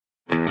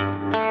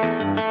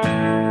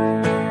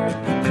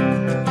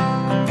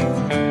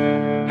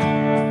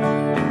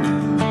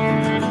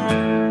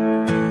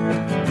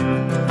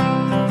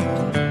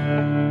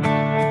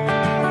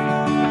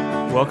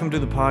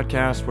Welcome to the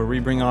podcast where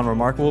we bring on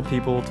remarkable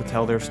people to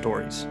tell their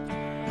stories.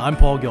 I'm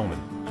Paul Gilman.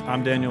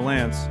 I'm Daniel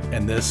Lance.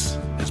 And this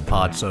is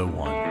Pod So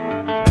One.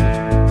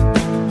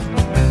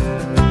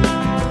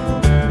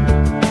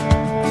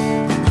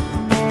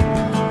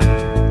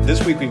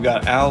 This week we've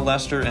got Al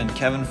Lester and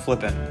Kevin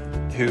Flippin,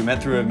 who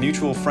met through a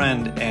mutual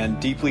friend and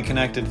deeply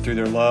connected through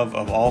their love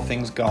of all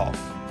things golf,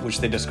 which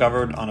they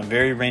discovered on a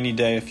very rainy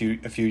day a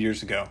few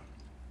years ago.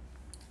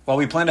 While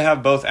we plan to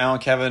have both Al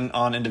and Kevin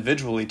on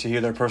individually to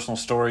hear their personal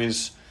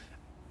stories,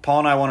 Paul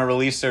and I want to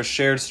release their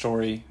shared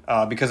story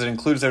because it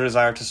includes their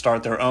desire to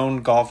start their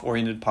own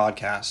golf-oriented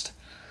podcast.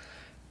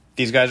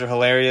 These guys are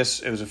hilarious.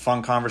 It was a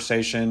fun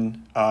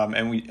conversation,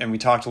 and we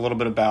talked a little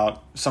bit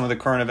about some of the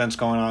current events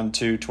going on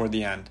too toward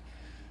the end.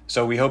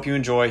 So we hope you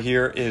enjoy.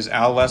 Here is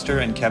Al Lester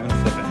and Kevin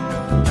Flippin.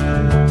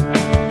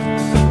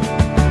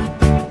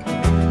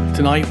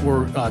 Tonight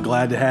we're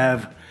glad to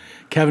have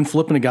Kevin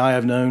Flippin, a guy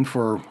I've known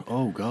for,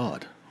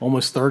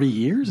 almost 30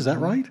 years. Is that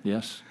right?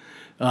 Yes.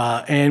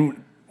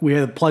 And we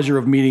had the pleasure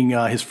of meeting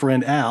his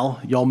friend Al.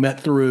 Y'all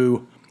met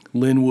through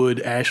Linwood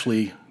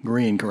Ashley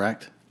Green,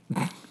 correct?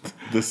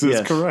 This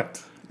is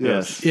correct.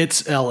 Yes.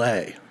 It's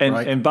L.A.,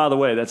 right? And by the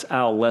way, that's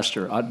Al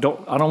Lester. I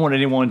don't want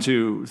anyone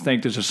to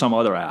think this is some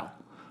other Al.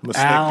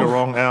 Mistake the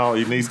wrong Al.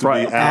 He needs to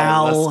be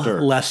Al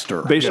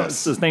Lester. Based on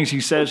the things he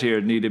says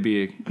here need to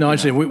be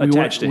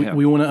attached to him.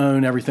 We want to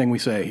own everything we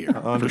say here,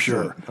 for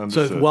sure.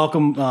 Understood. So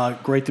welcome.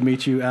 Great to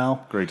meet you,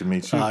 Al. Great to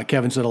meet you.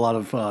 Kevin said a lot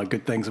of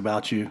good things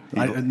about you. He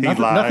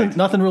lied.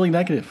 Nothing really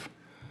negative.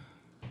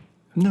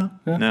 No.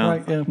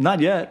 Right, yeah.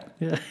 Not yet.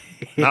 Yeah.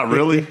 Not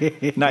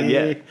really? Not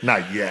yet.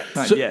 Not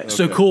yet.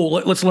 So cool.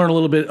 Let's learn a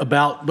little bit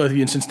about both of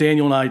you. And since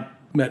Daniel and I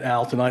met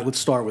Al tonight, let's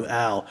start with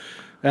Al.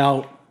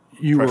 Al,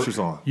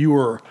 you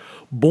were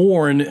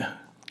born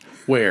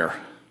where?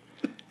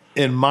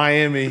 In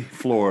Miami,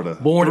 Florida.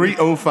 Born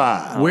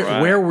 305.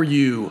 Where were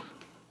you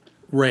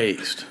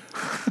raised?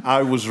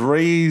 I was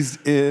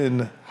raised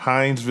in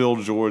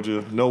Hinesville,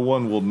 Georgia. No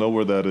one will know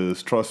where that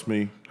is. Trust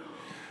me.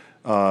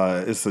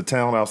 It's a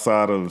town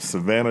outside of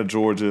Savannah,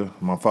 Georgia.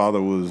 My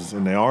father was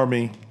in the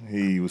Army.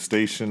 He was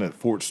stationed at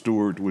Fort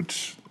Stewart,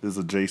 which is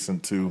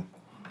adjacent to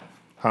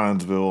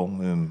Hinesville,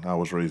 and I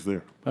was raised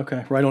there.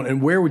 Okay, right on.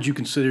 And where would you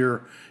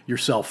consider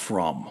yourself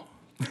from?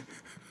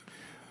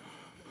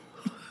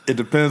 It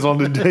depends on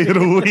the day of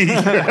the week.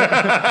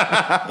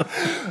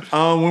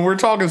 When we're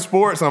talking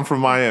sports, I'm from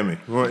Miami.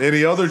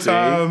 Any other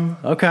time,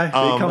 okay.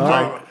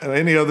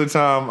 Any other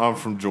time, I'm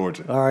from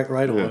Georgia. All right,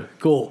 right on.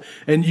 Cool.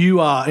 And you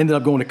ended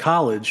up going to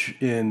college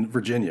in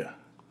Virginia.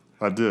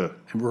 I did.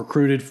 And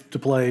recruited to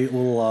play a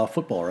little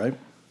football, right?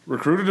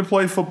 Recruited to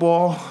play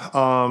football.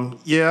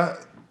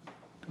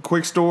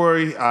 Quick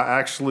story. I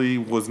actually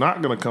was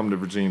not going to come to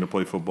Virginia to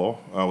play football.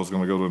 I was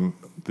going to go to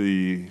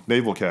the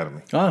Naval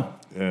Academy. Oh.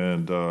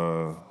 And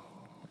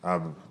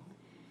I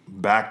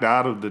backed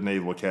out of the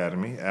Naval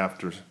Academy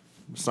after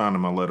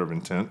signing my letter of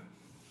intent.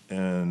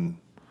 And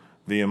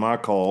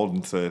VMI called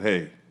and said,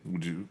 hey,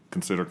 would you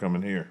consider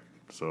coming here?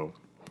 So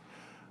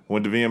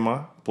went to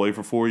VMI, played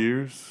for 4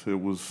 years. It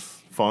was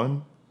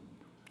fun,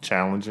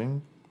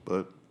 challenging,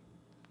 but...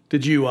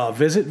 Did you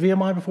visit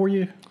VMI before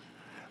you?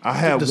 I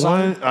had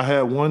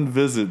one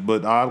visit,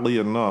 but oddly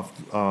enough,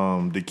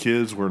 the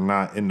kids were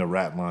not in the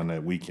rat line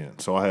that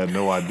weekend, so I had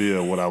no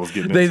idea what I was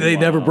getting into. They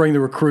never bring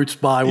the recruits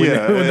by when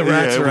the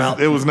rats are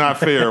out. It was not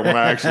fair when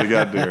I actually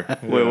got there.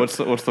 Yeah. Wait, what's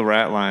the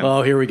rat line?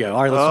 Oh, here we go.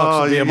 All right, let's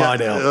talk some VMI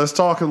now. Let's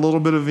talk a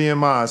little bit of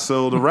VMI.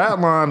 So the rat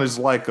line is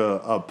like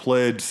a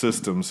pledge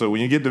system. So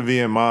when you get to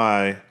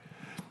VMI,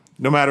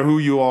 no matter who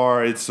you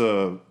are, it's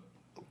a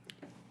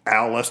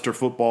Al Lester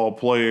football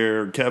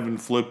player, Kevin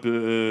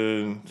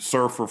Flippin,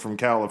 surfer from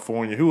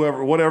California,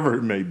 whatever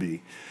it may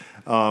be.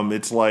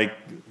 It's like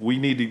we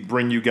need to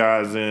bring you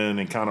guys in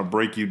and kind of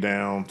break you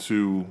down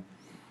to,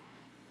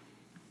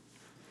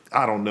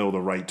 I don't know the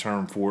right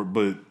term for it,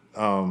 but...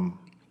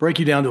 break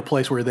you down to a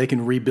place where they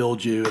can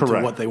rebuild you correct.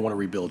 into what they want to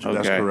rebuild you.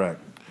 Okay. That's correct.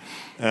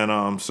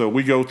 And so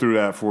we go through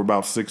that for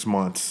about 6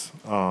 months,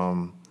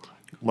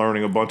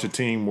 learning a bunch of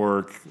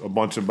teamwork, a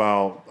bunch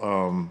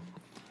about...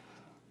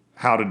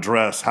 how to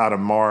dress, how to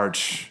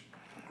march,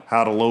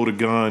 how to load a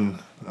gun,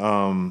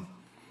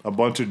 a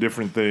bunch of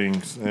different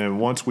things. And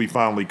once we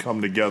finally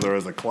come together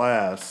as a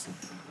class,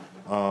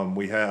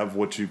 we have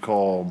what you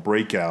call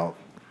breakout.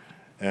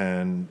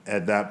 And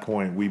at that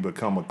point, we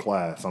become a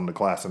class. I'm the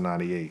class of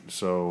 98.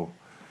 So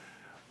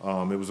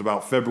it was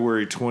about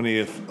February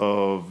 20th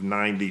of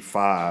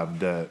 95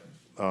 that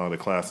the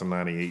class of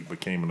 98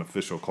 became an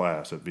official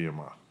class at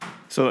VMI.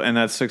 So, and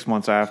that's 6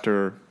 months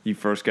after you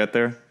first get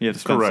there? You have to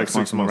spend Correct.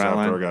 6 months after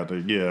line? I got there.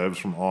 Yeah, it was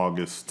from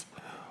August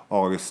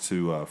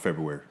to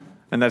February.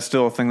 And that's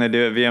still a thing they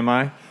do at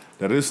VMI?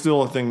 That is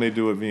still a thing they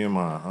do at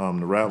VMI.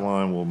 The rat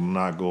line will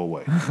not go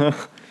away.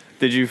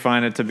 Did you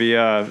find it to be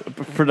a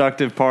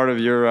productive part of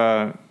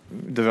your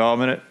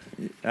development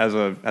as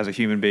a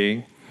human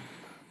being?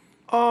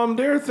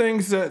 There are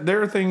things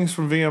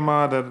from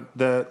VMI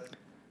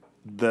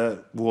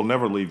that will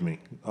never leave me.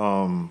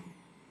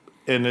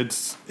 And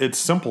it's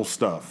simple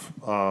stuff.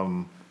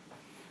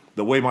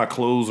 the way my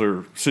clothes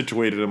are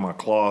situated in my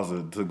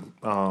closet,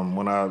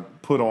 when I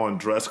put on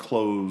dress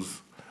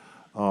clothes,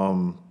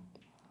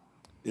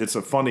 it's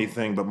a funny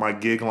thing, but my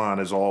gig line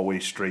is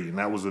always straight, and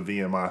that was a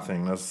VMI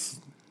thing.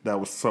 That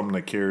was something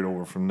that carried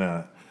over from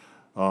that.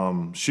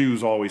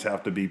 Shoes always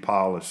have to be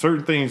polished.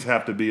 Certain things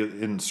have to be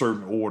in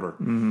certain order.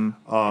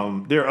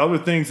 Mm-hmm. There are other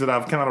things that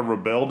I've kind of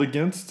rebelled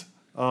against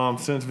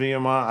since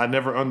VMI. I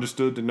never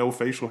understood the no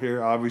facial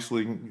hair.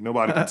 Obviously,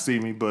 nobody can see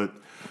me, but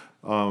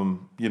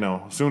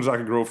as soon as I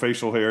could grow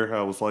facial hair,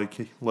 I was like,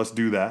 hey, let's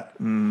do that.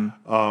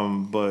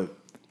 But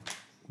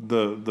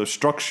the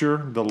structure,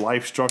 the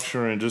life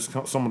structure, and just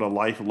some of the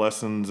life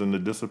lessons and the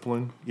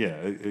discipline,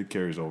 it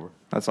carries over.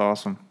 That's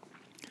awesome.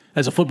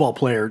 As a football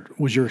player,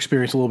 was your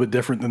experience a little bit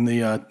different than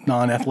the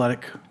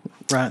non-athletic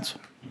rats?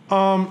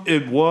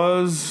 It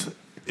was,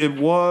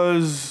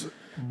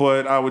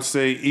 but I would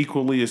say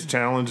equally as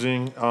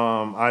challenging.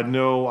 I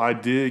know I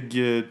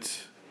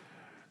didn't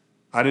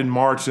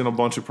march in a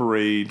bunch of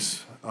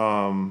parades.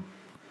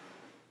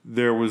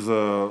 There was a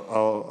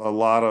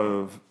lot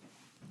of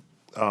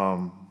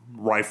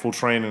rifle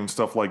training and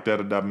stuff like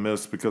that I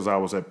missed because I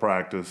was at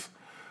practice.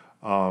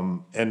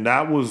 And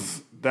that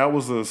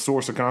was a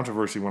source of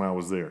controversy when I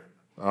was there.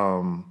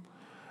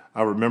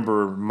 I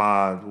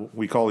remember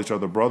we call each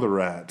other brother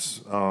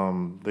rats.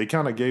 They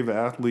kind of gave the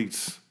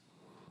athletes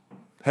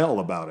hell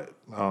about it.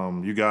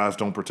 You guys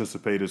don't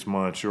participate as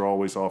much. You're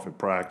always off at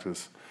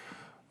practice.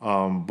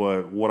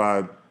 But what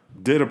I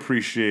did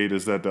appreciate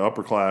is that the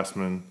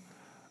upperclassmen,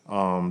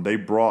 they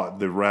brought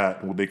the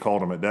rat, what they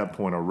called them at that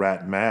point, a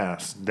rat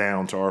mass,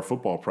 down to our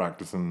football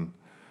practice and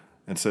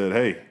said,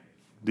 hey,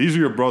 these are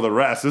your brother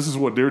rats. This is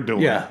what they're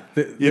doing. Yeah.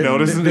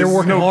 They're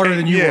working harder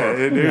than you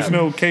are. There's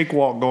no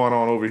cakewalk going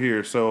on over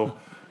here. So,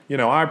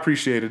 I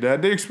appreciated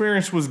that. The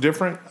experience was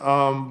different,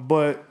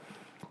 but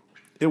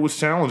it was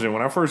challenging.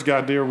 When I first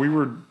got there,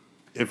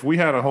 if we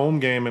had a home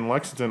game in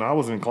Lexington, I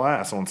was in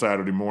class on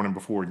Saturday morning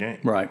before a game.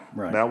 Right.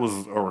 That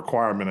was a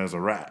requirement as a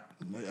rat.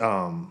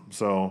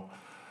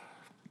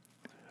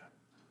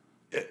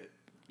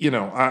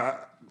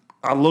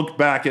 I look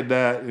back at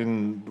that,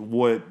 and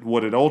what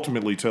it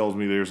ultimately tells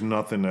me, there's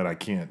nothing that I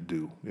can't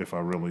do if I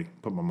really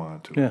put my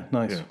mind to it. Yeah,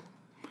 nice. Yeah.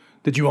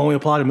 Did you only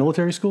apply to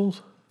military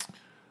schools?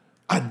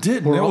 I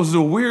didn't. That was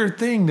the weird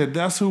thing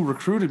that's who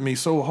recruited me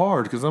so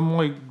hard, because I'm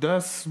like,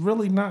 that's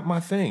really not my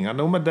thing. I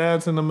know my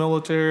dad's in the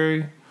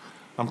military.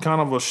 I'm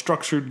kind of a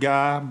structured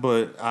guy,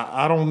 but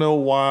I don't know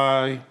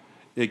why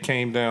it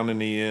came down in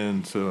the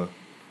end to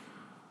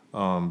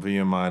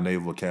VMI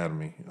Naval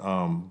Academy.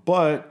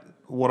 But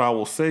what I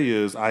will say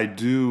is I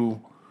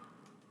do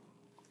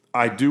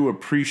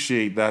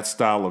appreciate that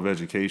style of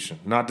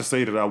education. Not to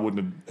say that I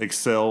wouldn't have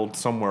excelled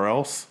somewhere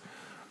else,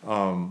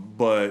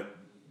 but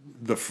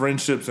the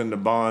friendships and the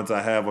bonds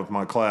I have with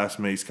my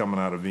classmates coming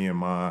out of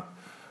VMI,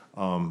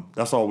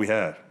 that's all we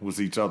had was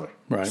each other.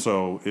 Right.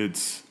 So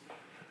it's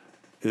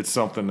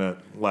something that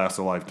lasts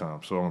a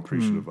lifetime. So I'm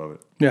appreciative of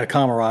it. Yeah,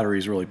 camaraderie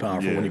is really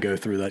powerful when you go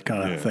through that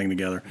kind of thing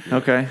together.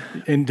 Okay.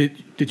 And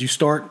did you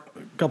start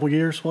a couple of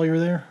years while you were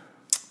there?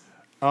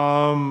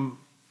 I'm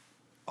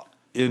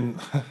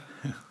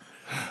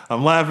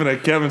laughing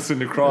at Kevin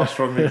sitting across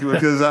from me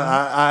because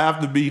I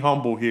have to be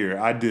humble here.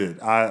 I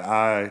did.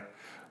 I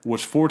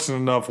was fortunate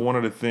enough. One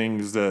of the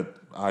things that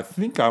I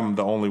think I'm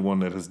the only one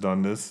that has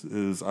done this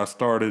is I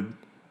started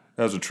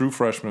as a true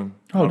freshman,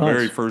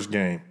 very first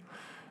game.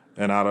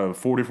 And out of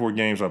 44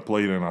 games I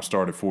played in, I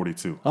started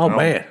 42. Oh,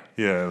 man.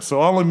 Yeah, so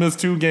I only missed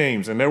 2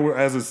 games, and they were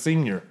as a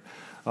senior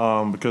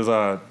because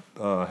I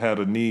had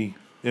a knee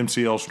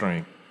MCL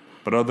strain.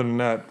 But other than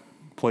that,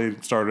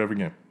 started every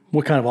game.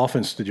 What kind of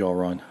offense did y'all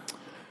run?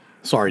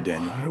 Sorry,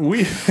 Daniel.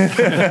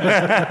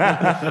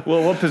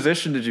 Well, what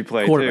position did you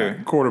play?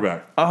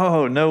 Quarterback.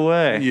 Oh, no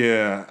way.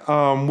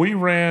 Yeah. We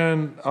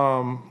ran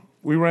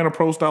a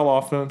pro style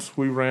offense.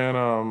 We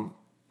ran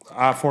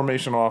I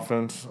formation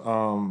offense.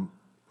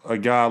 A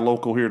guy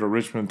local here to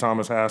Richmond,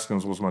 Thomas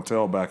Haskins, was my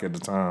tailback at the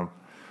time,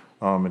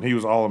 and he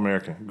was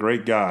All-American.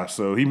 Great guy.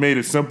 So he made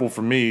it simple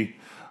for me.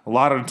 A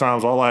lot of the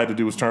times, all I had to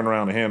do was turn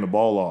around and hand the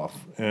ball off,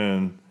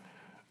 and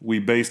we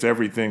based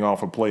everything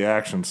off of play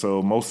action.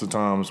 So most of the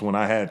times, when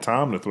I had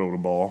time to throw the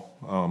ball,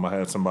 I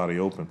had somebody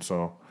open.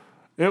 So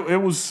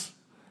it was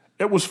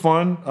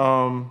fun.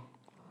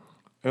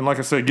 And like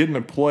I said, getting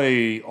to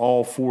play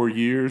all 4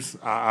 years,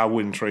 I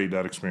wouldn't trade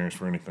that experience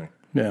for anything.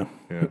 Yeah.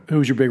 Who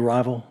was your big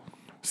rival?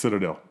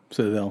 Citadel.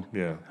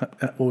 Yeah.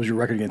 What was your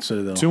record against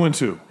Citadel?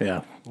 2-2.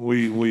 Yeah.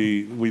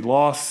 We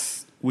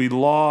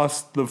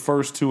lost the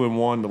first 2 and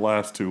 1, the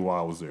last 2 while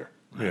I was there.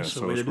 Yeah,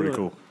 so it's pretty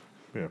cool.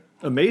 Yeah.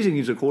 Amazing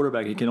he's a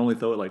quarterback. He can only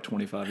throw it like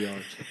 25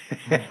 yards.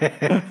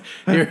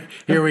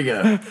 Here we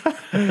go.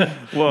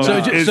 Well,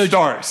 it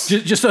starts.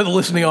 Just so the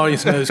listening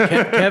audience knows,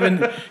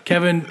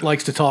 Kevin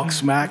likes to talk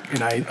smack,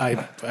 and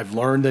I've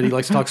learned that he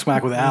likes to talk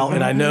smack with Al,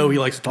 and I know he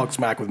likes to talk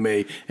smack with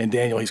me. And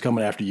Daniel, he's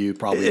coming after you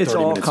probably 30 minutes It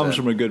all comes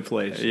from a good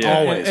place. Yeah.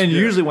 Always. And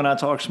usually when I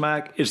talk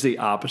smack, it's the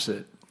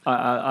opposite.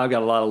 I've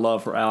got a lot of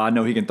love for Al. I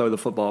know he can throw the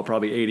football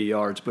probably 80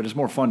 yards, but it's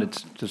more fun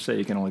to say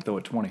he can only throw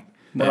it 20.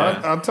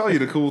 I'll tell you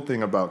the cool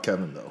thing about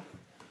Kevin, though.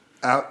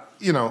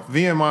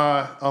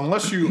 VMI,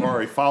 unless you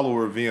are a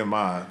follower of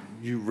VMI,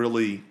 you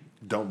really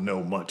don't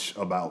know much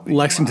about VMI.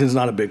 Lexington's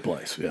not a big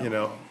place.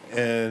 Yeah.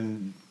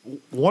 And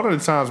one of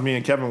the times me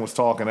and Kevin was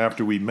talking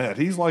after we met,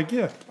 he's like,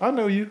 yeah, I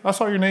know you. I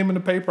saw your name in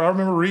the paper. I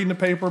remember reading the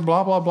paper,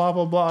 blah, blah, blah,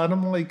 blah, blah. And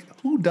I'm like,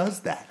 who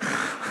does that?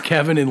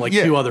 Kevin and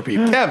two other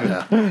people. Kevin.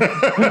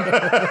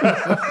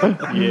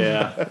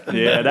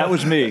 Yeah, that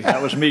was me.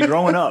 That was me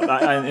growing up.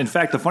 In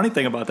fact, the funny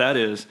thing about that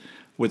is,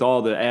 with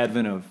all the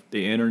advent of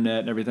the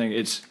internet and everything,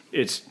 it's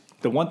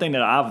the one thing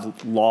that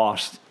I've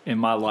lost in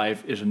my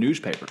life is a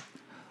newspaper.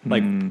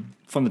 Like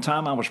from the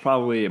time I was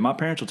probably, my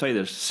parents will tell you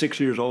this, 6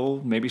 years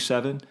old, maybe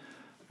 7,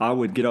 I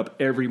would get up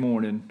every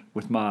morning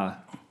with my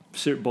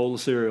bowl of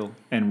cereal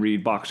and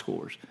read box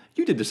scores.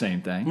 You did the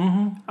same thing.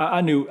 Mm-hmm.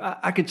 I knew,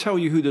 I could tell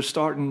you who the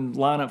starting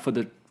lineup for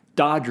the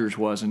Dodgers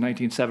was in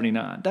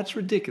 1979. That's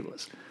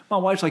ridiculous. My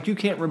wife's like, you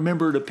can't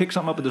remember to pick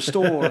something up at the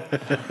store,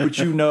 but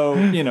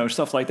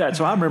stuff like that.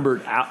 So I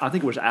remember, I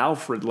think it was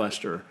Alfred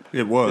Lester.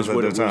 It was at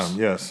the time,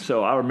 yes.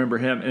 So I remember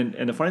him.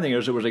 And the funny thing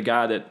is, there was a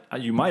guy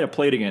that you might have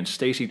played against,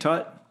 Stacy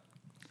Tutt,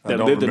 that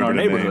lived in our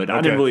neighborhood. Okay.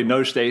 I didn't really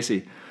know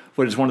Stacy,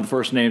 but it's one of the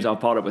first names I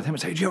caught up with him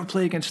and say, did you ever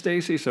play against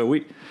Stacy? So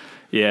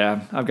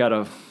I've got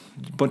a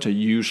bunch of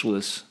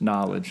useless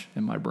knowledge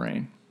in my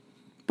brain.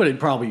 But it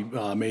probably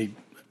made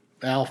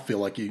Al feel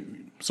like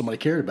somebody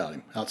cared about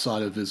him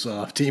outside of his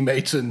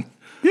teammates and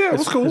it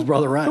was cool. His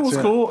brother Rats. It was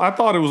cool. I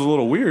thought it was a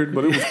little weird,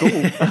 but it was cool.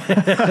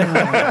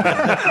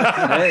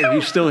 Hey,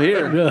 he's still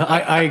here.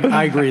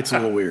 I agree. It's a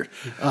little weird.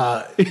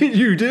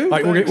 You do? All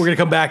right, we're going to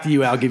come back to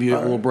you. I'll give you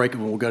a little break,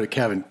 and we'll go to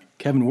Kevin.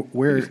 Kevin,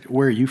 where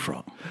are you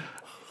from?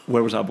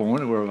 Where was I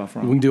born, and where was I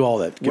from? We can do all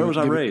that. Where was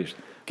I raised?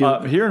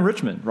 Here in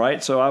Richmond,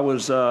 right? So I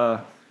was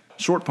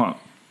short pump.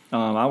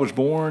 I was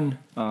born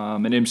in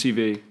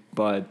MCV,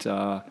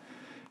 but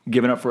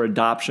given up for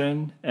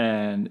adoption,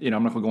 and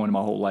I'm not going to go into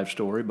my whole life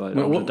story, but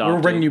I was adopted.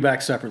 We're bringing you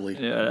back separately.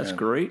 Yeah, that's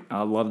great.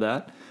 I love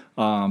that.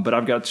 But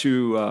I've got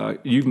two.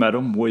 You've met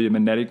them, William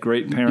and Nettie,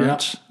 great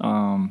parents.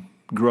 Yep.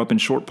 Grew up in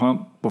short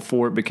pump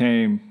before it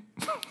became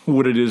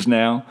what it is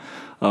now.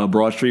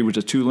 Broad Street was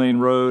a 2-lane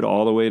road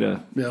all the way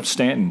to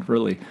Stanton,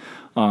 really.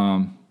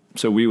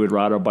 So we would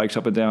ride our bikes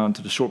up and down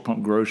to the short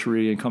pump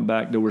grocery and come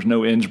back. There was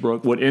no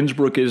Innsbrook. What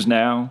Innsbrook is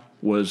now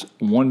was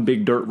one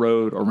big dirt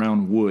road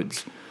around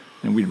woods.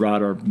 And we'd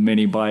ride our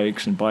mini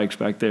bikes and bikes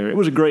back there. It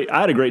was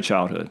I had a great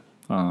childhood.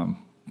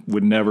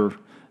 Would never,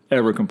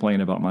 ever complain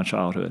about my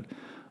childhood.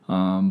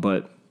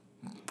 But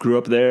grew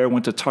up there,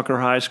 went to Tucker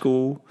High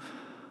School.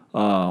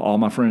 All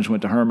my friends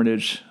went to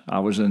Hermitage. I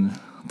was in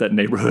that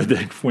neighborhood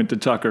that went to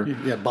Tucker.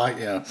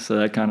 Yeah. So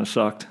that kind of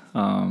sucked.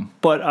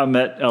 But I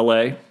met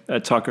L.A.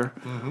 at Tucker.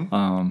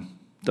 Mm-hmm.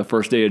 The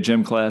first day of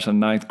gym class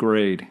in 9th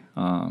grade,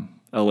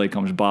 L.A.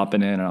 comes bopping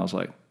in, and I was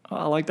like,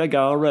 I like that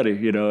guy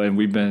already, and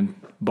we've been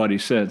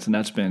buddies since, and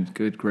that's been,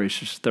 good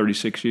gracious,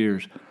 36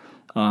 years.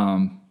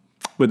 But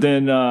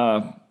then,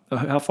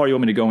 how far you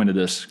want me to go into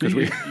this? Because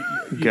You're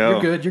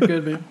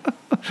good, man.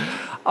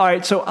 All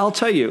right, so I'll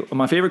tell you,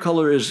 my favorite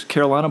color is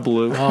Carolina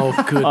blue. Oh,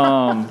 good.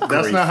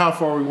 That's not how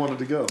far we wanted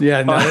to go.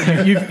 Yeah,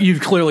 no,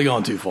 you've clearly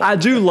gone too far. I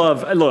do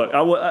love, look,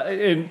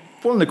 and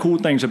one of the cool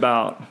things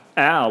about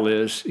Al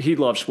is he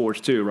loves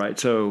sports too, right?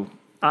 So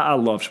I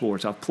love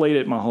sports. I've played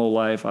it my whole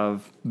life.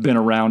 I've been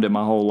around it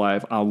my whole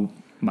life.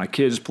 My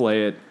kids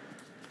play it.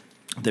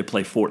 They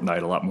play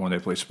Fortnite a lot more than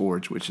they play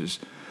sports, which is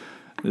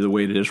the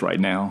way it is right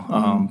now.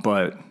 Mm-hmm.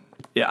 But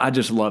yeah, I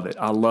just love it.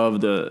 I love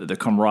the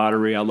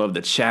camaraderie. I love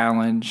the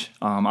challenge.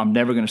 I'm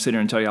never going to sit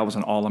here and tell you I was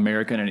an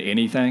All-American in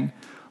anything.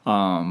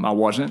 I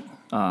wasn't.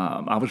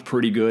 I was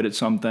pretty good at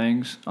some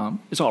things.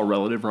 It's all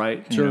relative,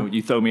 right? Sure.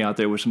 You throw me out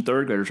there with some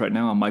third graders right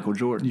now, I'm Michael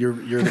Jordan.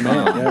 You're the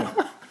man.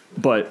 Yeah.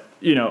 But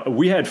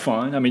we had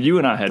fun. I mean, you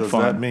and I had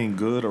fun. Does that mean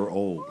good or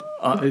old?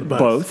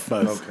 Both.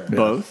 Okay.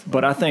 Both.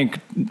 But I think,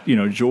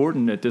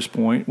 Jordan at this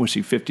point, was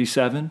he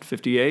 57,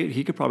 58?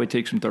 He could probably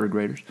take some third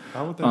graders.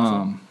 I would think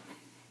so.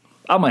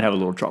 I might have a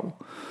little trouble.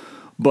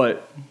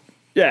 But,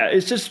 yeah,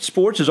 it's just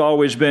sports has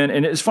always been,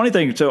 and it's a funny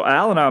thing. So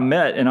Al and I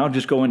met, and I'll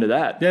just go into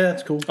that. Yeah,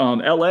 that's cool.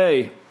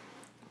 L.A.,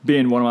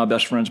 being one of my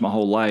best friends my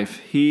whole life,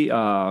 he,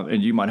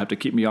 and you might have to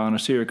keep me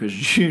honest here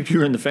because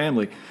you're in the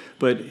family,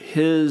 but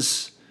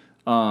his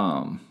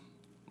mom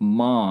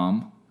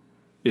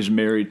is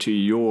married to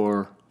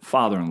your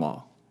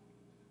father-in-law.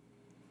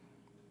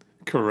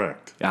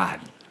 Correct. God,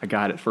 I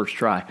got it first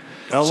try.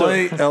 I'll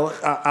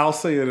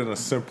say it in a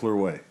simpler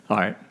way. All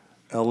right.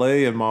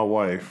 L.A. and my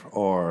wife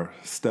are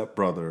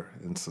stepbrother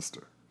and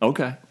sister.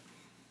 Okay.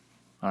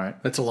 All right.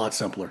 That's a lot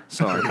simpler.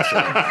 Sorry.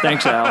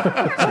 Thanks, Al.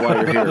 That's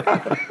why you're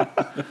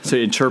here. To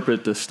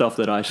interpret the stuff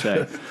that I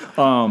say.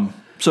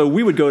 So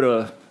we would go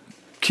to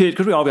kids,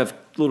 because we all have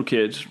little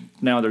kids.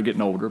 Now they're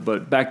getting older,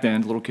 but back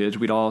then, little kids,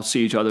 we'd all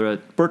see each other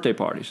at birthday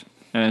parties.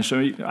 And so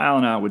Al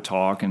and I would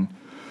talk and,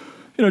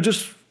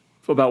 just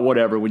about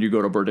whatever when you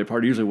go to a birthday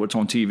party, usually what's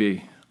on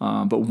TV.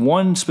 But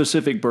one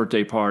specific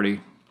birthday party,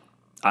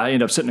 I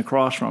ended up sitting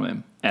across from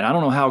him. And I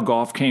don't know how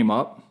golf came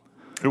up.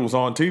 It was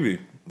on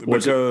TV.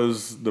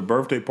 Because the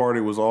birthday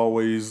party was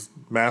always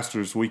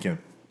Masters weekend.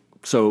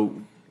 So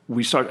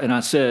we started, and I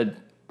said,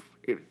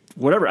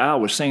 whatever Al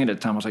was saying at the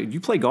time, I was like, "You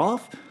play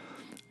golf?"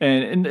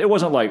 And it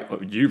wasn't like,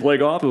 oh, "You play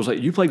golf?" It was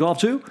like, "You play golf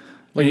too?"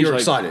 Like you're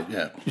excited,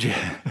 yeah.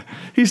 Yeah.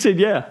 He said,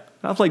 "Yeah,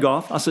 I play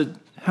golf." I said,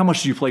 "How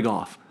much do you play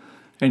golf?"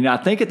 And I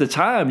think at the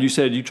time you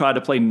said you tried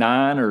to play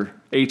 9 or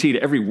 18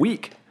 every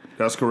week.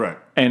 That's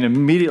correct. And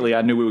immediately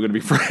I knew we were going to be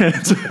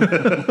friends.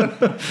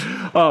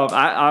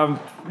 I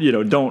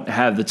don't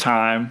have the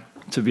time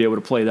to be able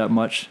to play that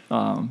much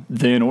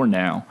then or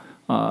now.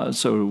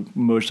 So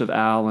most of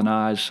Al and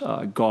I's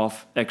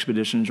golf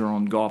expeditions are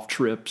on golf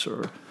trips,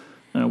 or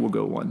we'll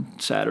go one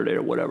Saturday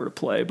or whatever to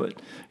play.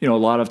 But a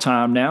lot of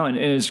time now, and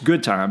it's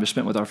good time to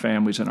spend with our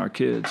families and our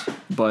kids.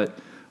 But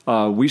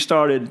we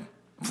started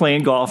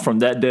playing golf from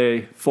that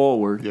day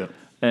forward,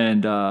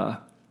 and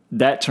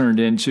that turned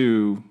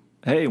into,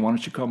 hey, why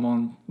don't you come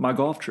on my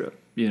golf trip?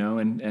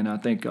 And I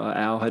think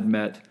Al had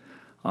met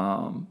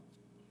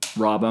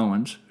Rob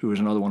Owens, who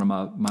was another one of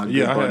my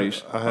good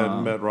buddies. I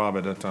had met Rob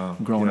at that time.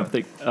 Growing up, I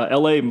think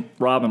L.A.,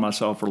 Rob and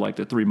myself were like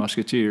the three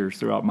musketeers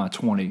throughout my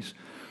 20s.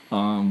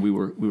 We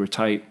were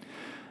tight.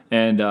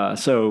 And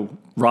so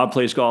Rob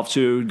plays golf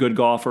too, good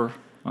golfer.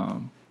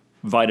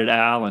 Invited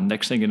Al, and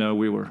next thing you know,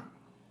 we were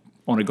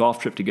on a golf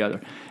trip together.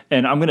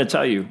 And I'm going to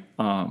tell you,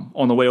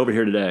 on the way over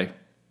here today,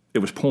 it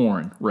was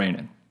pouring,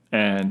 raining.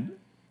 And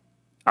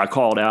I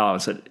called Al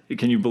and said,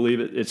 "Can you believe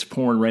it? It's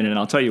pouring, raining." And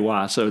I'll tell you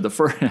why. So the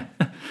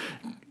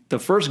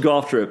first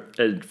golf trip,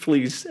 and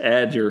please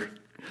add your...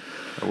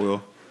 I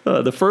will.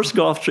 The first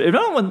golf trip,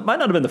 might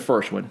not have been the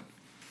first one.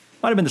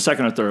 Might have been the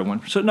second or third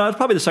one. So no, it's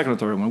probably the second or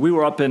third one. We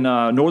were up in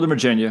Northern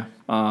Virginia.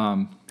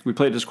 We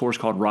played this course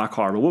called Rock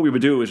Harbor. What we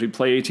would do is we'd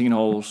play 18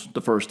 holes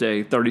the first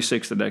day,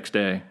 36 the next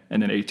day,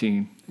 and then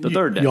 18 the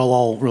third day. Y'all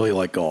all really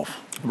like golf.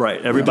 Right.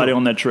 Everybody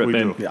on that trip. We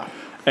do. Yeah.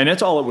 And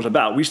that's all it was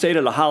about. We stayed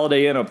at a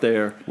Holiday Inn up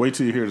there. Wait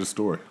till you hear the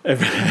story.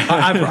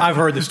 I've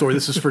heard the story.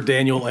 This is for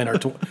Daniel and our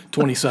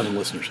 27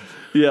 listeners.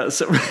 Yeah.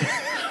 So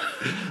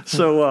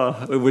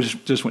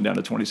it just went down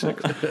to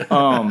 26.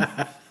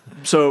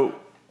 So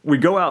we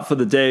go out for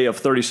the day of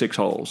 36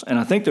 holes, and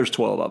I think there's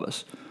 12 of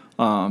us.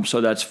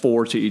 So that's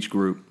 4 to each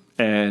group,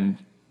 and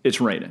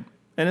it's raining.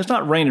 And it's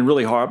not raining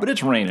really hard, but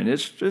it's raining.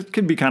 It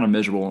can be kind of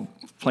miserable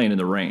playing in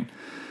the rain.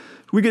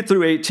 We get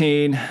through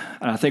 18,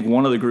 and I think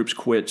one of the groups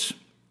quits.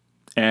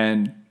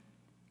 And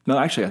no,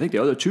 actually, I think the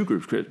other 2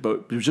 groups quit,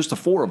 but it was just the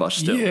 4 of us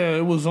still. Yeah,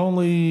 it was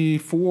only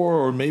 4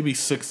 or maybe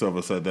 6 of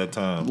us at that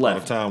time. Left. By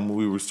the time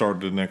we were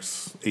starting the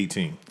next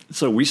 18.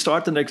 So we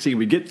start the next team.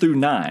 We get through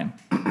 9,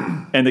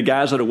 and the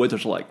guys that are with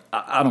us are like,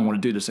 I don't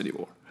want to do this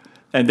anymore.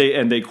 And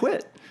they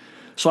quit.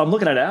 So I'm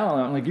looking at Al,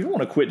 and I'm like, "You don't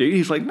want to quit, do you?"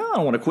 He's like, "No, I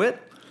don't want to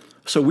quit."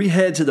 So we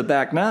head to the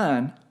back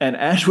 9, and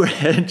as we're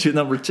heading to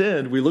number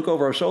 10, we look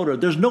over our shoulder.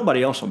 There's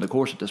nobody else on the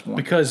course at this point.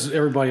 Because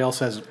everybody else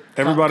has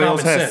Common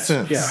sense.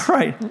 sense. Yeah.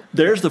 Right.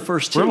 There's the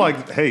first 2. We're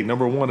like, hey,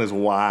 number 1 is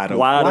wide open.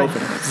 Wide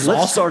open.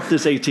 Let's start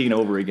this 18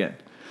 over again.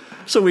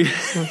 So we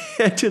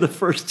head to the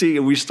first tee,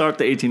 and we start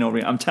the 18 over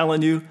again. I'm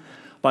telling you,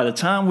 by the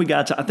time we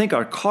got to, I think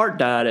our cart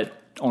died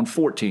on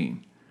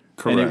 14.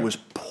 Correct. And it was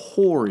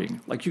pouring.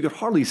 Like you could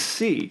hardly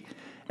see.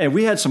 And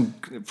we had some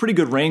pretty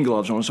good rain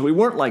gloves on, so we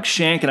weren't like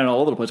shanking it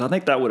all over the place. I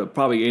think that would have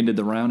probably ended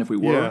the round if we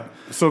were. Yeah.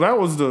 So that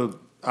was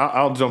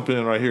I'll jump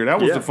in right here. That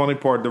was the funny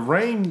part. The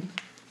rain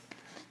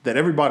that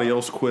everybody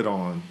else quit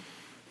on,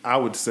 I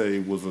would say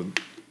was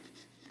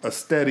a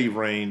steady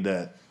rain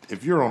that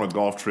if you're on a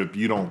golf trip,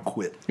 you don't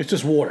quit. It's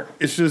just water.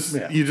 It's just,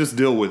 you just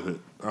deal with it.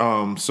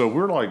 So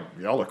we're like,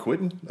 y'all are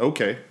quitting?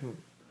 Okay.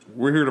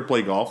 We're here to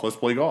play golf. Let's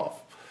play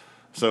golf.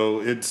 So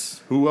it's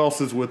who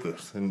else is with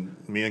us? And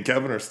me and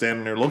Kevin are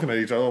standing there looking at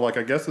each other like,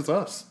 I guess it's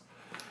us.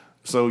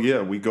 So,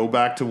 yeah, we go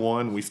back to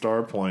 1. We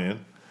start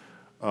playing.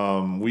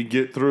 We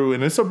get through,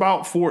 and it's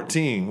about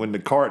 14 when the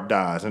cart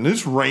dies. And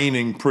it's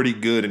raining pretty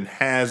good and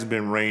has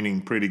been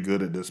raining pretty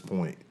good at this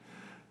point.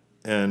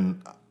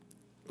 And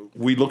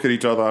we look at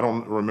each other. I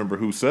don't remember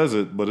who says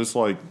it, but it's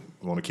like,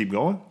 you want to keep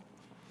going?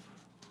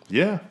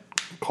 Yeah.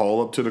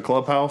 Call up to the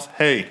clubhouse.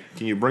 Hey,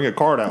 can you bring a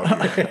cart out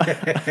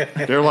here?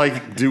 They're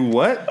like, do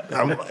what?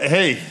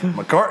 Hey,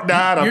 my cart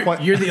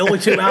died. You're the only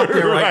 2 out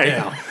there right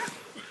now.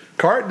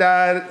 Cart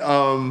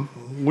died.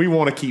 We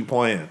want to keep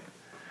playing.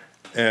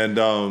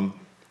 And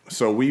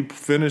so we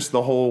finished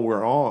the hole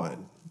we're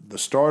on. The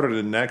start of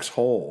the next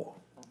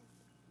hole,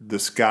 the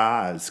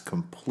skies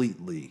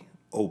completely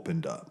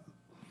opened up.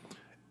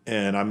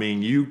 And, I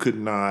mean, you could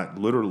not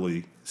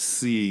literally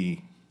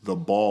see the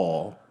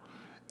ball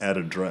at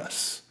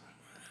address.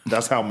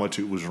 That's how much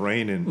it was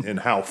raining and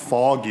how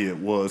foggy it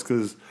was,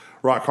 because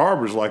Rock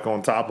Harbor's like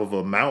on top of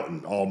a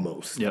mountain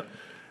almost. Yep.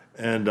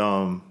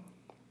 And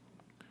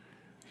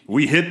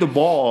we hit the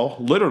ball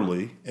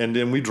literally, and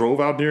then we drove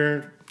out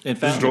there and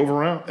drove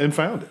around and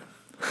found it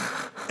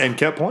and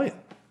kept playing.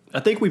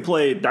 I think we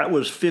played. That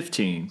was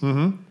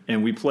 15,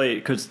 and we played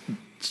because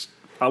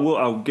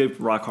I'll give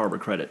Rock Harbor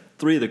credit.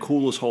 3 of the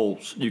coolest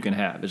holes you can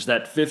have is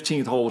that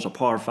 15th hole is a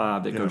par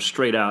 5 that goes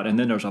straight out, and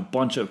then there's a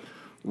bunch of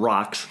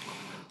rocks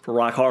for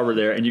Rock Harbor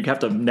there, and you have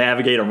to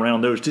navigate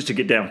around those just to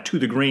get down to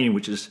the green,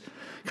 which is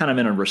kind of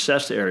in a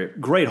recessed area.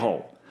 Great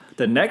hole.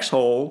 The next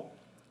hole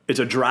is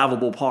a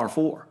drivable par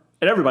 4,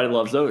 and everybody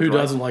loves those. Who right?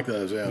 doesn't like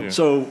those? Yeah.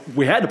 So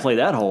we had to play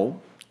that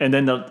hole, and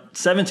then the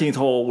 17th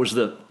hole was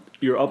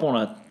you're up on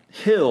a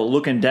hill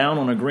looking down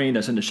on a green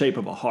that's in the shape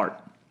of a heart.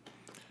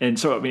 And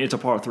so, I mean, it's a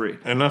par 3.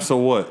 And that's a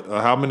what?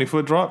 How many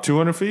foot drop?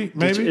 200 feet,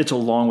 maybe? It's a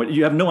long way.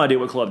 You have no idea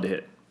what club to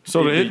hit.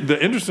 So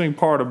the interesting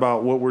part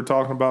about what we're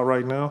talking about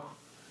right now,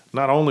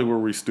 not only were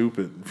we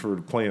stupid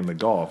for playing the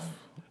golf,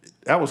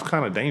 that was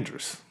kind of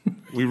dangerous.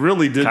 We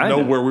really didn't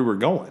know where we were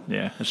going.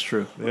 Yeah, that's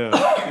true. Yeah.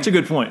 It's a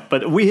good point.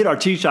 But we hit our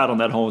tee shot on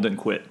that hole and didn't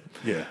quit.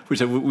 Yeah. We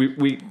said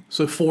we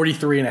So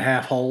 43 and a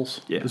half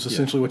holes is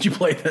essentially what you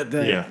played that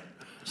day. Yeah.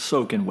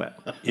 soaking wet.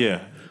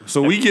 Yeah.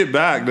 So we get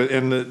back,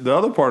 and the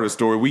other part of the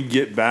story, we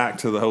get back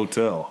to the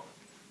hotel.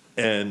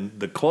 And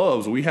the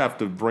clubs, we have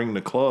to bring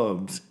the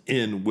clubs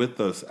in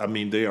with us. I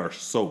mean, they are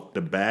soaked.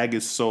 The bag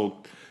is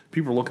soaked.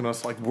 People are looking at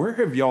us like, where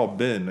have y'all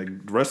been? The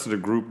rest of the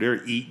group,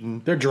 they're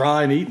eating. They're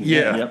dry and eating.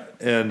 Yeah. Yep.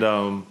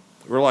 And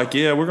we're like,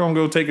 yeah, we're going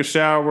to go take a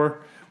shower.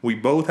 We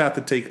both have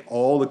to take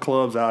all the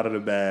clubs out of the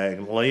bag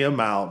and lay them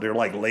out. They're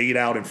like laid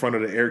out in front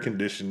of the air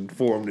condition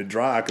for them to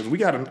dry because we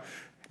got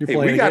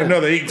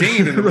another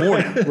 18 in the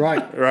morning.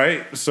 Right.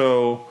 Right?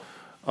 So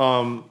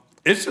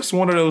it's just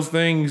one of those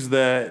things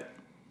that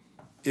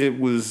it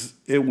was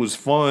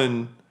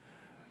fun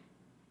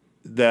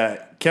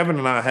that Kevin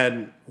and I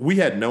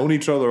had known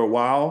each other a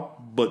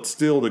while, but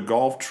still the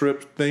golf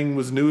trip thing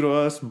was new to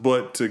us.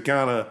 But to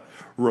kind of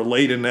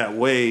relate in that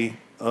way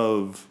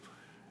of,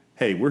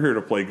 hey, we're here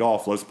to play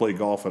golf. Let's play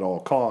golf at all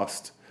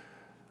costs.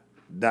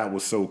 That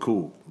was so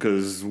cool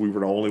because we were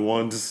the only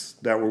ones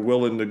that were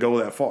willing to go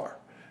that far.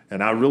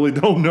 And I really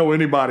don't know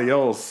anybody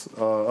else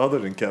other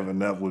than Kevin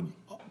that would.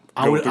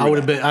 I would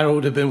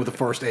have been with the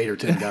first 8 or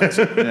 10 guys.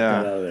 Out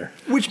of there.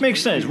 Which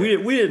makes sense. We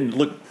didn't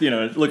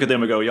look at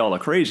them and go, y'all are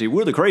crazy.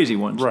 We're the crazy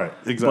ones. Right,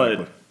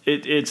 exactly.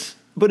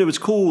 But it was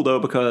cool though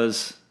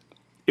because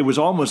it was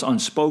almost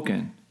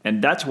unspoken,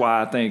 and that's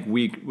why I think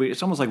we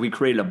it's almost like we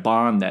created a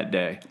bond that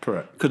day.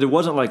 Correct. Because it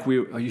wasn't like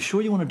are you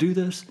sure you want to do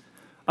this?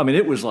 I mean,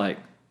 it was like,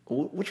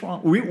 what's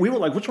wrong? We were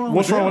like, what's wrong?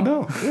 What's wrong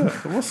with with them?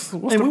 Yeah. What's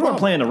and the we weren't problem?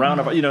 playing the round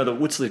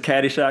of what's the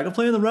Caddyshack? I'm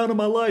playing the round of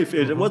my life.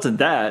 It wasn't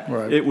that.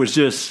 Right. It was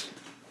just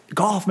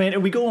golf, man.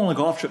 And we go on a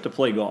golf trip to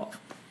play golf.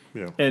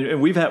 Yeah. And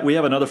we have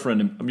another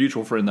friend, a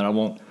mutual friend that I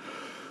won't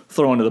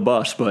throw under the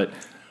bus, but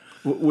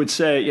would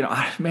say,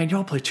 man,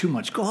 y'all play too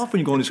much golf when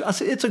you go on this. I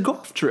said, it's a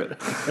golf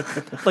trip.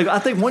 Like, I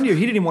think one year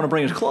he didn't even want to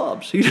bring his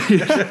clubs. He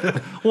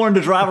wanted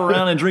to drive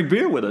around and drink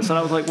beer with us. And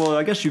I was like, well,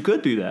 I guess you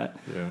could do that.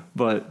 Yeah.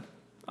 But,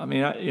 I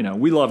mean,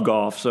 we love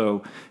golf.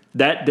 So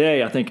that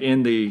day, I think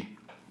in the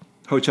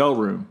hotel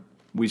room,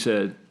 we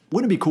said,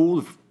 wouldn't it be cool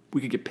if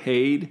we could get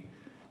paid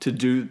to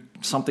do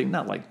something,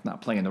 not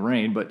playing in the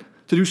rain, but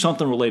to do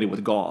something related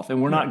with golf. And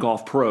we're not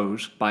golf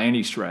pros by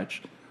any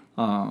stretch.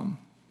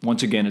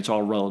 Once again, it's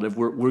all relative.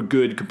 We're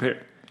good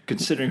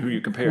considering who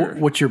you compare.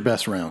 What's your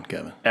best round,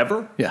 Kevin?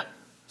 Ever? Yeah.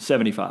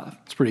 75.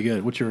 It's pretty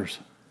good. What's yours?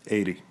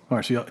 80. All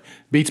right, so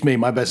beats me.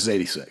 My best is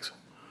 86.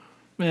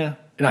 Yeah.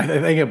 And I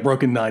think I've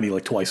broken 90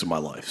 like twice in my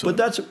life. So.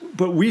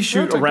 But we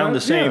shoot That's around okay.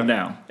 the same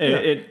Yeah.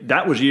 now.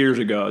 That was years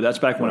ago. That's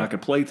back when I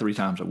could play 3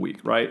 times a week,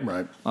 right?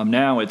 Right.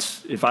 Now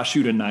it's if I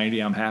shoot a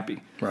 90, I'm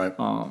happy. Right.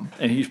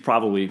 And he's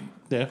probably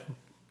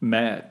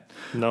mad.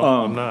 No,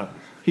 I'm not.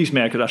 He's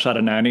mad because I shot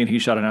a 90 and he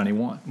shot a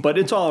 91. But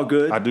it's all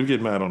good. I do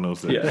get mad on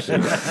those days.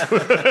 Yes.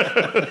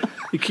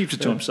 He keeps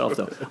it to himself,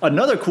 though.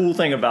 Another cool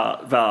thing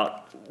about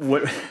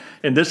what,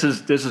 and this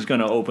is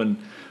going to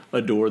open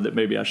a door that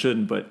maybe I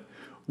shouldn't, but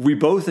we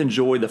both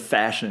enjoy the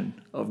fashion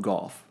of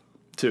golf,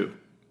 too.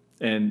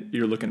 And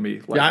you're looking at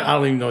me like I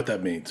don't even know what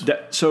that means.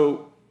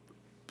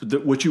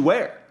 What you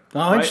wear.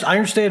 I right?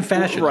 understand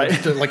fashion. Right.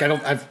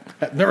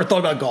 I've never thought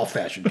about golf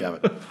fashion,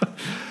 Kevin.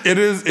 It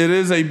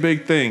is a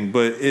big thing,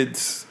 but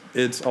it's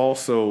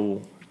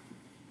also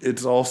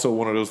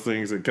one of those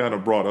things that kind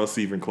of brought us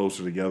even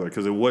closer together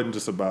because it wasn't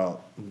just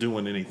about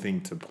doing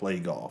anything to play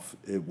golf.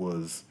 It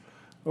was,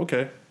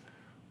 okay,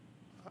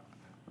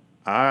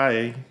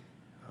 I'm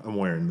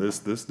wearing this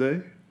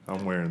day.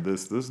 I'm wearing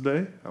this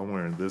day. I'm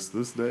wearing this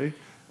day.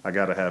 I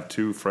got to have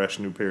 2 fresh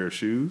new pair of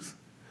shoes.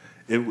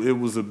 It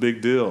was a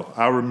big deal.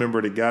 I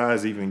remember the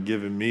guys even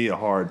giving me a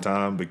hard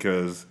time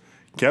because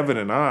Kevin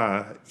and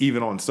I,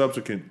 even on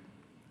subsequent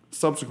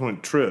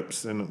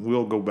trips, and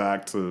we'll go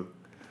back to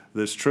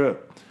this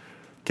trip,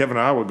 Kevin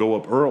and I would go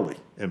up early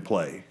and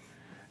play.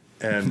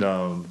 And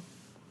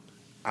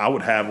I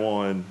would have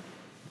on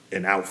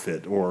an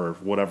outfit or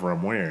whatever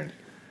I'm wearing.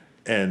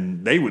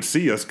 And they would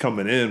see us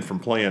coming in from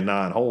playing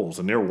 9 holes,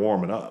 and they're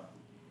warming up.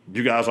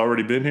 You guys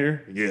already been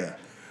here? Yeah.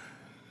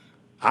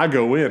 I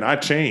go in, I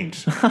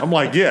change. I'm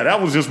like, yeah,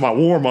 that was just my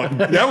warm up.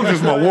 That was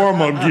just my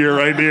warm up gear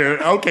right there.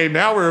 Okay,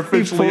 now we're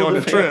officially on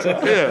the trip.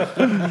 Yeah.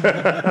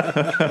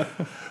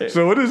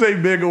 So it is a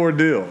big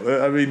ordeal.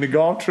 I mean, the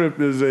golf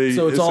trip is a big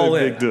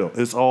deal.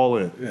 It's all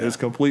in. Yeah. It's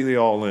completely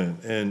all in.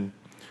 And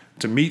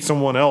to meet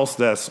someone else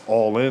that's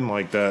all in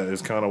like that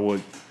is kind of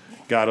what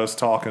got us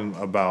talking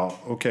about,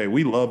 okay,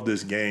 we love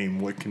this game.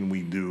 What can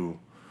we do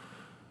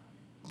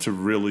to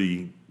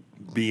really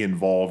be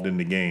involved in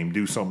the game,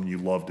 do something you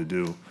love to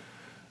do?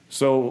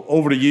 So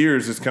over the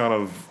years, it's kind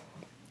of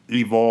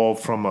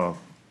evolved from a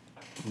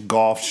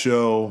golf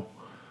show.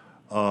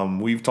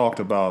 We've talked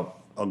about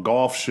a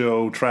golf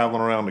show,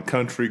 traveling around the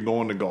country,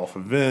 going to golf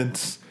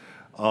events,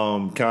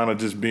 kind of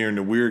just being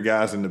the weird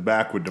guys in the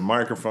back with the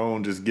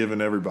microphone, just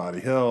giving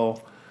everybody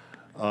hell.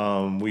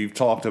 We've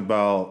talked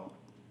about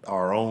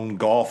our own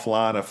golf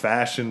line of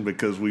fashion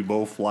because we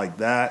both like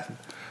that.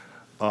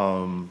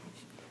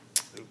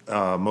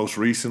 Most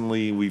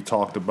recently, we've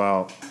talked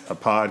about a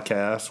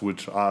podcast,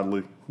 which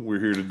oddly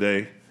we're here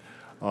today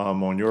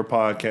on your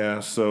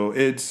podcast. So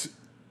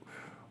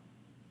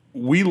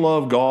we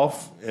love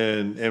golf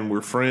and we're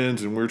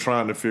friends, and we're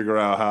trying to figure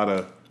out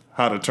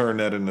how to turn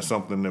that into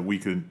something that we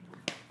could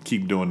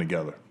keep doing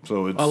together.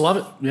 So I love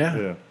it.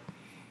 Yeah.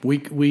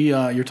 We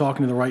you're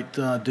talking to the right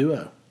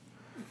duo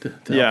to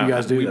help you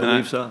guys do we that.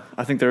 believe so.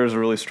 I think there is a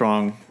really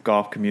strong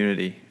golf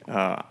community.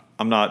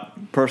 I'm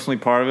not personally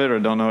part of it or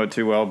don't know it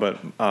too well, but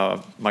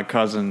my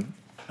cousin,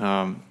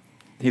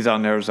 he's out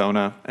in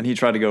Arizona, and he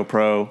tried to go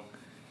pro,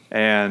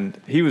 and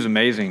he was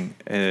amazing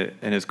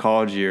in his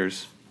college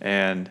years.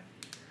 And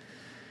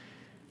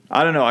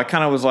I don't know, I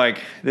kind of was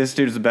like, this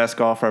dude's the best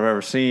golfer I've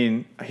ever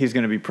seen. He's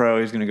going to be pro.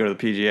 He's going to go to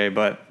the PGA.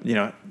 But,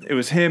 it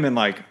was him and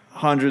like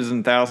hundreds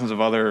and thousands of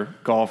other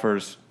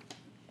golfers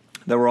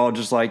that were all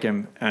just like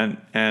him.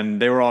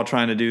 And they were all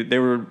they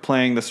were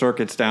playing the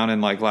circuits down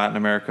in like Latin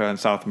America and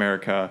South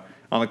America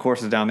on the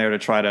courses down there to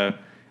try to,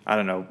 I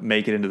don't know,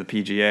 make it into the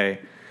PGA.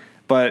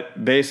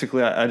 But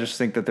basically, I just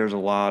think that there's a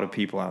lot of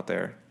people out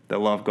there that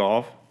love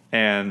golf.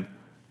 And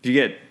if you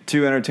get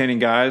two entertaining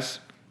guys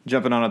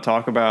jumping on a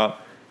talk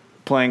about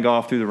playing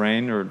golf through the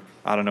rain, or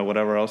I don't know,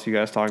 whatever else you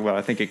guys talk about,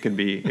 I think it could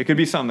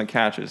be something that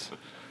catches.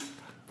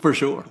 For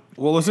sure.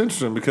 Well, it's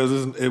interesting because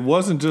it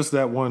wasn't just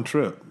that one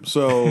trip.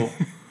 So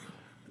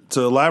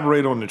to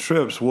elaborate on the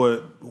trips,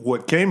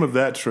 what came of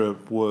that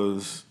trip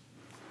was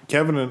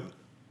Kevin and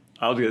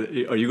Are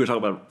you going to talk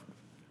about?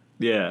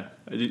 Yeah.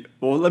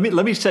 Well,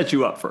 let me set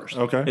you up first.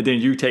 Okay. And then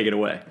you take it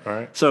away. All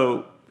right.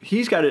 So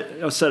he's got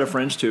a set of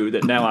friends too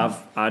that now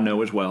I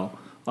know as well,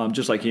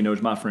 just like he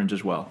knows my friends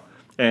as well.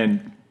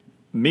 And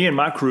me and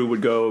my crew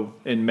would go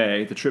in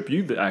May, the trip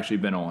you've actually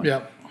been on.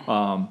 Yeah.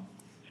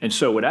 And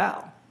so would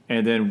Al.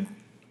 And then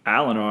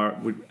Al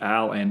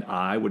and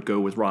I would go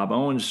with Rob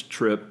Owens'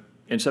 trip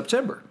in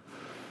September.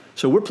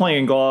 So we're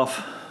playing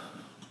golf.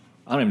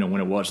 I don't even know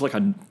when it was. Like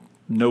a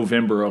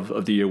November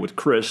of the year with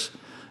Chris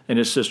and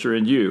his sister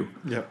and you.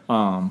 Yeah.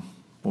 Well,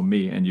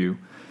 me and you.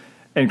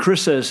 And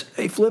Chris says,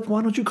 "Hey, Flip,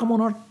 why don't you come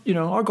on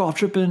our golf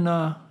trip in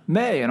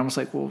May?" And I was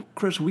like, "Well,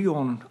 Chris,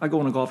 I go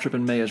on a golf trip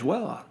in May as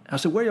well." I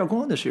said, "Where are y'all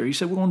going this year?" He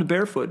said, "We're going to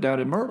Barefoot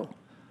down in Myrtle."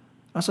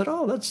 I said,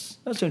 "Oh, that's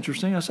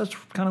interesting." I said, "That's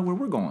kind of where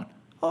we're going."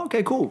 Oh,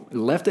 okay, cool.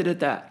 Left it at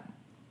that.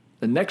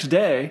 The next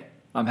day,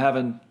 I'm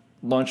having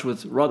lunch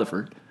with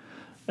Rutherford,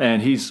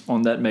 and he's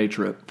on that May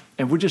trip.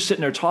 And we're just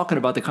sitting there talking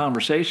about the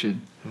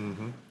conversation.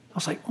 Mm-hmm. I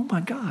was like, oh, my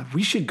God,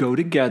 we should go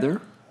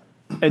together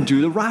and do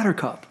the Ryder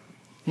Cup.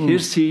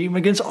 His team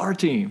against our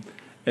team.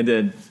 And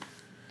then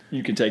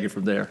you can take it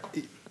from there.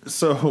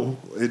 So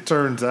it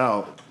turns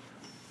out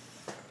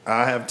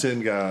I have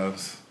 10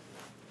 guys.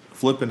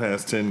 Flippin'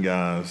 has 10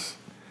 guys.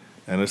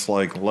 And it's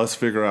like, let's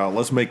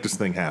make this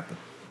thing happen.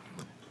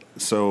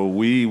 So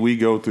we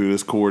go through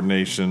this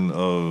coordination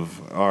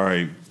of, all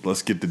right,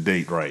 let's get the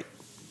date right.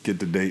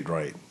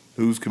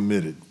 Who's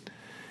committed?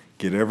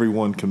 Get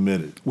everyone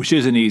committed. Which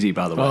isn't easy,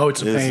 by the way. Oh,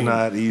 it's a pain. It's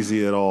not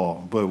easy at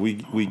all, but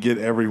we get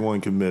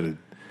everyone committed.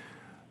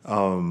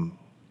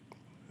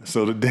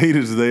 So the date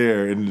is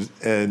there,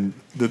 and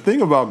the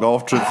thing about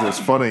golf trips that's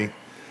funny,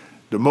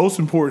 the most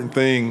important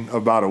thing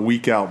about a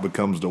week out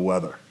becomes the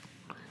weather.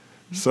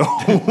 So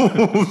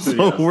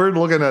we're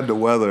looking at the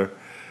weather,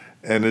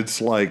 and it's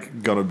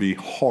like gonna be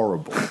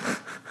horrible,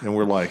 and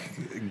we're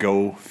like,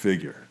 go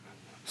figure.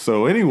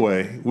 So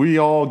anyway, we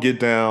all get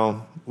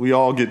down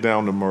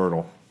to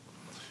Myrtle,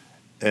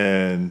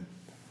 and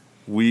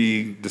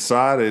we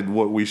decided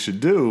what we should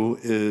do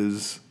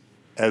is,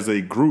 as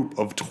a group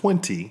of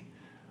 20,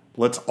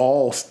 let's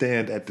all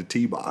stand at the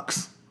tee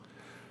box.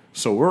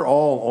 So we're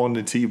all on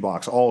the tee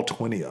box, all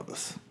 20 of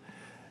us.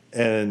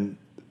 And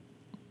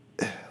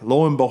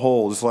lo and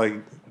behold, it's like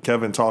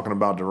Kevin talking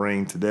about the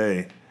rain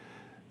today.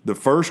 The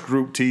first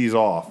group tees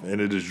off, and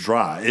it is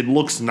dry. It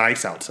looks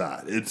nice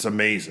outside. It's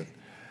amazing.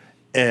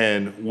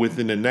 And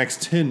within the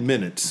next 10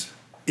 minutes,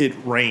 it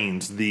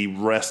rains the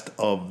rest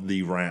of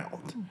the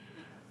round.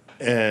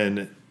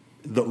 And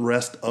the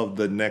rest of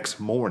the next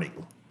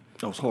morning.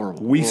 That was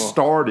horrible. We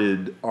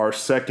started our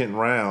second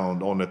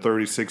round on the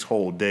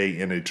 36-hole day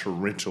in a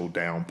torrential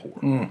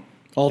downpour.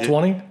 All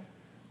 20?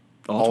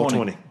 All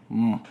 20.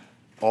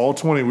 All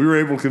 20. We were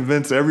able to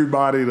convince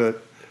everybody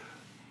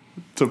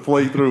to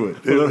play through it.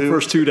 For the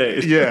first 2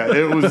 days. Yeah,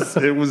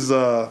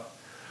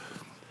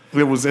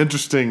 it was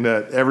interesting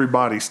that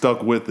everybody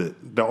stuck with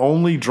it. The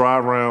only dry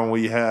round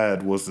we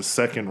had was the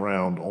second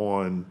round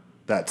on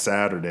that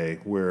Saturday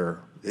where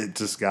it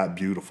just got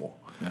beautiful.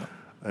 Yeah.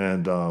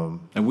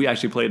 And we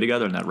actually played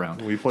together in that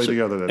round. We played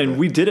together that day. And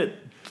we did it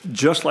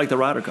just like the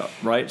Ryder Cup,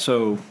 right?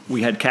 So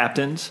we had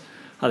captains.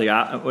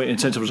 And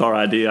since it was our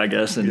idea, I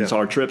guess, and it's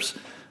our trips,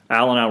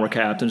 Al and I were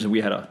captains, and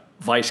we had a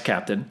vice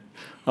captain.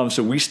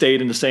 So we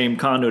stayed in the same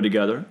condo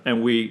together,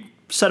 and we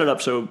set it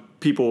up so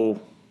people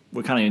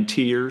were kind of in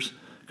tiers,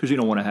 because you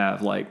don't want to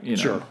have,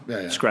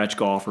 scratch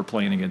golf or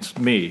playing against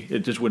me. It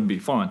just wouldn't be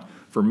fun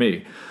for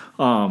me.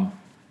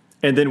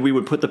 And then we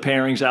would put the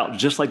pairings out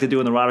just like they do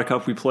in the Ryder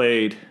Cup. We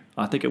played,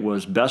 I think it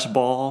was best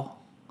ball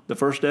the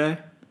first day.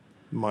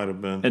 Might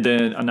have been. And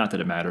then, not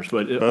that it matters,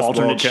 but best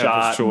alternate ball,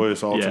 shot.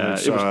 Choice, alternate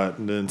shot,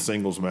 and then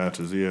singles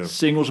matches,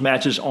 Singles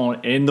matches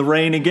in the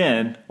rain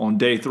again on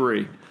day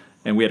 3.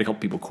 And we had a couple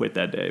people quit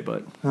that day.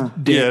 But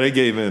they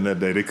gave in that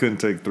day. They couldn't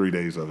take 3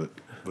 days of it.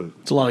 But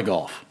it's a lot of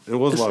golf. It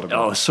was a lot of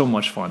golf. Oh, so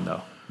much fun,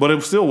 though. But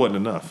it still wasn't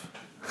enough.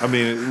 I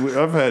mean,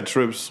 I've had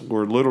trips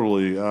where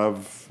literally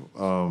I've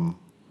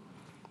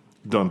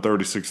done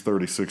 36,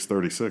 36,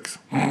 36.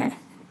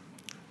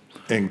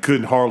 And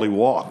couldn't hardly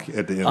walk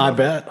at the end I of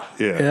bet.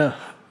 it. Yeah.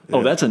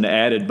 Oh, that's an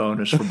added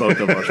bonus for both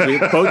of us. We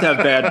both have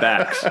bad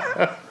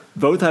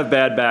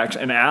backs.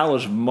 And Al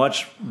is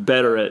much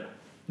better at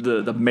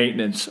the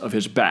maintenance of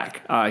his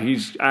back.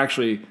 He's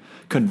actually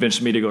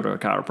convinced me to go to a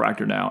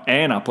chiropractor now.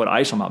 And I put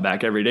ice on my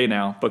back every day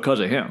now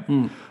because of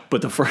him.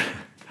 But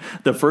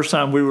the first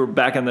time we were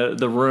back in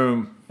the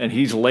room and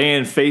he's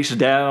laying face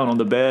down on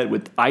the bed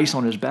with ice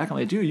on his back, I'm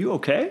like, dude, you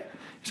okay?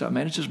 He said,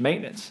 man, it's just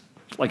maintenance.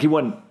 Like he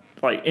wasn't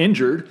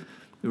injured.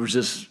 It was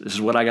just, this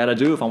is what I got to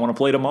do if I want to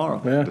play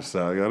tomorrow. Yeah. That's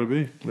how I got to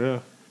be.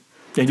 Yeah.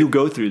 And you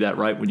go through that,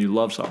 right, when you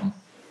love something.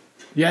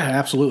 Yeah,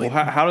 absolutely.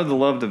 Well, how did the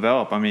love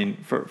develop? I mean,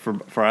 for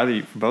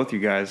both you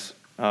guys,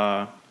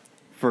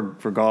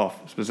 for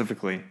golf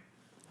specifically,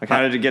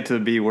 how did it get to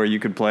be where you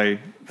could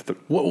play?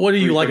 What do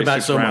you like about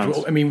it so rounds?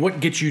 much? I mean, what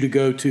gets you to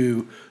go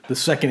to the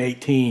second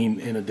 18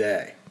 in a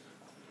day?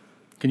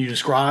 Can you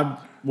describe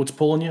what's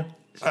pulling you?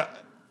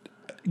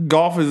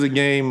 Golf is a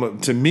game,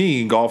 to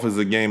me, golf is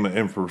a game of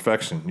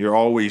imperfection. You're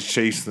always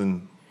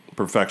chasing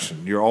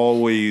perfection.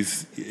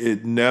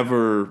 It's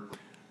never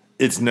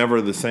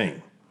the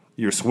same.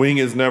 Your swing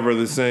is never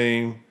the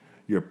same.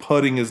 Your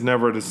putting is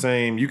never the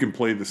same. You can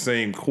play the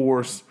same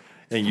course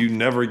and you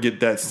never get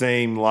that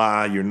same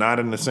lie. You're not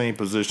in the same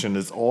position.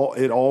 It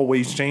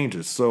always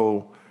changes.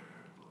 So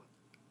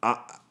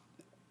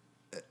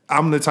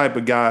I'm the type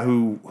of guy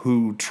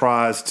who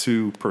tries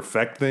to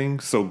perfect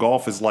things. So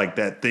golf is like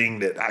that thing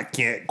that I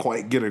can't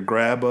quite get a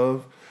grab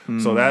of.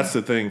 So that's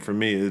the thing for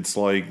me. It's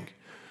like,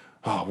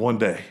 one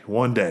day,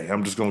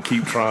 I'm just gonna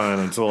keep trying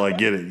until I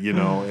get it,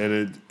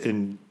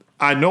 And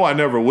I know I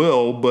never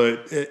will,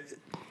 but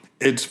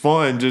it's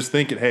fun just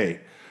thinking, hey,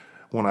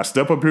 when I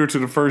step up here to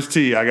the first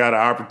tee, I got an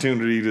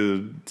opportunity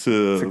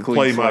to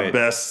play my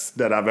best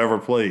that I've ever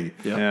played.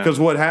 Because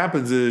what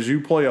happens is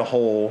you play a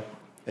hole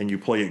and you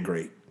play it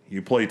great.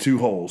 You play 2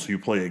 holes, you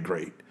play it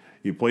great.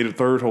 You play the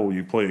 3rd hole,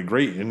 you play it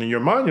great. And in your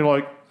mind, you're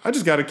like, I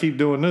just got to keep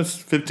doing this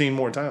 15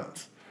 more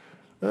times.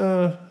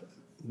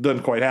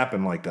 Doesn't quite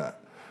happen like that.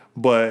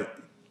 But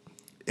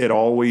it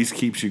always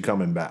keeps you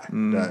coming back.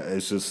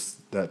 It's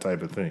just that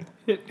type of thing.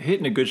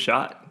 Hitting a good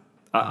shot.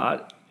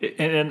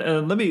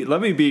 And let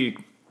me be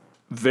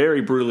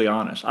very brutally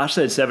honest. I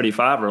said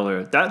 75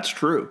 earlier. That's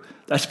true.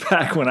 That's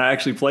back when I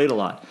actually played a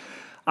lot.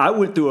 I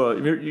went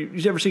through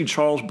you ever seen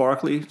Charles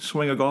Barkley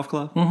swing a golf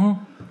club?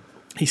 Mm-hmm.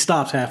 He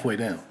stops halfway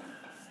down.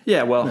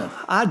 Yeah, well,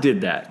 I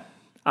did that.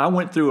 I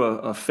went through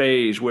a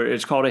phase where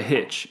it's called a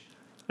hitch.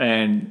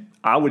 And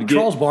I would get...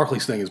 Charles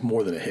Barkley's thing is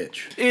more than a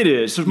hitch. It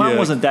is. So mine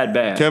wasn't that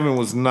bad. Kevin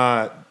was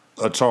not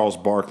a Charles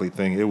Barkley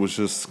thing. It was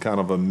just kind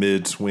of a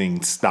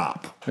mid-swing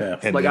stop. Yeah.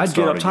 I'd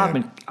get up top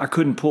and I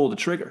couldn't pull the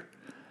trigger.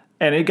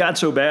 And it got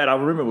so bad. I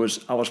remember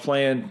I was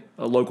playing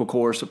a local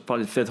course,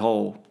 probably the 5th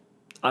hole.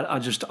 I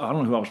don't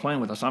know who I was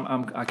playing with.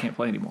 I can't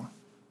play anymore.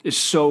 It's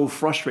so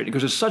frustrating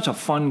because it's such a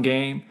fun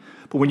game.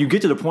 But when you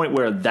get to the point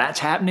where that's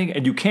happening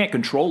and you can't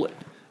control it,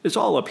 it's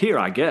all up here,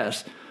 I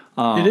guess.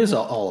 It is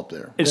all up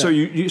there. And so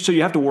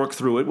you have to work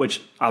through it,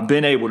 which I've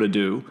been able to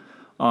do.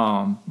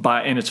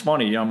 And it's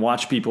funny. I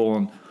watch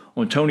people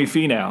on Tony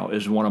Finau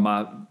is one of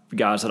my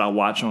guys that I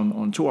watch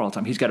on tour all the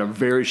time. He's got a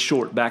very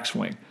short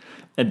backswing.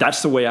 And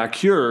that's the way I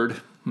cured,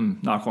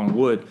 knock on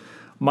wood,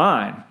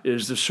 mine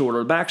is the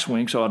shorter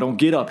backswing so I don't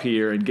get up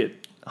here and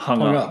get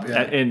hung up.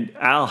 Yeah. And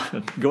Al,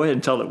 go ahead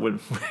and tell it when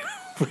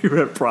we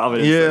were at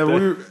Providence.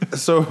 Yeah,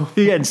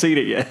 he hadn't seen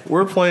it yet.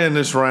 We're playing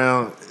this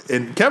round,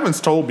 and Kevin's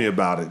told me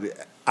about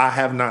it. I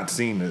have not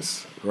seen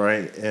this,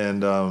 right?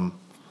 And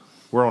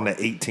we're on the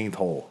 18th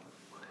hole.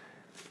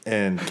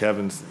 And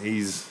Kevin's,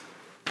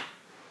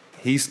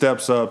 he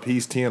steps up,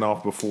 he's teeing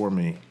off before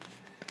me.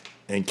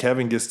 And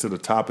Kevin gets to the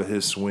top of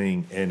his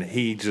swing, and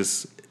he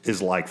just is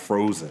like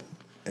frozen.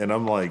 And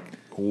I'm like,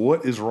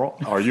 what is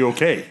wrong? Are you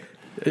okay?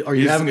 Are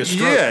you having a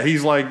stroke? Yeah,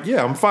 he's like,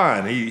 yeah, I'm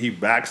fine. He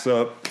backs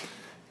up,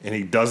 and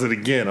he does it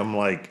again. I'm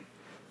like,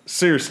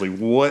 seriously,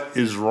 what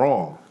is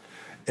wrong?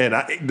 And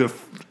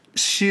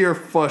sheer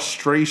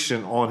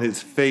frustration on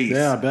his face.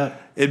 Yeah, I bet.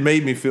 It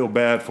made me feel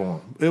bad for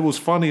him. It was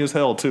funny as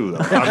hell, too, though.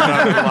 I'm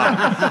not gonna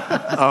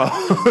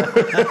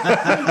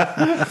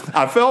lie.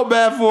 I felt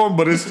bad for him,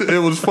 but it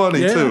was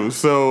funny, too.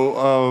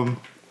 So,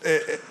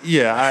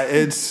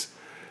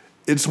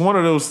 it's one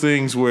of those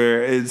things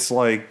where it's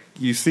like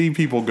you see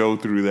people go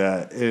through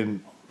that,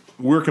 and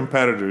we're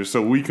competitors,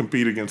 so we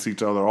compete against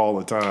each other all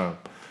the time.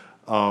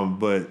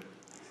 But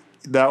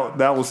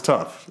that was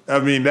tough. I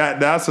mean,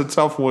 that's a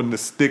tough one to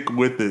stick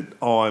with it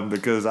on,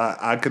 because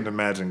I couldn't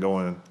imagine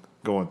going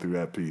through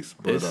that piece.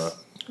 But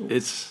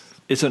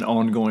it's an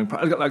ongoing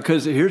process.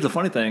 Because here's the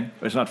funny thing.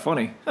 It's not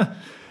funny.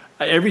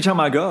 Every time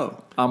I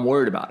go, I'm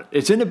worried about it.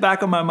 It's in the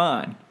back of my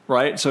mind,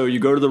 right? So you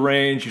go to the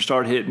range, you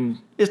start hitting.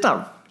 It's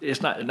not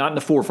in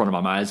the forefront of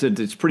my mind.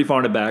 It's pretty far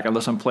in the back,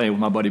 unless I'm playing with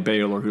my buddy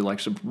Baylor, who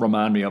likes to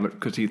remind me of it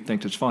because he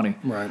thinks it's funny.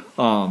 Right.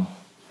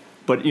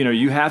 But,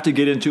 you have to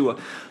get into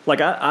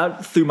I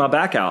threw my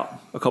back out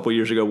a couple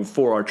years ago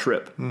before our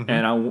trip. Mm-hmm.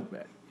 And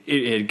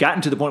it had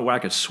gotten to the point where I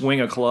could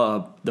swing a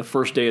club the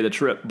first day of the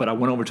trip, but I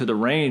went over to the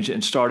range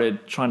and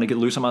started trying to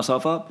loosen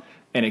myself up,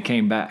 and it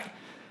came back.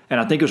 And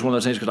I think it was one of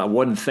those things because I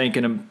wasn't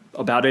thinking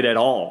about it at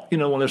all.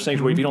 One of those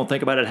things where if you don't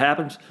think about it, it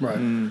happens. Right.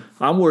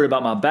 I'm worried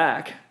about my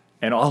back,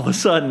 and all of a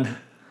sudden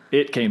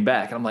it came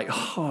back. And I'm like,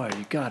 oh,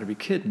 you got to be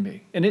kidding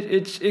me. And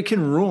it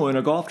can ruin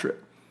a golf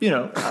trip.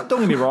 Don't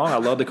get me wrong. I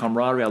love the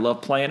camaraderie. I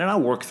love playing, and I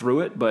work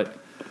through it. But,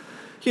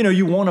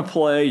 you want to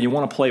play. You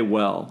want to play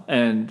well.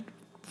 And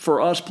for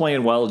us,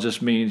 playing well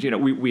just means,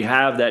 we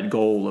have that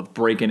goal of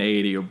breaking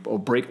 80 or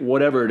break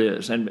whatever it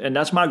is. And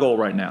that's my goal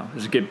right now,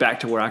 is to get back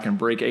to where I can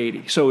break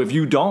 80. So if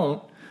you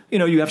don't,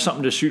 you have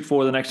something to shoot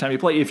for the next time you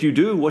play. If you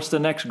do, what's the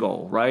next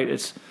goal, right?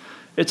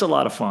 It's a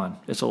lot of fun.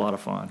 It's a lot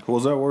of fun.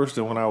 Was that worse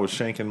than when I was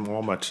shanking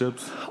all my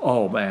chips?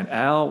 Oh, man.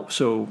 Al,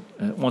 so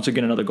once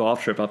again, another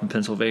golf trip up in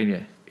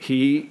Pennsylvania.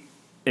 He,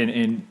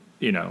 and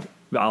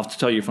I'll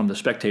tell you from the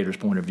spectator's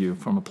point of view,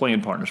 from a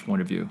playing partner's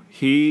point of view,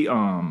 he,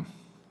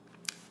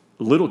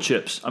 little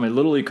chips. I mean,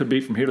 literally could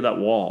be from here to that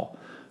wall,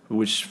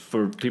 which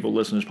for people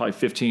listening is probably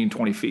 15,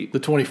 20 feet. The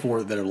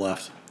 24 that are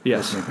left.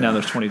 Yes, now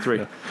there's 23.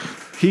 Yeah.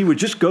 He would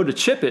just go to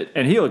chip it,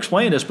 and he'll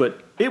explain this,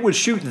 but it would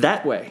shoot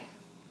that way.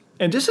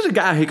 And this is a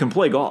guy who can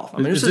play golf. I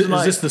mean, is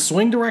this the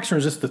swing direction, or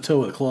is this the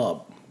toe of the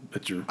club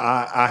that you're?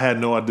 I had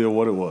no idea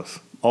what it was.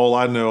 All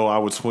I know, I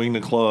would swing the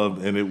club,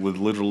 and it would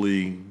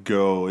literally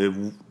go.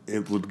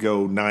 It would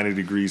go 90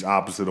 degrees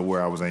opposite of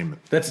where I was aiming.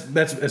 That's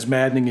as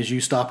maddening as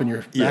you stopping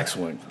your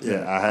backswing.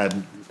 Yeah,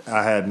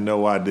 I had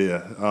no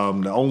idea.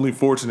 The only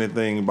fortunate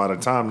thing, by the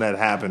time that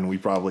happened, we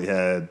probably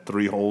had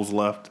 3 holes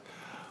left.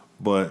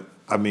 But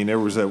I mean, there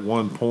was at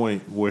one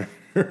point where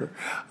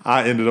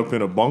I ended up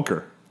in a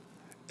bunker.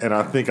 And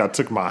I think I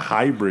took my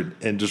hybrid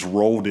and just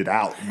rolled it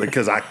out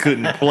because I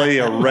couldn't play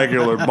a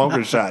regular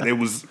bunker shot. It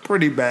was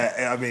pretty bad.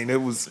 I mean,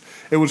 it was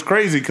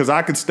crazy because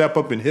I could step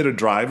up and hit a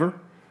driver,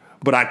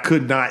 but I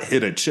could not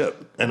hit a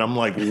chip. And I'm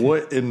like,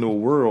 what in the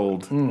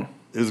world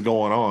is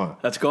going on?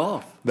 That's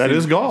golf. That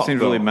is golf.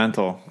 Seems really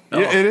mental.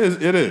 Yeah,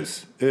 it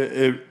is.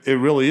 It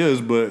really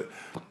is. But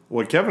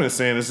what Kevin is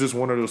saying is just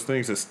one of those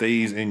things that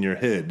stays in your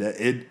head.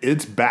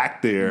 It's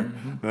back there.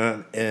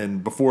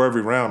 And before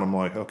every round, I'm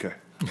like, okay.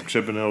 I'm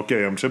chipping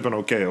okay.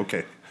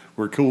 Okay,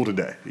 we're cool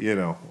today,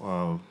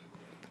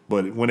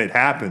 But when it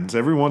happens,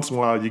 every once in a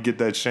while you get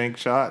that shank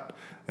shot,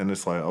 and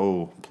it's like,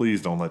 oh,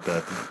 please don't let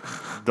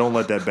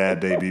that bad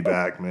day be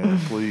back, man.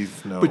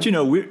 Please, no. But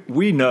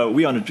we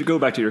go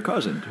back to your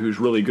cousin who's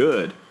really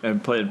good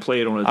and played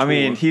on a tour. I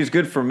mean, he's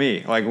good for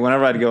me. Like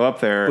whenever I'd go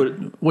up there.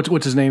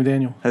 What's his name,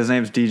 Daniel? His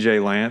name's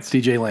DJ Lance.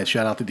 DJ Lance.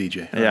 Shout out to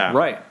DJ. Yeah,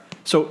 right.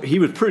 So he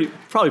was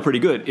probably pretty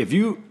good. If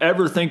you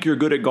ever think you're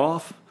good at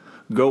golf,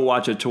 go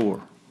watch a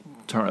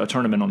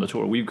tournament on the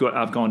tour.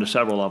 I've gone to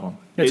several of them.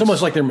 It's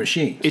almost like they're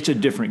machines. It's a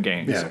different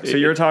game. Yeah. So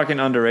you're talking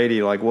under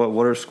 80. Like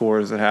what are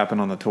scores that happen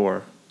on the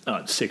tour?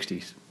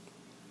 60s.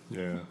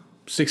 Yeah.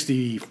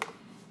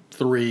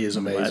 63 is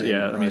amazing.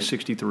 Yeah, right? I mean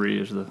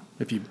 63 is the.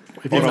 If you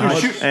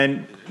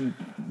and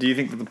do you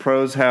think that the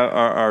pros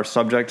are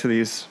subject to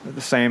the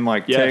same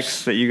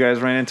ticks that you guys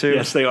ran into?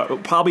 Yes, they are.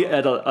 Probably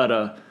at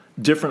a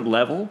different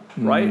level,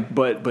 right?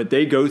 But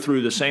they go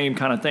through the same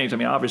kind of things. I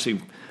mean, obviously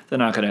they're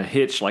not going to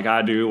hitch like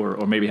I do,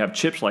 or maybe have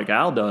chips like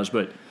Al does,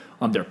 but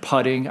they're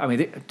putting. I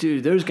mean,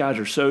 those guys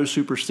are so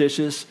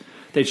superstitious.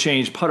 They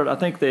changed putter. I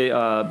think there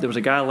was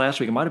a guy last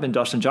week, it might have been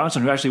Dustin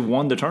Johnson, who actually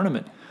won the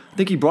tournament. I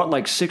think he brought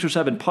like 6 or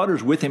 7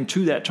 putters with him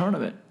to that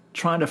tournament,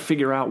 trying to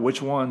figure out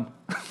which one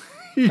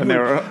he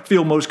would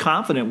feel most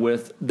confident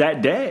with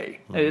that day.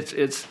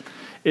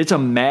 It's a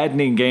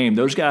maddening game.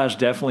 Those guys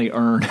definitely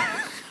earn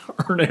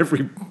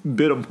every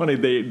bit of money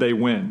they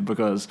win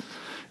because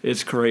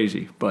it's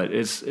crazy, but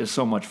it's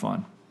so much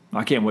fun.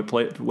 I can't wait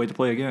to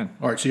play again.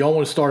 All right, so y'all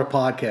want to start a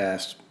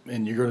podcast,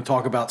 and you're going to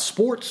talk about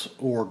sports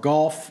or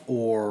golf,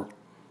 or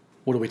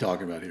what are we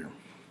talking about here?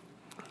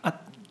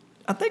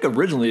 I think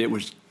originally it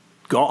was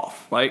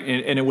golf, right?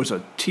 And it was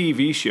a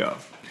TV show.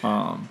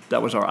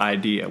 That was our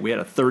idea. We had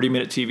a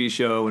 30-minute TV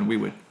show, and we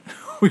would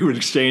we were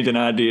exchanging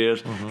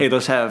ideas. Hey,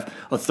 let's have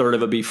a third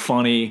of it be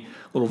funny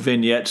little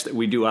vignettes that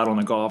we do out on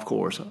the golf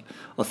course.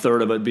 A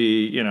third of it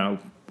be, you know,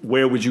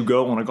 where would you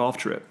go on a golf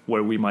trip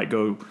where we might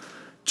go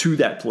to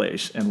that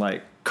place and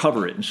like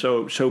cover it and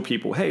show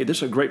people, hey, this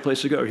is a great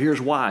place to go.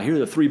 Here's why. Here are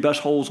the 3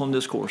 best holes on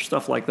this course,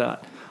 stuff like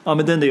that. And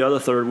then the other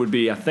third would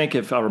be, I think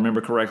if I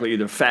remember correctly,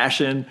 either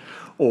fashion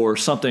or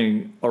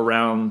something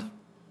around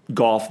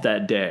golf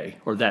that day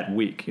or that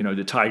week. You know,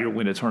 did Tiger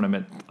win a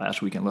tournament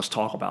last weekend? Let's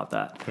talk about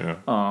that. Yeah.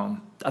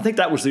 I think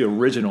that was the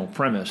original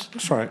premise.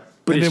 That's right.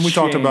 But and then we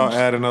talked about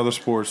changed. adding other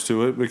sports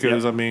to it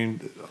because, I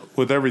mean,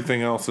 with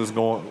everything else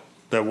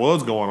that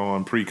was going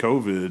on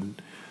pre-COVID,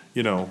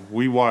 you know,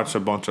 we watched a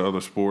bunch of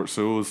other sports.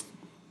 So it was,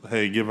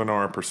 hey, giving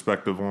our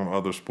perspective on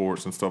other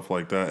sports and stuff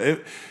like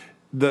that.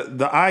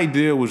 The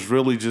idea was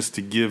really just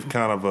to give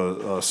kind of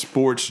a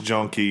sports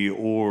junkie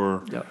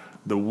or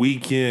the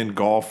weekend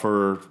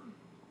golfer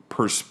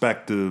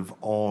perspective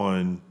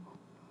on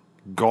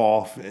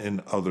golf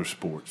and other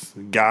sports.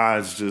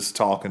 Guys just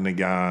talking to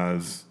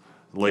guys,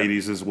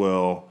 ladies as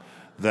well,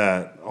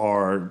 that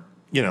are,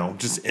 you know,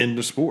 just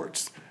into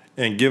sports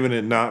and giving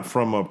it not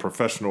from a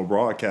professional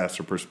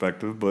broadcaster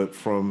perspective, but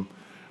from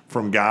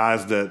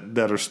guys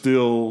that are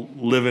still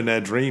living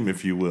that dream,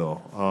 if you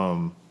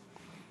will.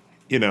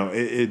 You know,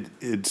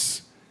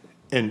 it's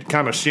and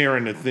kind of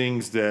sharing the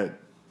things that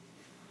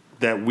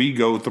we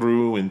go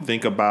through and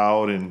think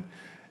about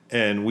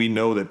and we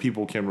know that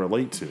people can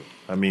relate to.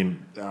 I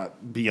mean,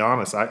 be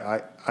honest,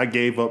 I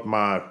gave up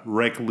my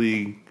rec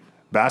league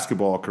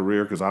basketball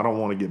career because I don't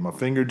want to get my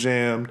finger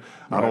jammed.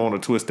 Right. I don't want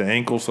to twist the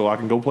ankle so I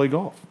can go play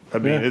golf. I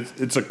mean,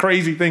 it's a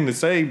crazy thing to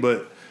say,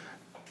 but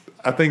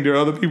I think there are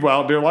other people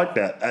out there like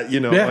that. You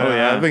know,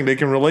 I think they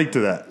can relate to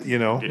that, you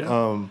know.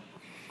 Yeah.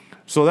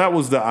 So that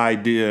was the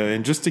idea,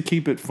 and just to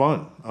keep it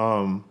fun.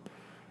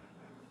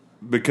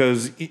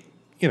 Because,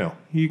 you know,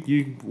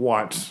 you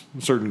watch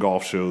certain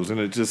golf shows, and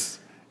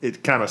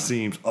it kind of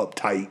seems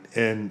uptight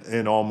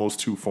and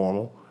almost too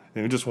formal.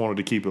 And we just wanted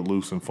to keep it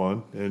loose and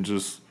fun and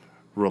just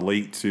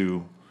relate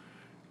to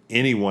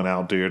anyone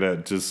out there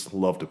that just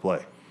love to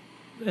play.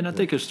 And I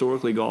think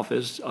historically golf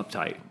is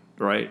uptight,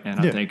 right? And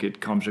I think it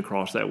comes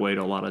across that way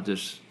to a lot of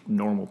just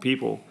normal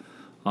people.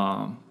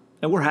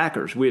 And we're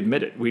hackers. We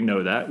admit it. We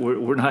know that.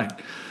 We're not,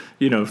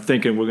 you know,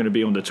 thinking we're going to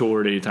be on the tour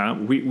at any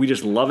time. We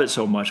just love it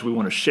so much. We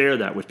want to share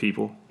that with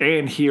people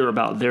and hear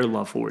about their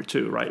love for it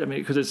too, right? I mean,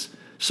 because it's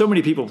so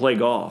many people play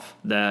golf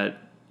that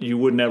you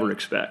would never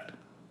expect.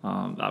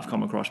 I've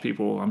come across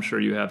people, I'm sure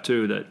you have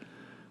too, that,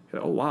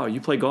 oh, wow,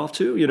 you play golf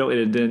too? You know,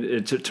 and then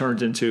it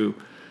turns into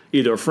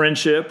either a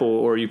friendship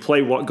or you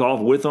play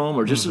golf with them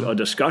or just a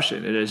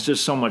discussion. It is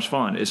just so much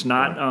fun. It's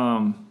not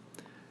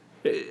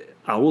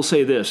I will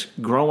say this,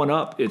 growing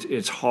up,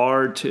 it's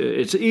hard to,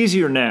 it's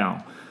easier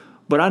now,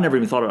 but I never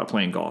even thought about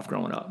playing golf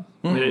growing up.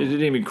 I mean, it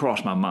didn't even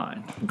cross my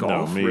mind.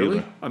 Golf, no, me really?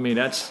 either. I mean,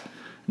 that's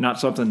not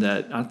something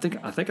that, I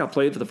think I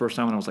played for the first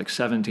time when I was like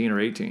 17 or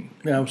 18.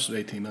 Yeah, I was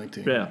 18,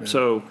 19. Yeah.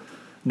 So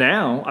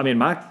now, I mean,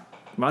 my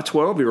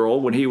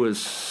 12-year-old, when he was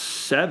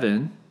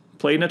 7,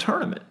 played in a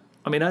tournament.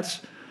 I mean,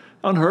 that's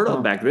unheard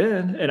of back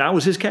then, and I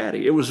was his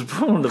caddy. It was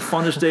one of the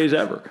funnest days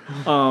ever,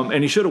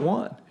 and he should have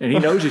won, and he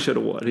knows he should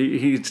have won.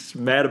 He's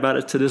mad about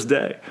it to this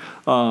day,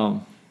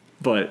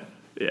 but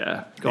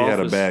yeah, golf he had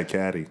a bad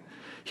caddy.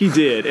 He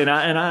did, and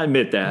I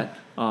admit that.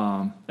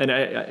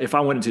 If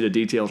I went into the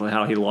details of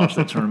how he lost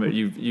that tournament,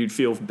 you'd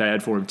feel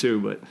bad for him too.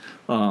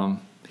 But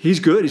he's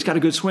good. He's got a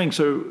good swing.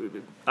 So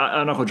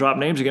I'm not going to drop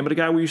names again, but a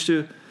guy we used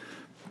to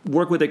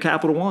work with at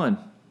Capital One.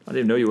 I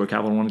didn't know you were a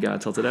Capital One guy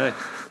until today.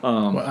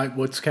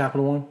 What's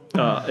Capital One?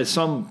 It's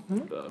some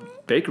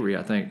bakery,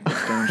 I think,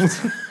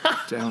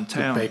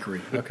 downtown.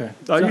 Bakery. Okay.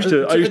 I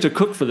used to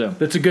cook for them.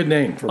 That's a good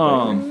name for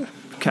a bakery.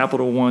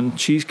 Capital One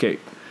cheesecake,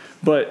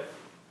 but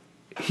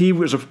he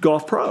was a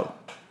golf pro,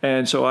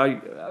 and so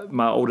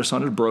my oldest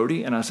son is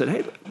Brody, and I said,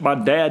 hey, my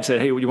dad said,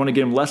 hey, you want to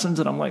get him lessons?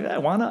 And I'm like,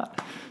 why not?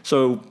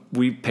 So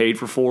we paid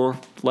for 4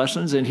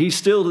 lessons, and he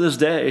still to this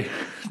day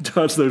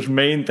does those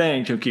main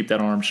things. He'll keep that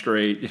arm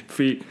straight,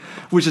 feet,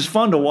 which is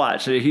fun to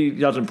watch. He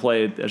doesn't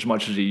play as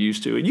much as he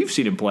used to, and you've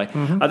seen him play.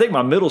 I think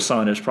my middle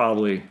son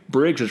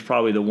Briggs is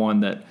probably the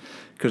one that,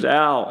 because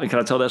Al, and can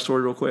I tell that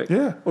story real quick?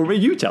 Yeah. Or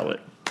maybe you tell it.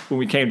 When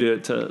we came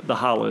to the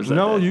Hollows.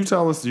 No, you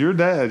tell us. Your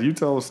dad. You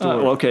tell us story.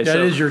 Well, okay, That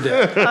is your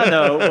dad. I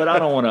know, but I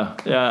don't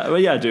want to.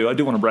 Yeah, I do. I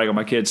do want to brag on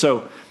my kids.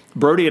 So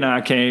Brody and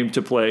I came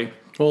to play.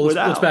 Well,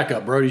 let's back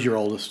up. Brody's your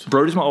oldest.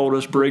 Brody's my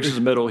oldest. Briggs is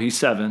the middle. He's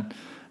 7,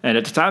 and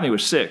at the time he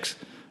was 6.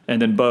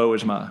 And then Bo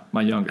is my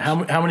youngest.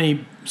 How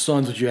many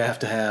sons did you have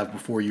to have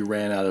before you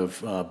ran out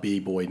of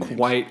B-boy names?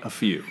 Quite a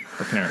few,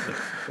 apparently.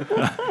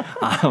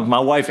 My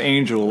wife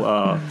Angel,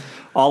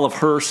 all of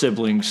her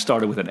siblings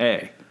started with an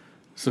A.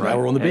 So now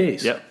we're on the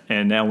B's. Yep,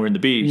 and now we're in the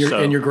B's.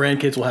 And your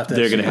grandkids will have to.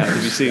 They're going to have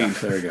to be C's.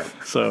 Yeah, there you go.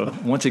 So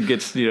once it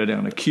gets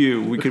down to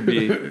Q, we could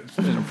be in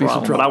a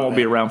problem. But I won't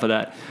be around for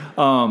that.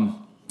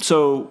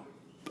 So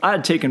I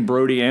had taken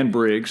Brody and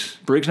Briggs.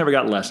 Briggs never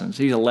got lessons.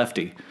 He's a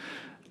lefty.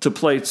 to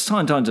play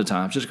tons of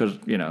times just because,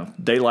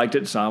 they liked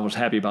it, so I was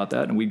happy about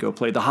that, and we'd go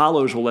play. The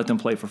Hollows will let them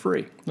play for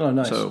free. Oh,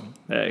 nice. So,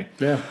 hey.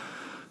 Yeah.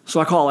 So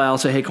I call Al,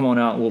 say, hey, come on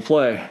out and we'll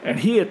play. And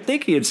I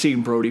think he had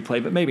seen Brody play,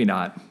 but maybe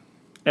not.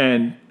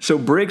 And so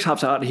Briggs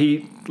hops out.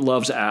 He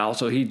loves Al,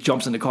 so he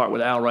jumps in the cart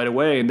with Al right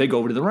away, and they go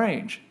over to the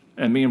range.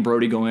 And me and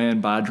Brody go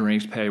in, buy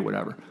drinks, pay,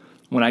 whatever.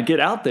 When I get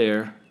out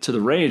there to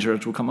the range, or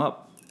we'll come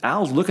up,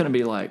 Al's looking at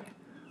me like,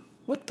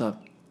 what the?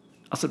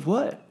 I said,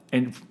 what?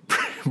 And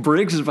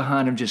Briggs is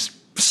behind him just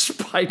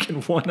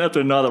spiking one after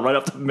another right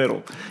up the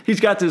middle. He's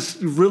got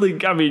this really,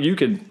 you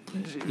can.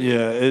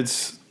 Yeah,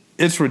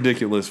 it's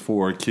ridiculous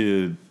for a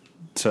kid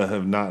to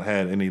have not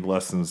had any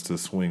lessons to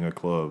swing a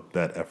club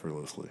that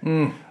effortlessly.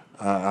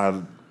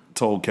 I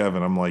told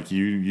Kevin, I'm like,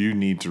 you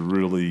need to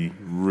really,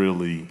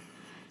 really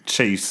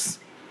chase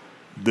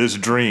this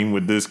dream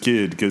with this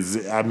kid because,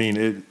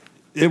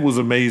 it was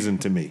amazing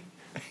to me.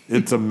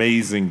 It's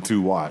amazing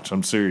to watch.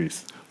 I'm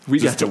serious. We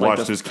just got to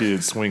watch this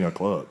kid swing a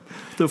club.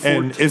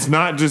 And it's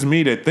not just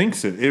me that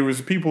thinks it. It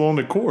was people on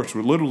the course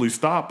would literally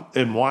stop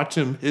and watch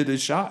him hit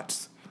his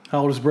shots.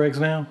 How old is Briggs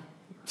now?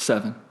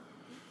 7.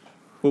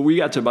 Well, we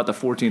got to about the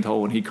 14th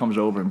hole when he comes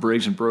over, and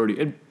Briggs and Brody.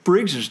 And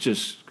Briggs is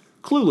just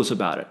clueless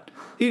about it.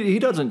 He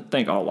doesn't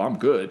think, oh, well, I'm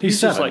good.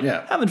 He's just 7,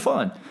 like having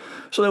fun.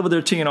 So over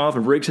there teeing off,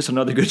 and Briggs hits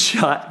another good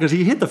shot because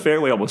he hit the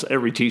fairway almost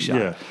every tee shot.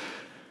 Yeah.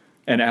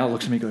 And Al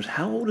looks at me and goes,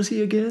 how old is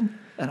he again?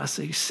 And I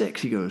say, he's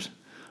 6. He goes,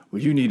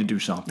 well, you need to do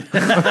something.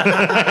 And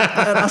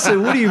I said,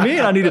 what do you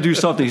mean I need to do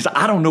something? He said,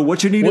 I don't know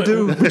what you need to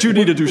do, but you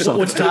need to do something.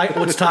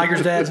 What's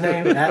Tiger's dad's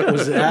name?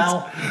 Was it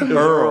Al?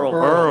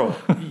 Earl.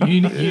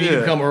 You need to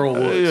become Earl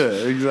Woods.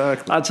 Yeah,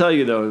 exactly. I tell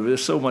you, though,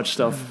 there's so much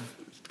stuff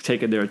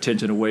taking their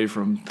attention away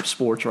from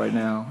sports right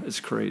now. It's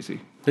crazy.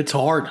 It's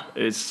hard.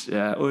 It's,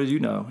 keeping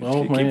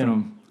man.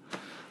 them.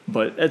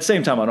 But at the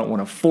same time, I don't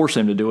want to force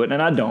him to do it,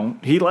 and I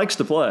don't. He likes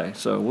to play,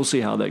 so we'll see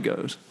how that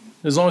goes.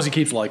 As long as he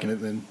keeps liking it,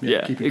 then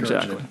keep encouraging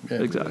exactly. it.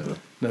 Yeah, exactly.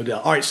 No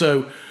doubt. All right,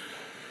 so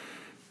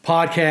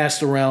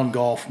podcast around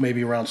golf,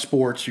 maybe around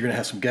sports. You're going to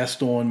have some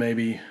guests on,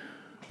 maybe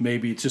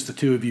it's just the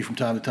two of you from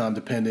time to time,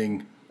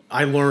 depending.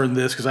 I learned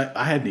this because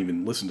I hadn't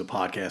even listened to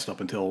podcasts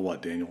up until,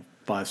 Daniel,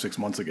 5-6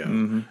 months ago.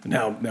 Mm-hmm.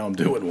 And now I'm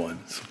doing one.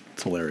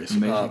 It's hilarious.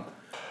 Amazing.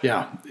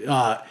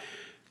 What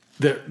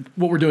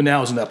we're doing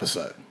now is an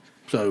episode.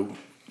 So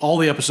all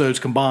the episodes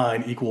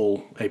combined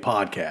equal a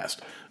podcast.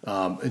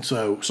 And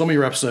so some of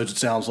your episodes, it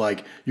sounds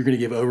like you're going to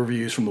give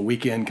overviews from the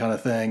weekend kind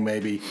of thing,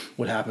 maybe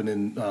what happened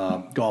in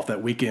golf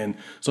that weekend.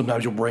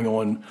 Sometimes you'll bring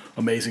on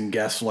amazing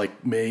guests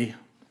like me.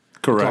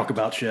 Correct. Talk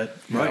about shit.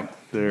 Right.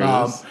 There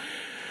it is.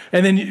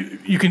 And then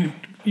you can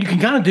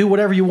kind of do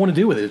whatever you want to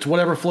do with it. It's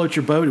whatever floats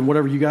your boat and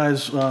whatever you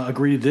guys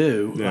agree to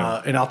do.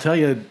 Yeah. And I'll tell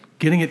you,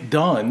 getting it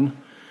done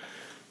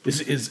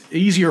is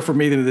easier for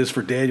me than it is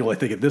for Daniel, I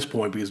think, at this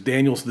point, because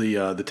Daniel's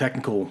the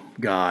technical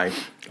guy.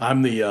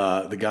 I'm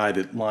the guy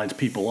that lines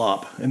people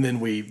up, and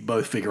then we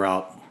both figure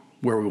out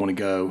where we want to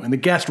go. And the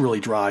guest really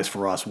drives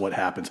for us what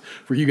happens.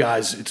 For you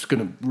guys, it's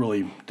going to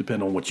really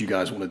depend on what you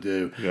guys want to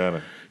do. Got it.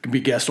 It can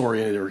be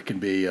guest-oriented or it can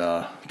be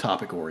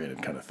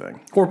topic-oriented kind of thing,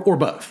 or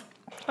both.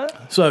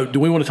 So do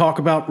we want to talk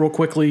about real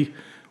quickly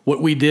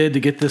what we did to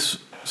get this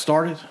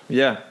started?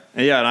 Yeah,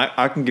 and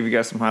I can give you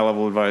guys some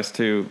high-level advice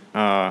too.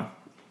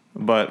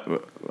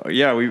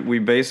 We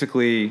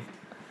basically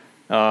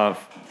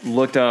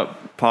looked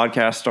up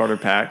podcast starter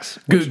packs.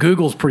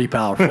 Google's pretty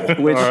powerful.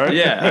 Which,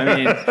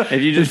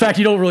 if you just... In fact,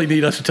 you don't really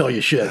need us to tell you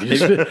shit. You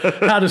just,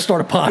 how to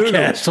start a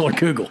podcast on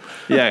Google.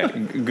 Yeah,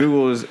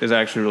 Google is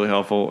actually really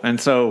helpful.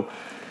 And so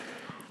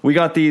we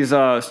got these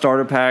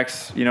starter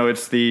packs.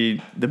 It's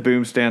the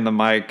boom stand, the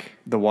mic,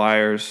 the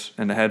wires,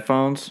 and the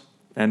headphones.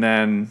 And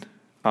then,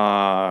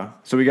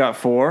 so we got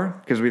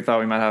 4 because we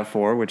thought we might have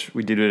 4, which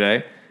we do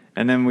today.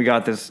 And then we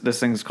got this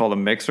thing's called a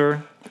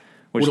mixer,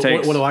 which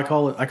takes... What do I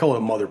call it? I call it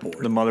a motherboard.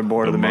 The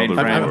motherboard of the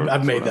mainframe.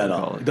 I've made that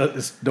up.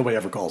 Nobody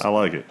ever calls it. I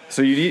like it.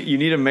 So you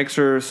need a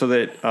mixer so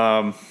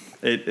that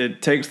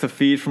it takes the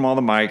feed from all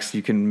the mics.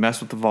 You can mess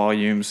with the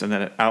volumes, and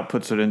then it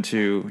outputs it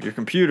into your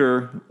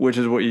computer, which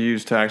is what you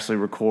use to actually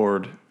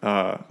record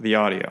the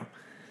audio.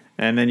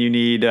 And then you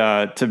need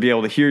to be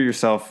able to hear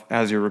yourself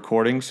as you're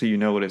recording, so you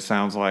know what it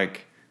sounds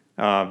like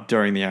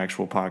during the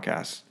actual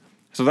podcast.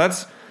 So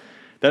that's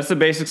the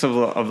basics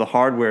of the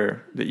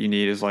hardware that you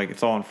need. Is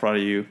it's all in front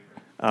of you.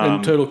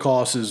 And total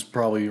cost is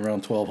probably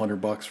around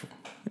 $1,200.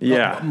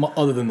 Yeah,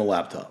 other than the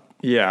laptop.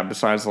 Yeah,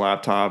 besides the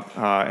laptop.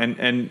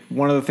 And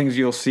one of the things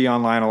you'll see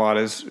online a lot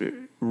is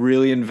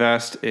really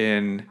invest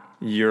in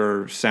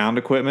your sound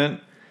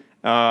equipment.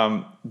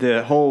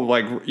 The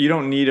whole you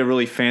don't need a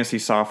really fancy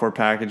software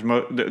package.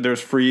 There's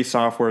free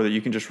software that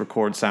you can just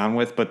record sound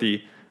with, but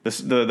the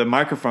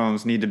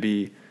microphones need to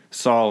be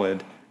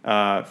solid.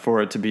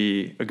 For it to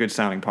be a good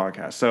sounding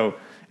podcast. So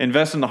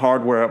invest in the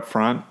hardware up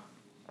front.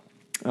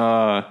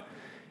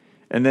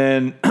 And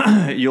then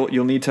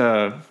you'll need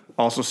to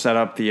also set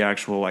up the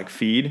actual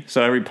feed.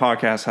 So every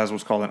podcast has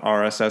what's called an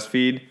RSS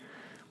feed,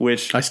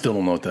 which... I still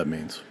don't know what that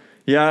means.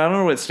 Yeah, I don't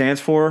know what it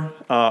stands for.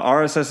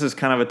 RSS is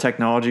kind of a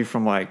technology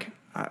from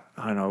I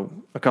don't know,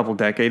 a couple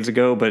decades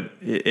ago, but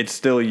it's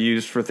still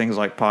used for things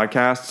like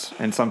podcasts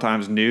and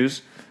sometimes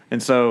news.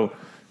 And so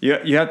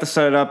you have to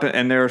set it up,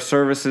 and there are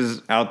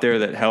services out there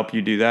that help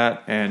you do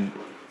that. And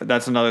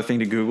that's another thing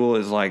to Google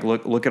is like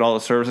look at all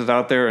the services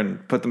out there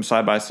and put them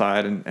side by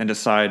side and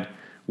decide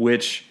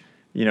which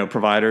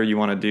provider you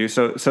want to do.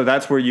 So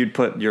that's where you'd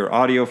put your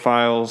audio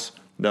files,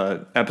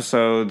 the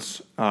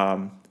episodes,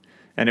 and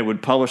it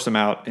would publish them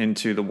out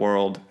into the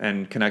world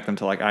and connect them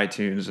to like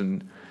iTunes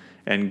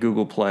and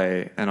Google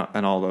Play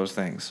and all those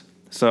things.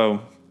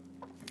 So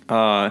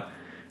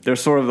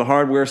there's sort of the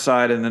hardware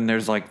side, and then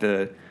there's like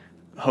the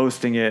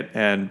hosting it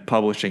and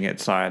publishing it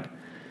side,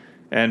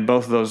 and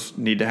both of those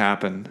need to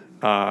happen.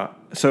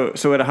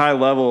 So at a high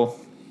level,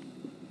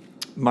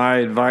 my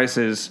advice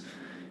is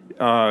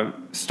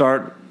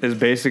start as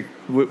basic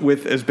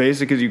with as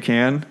basic as you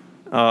can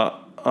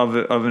of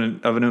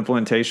an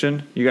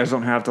implementation. You guys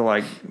don't have to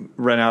like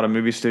rent out a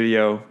movie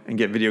studio and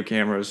get video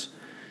cameras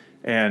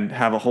and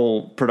have a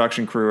whole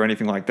production crew or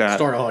anything like that.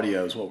 Start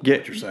audio is what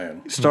you're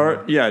saying.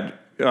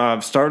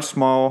 Start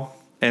small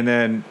and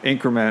then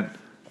increment.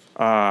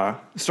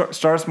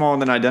 Start small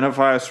and then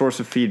identify a source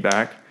of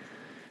feedback.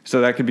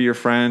 So that could be your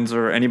friends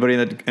or anybody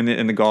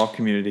in the golf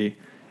community,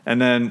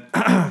 and then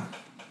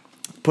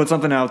put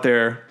something out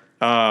there.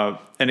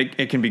 And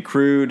it can be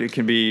crude. It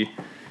can be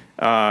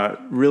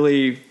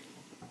really,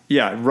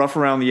 rough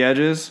around the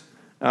edges.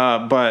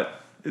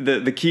 But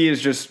the key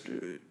is just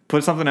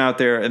put something out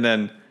there and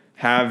then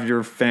have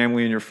your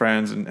family and your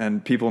friends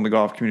and people in the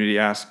golf community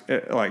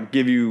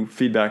give you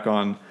feedback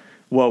on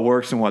what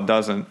works and what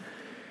doesn't.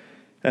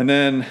 And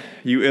then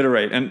you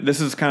iterate. And this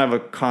is kind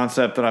of a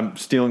concept that I'm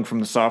stealing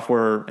from the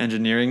software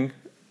engineering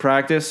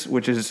practice,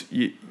 which is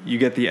you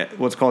get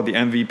what's called the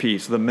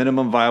MVP, so the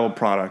minimum viable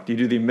product. You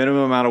do the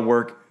minimum amount of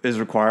work is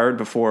required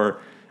before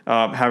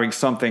having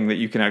something that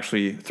you can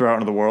actually throw out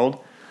into the world.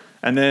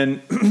 And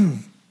then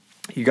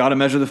you got to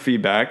measure the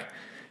feedback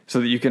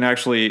so that you can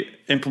actually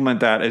implement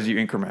that as you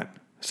increment.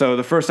 So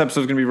the first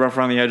episode is going to be rough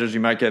around the edges.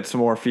 You might get some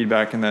more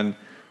feedback, and then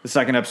the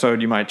second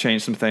episode you might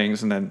change some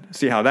things, and then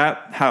see how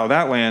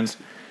that lands.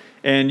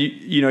 And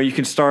you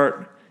can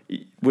start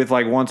with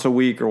like once a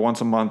week or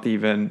once a month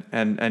even,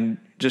 and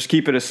just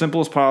keep it as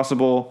simple as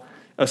possible.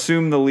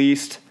 Assume the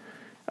least,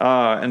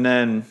 and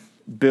then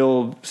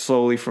build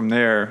slowly from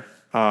there.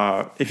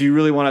 If you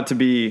really want it to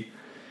be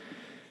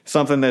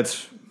something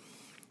that's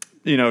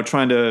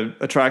trying to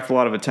attract a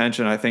lot of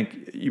attention, I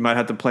think you might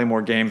have to play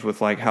more games with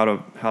like how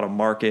to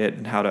market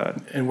and how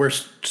to. And we're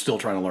still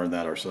trying to learn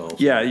that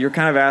ourselves. Yeah, you're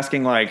kind of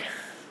asking like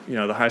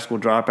the high school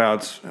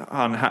dropouts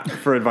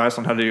for advice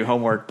on how to do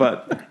homework,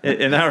 but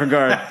in that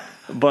regard.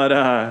 But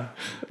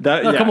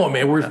come on,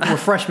 man. We're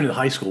freshmen in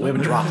high school. We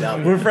haven't dropped out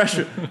yet. We're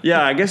freshmen.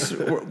 Yeah, I guess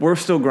we're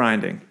still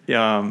grinding.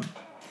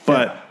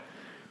 But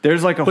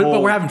there's like whole.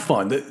 But we're having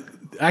fun.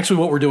 Actually,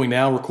 what we're doing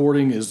now,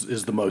 recording,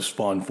 is the most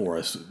fun for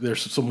us.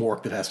 There's some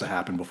work that has to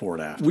happen before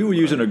and after. We were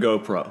using a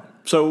GoPro,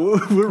 so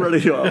we're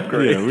ready to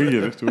upgrade. Yeah, we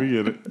get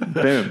it.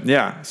 Boom.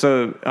 Yeah.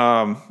 So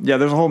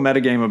there's a whole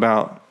metagame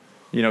about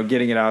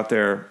getting it out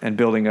there and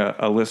building a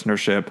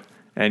listenership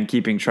and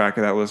keeping track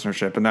of that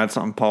listenership, and that's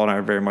something Paul and I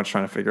are very much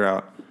trying to figure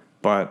out.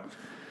 But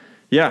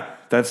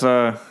that's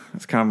kind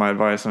of my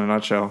advice in a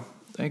nutshell.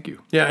 Thank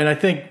you. Yeah, and I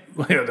think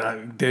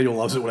Daniel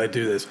loves it when I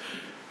do this.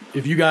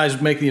 If you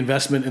guys make the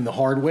investment in the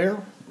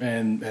hardware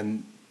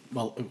and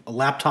a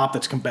laptop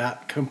that's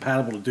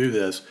compatible to do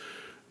this,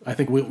 I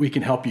think we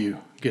can help you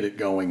get it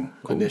going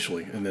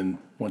initially, and then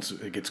once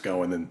it gets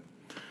going, then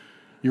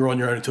you're on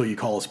your own until you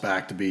call us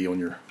back to be on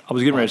your. I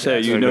was getting ready to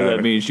say,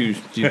 that means you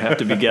have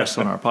to be guests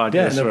on our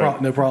podcast. Yeah,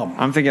 no problem.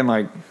 I'm thinking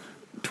like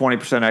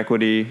 20%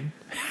 equity.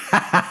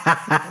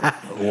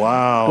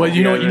 Wow. Well,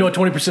 you know what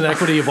 20%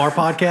 equity of our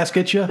podcast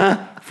gets you?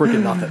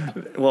 Freaking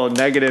nothing. Well,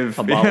 negative.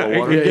 A bottle of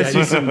water. It gets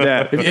you some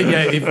debt.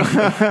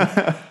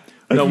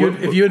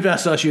 If you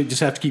invest us, you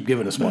just have to keep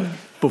giving us money.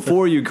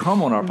 Before you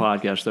come on our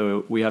podcast,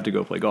 though, we have to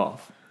go play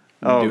golf.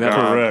 Oh, you have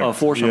correct. a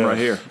foursome right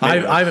here.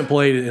 I haven't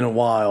played it in a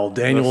while.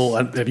 Daniel,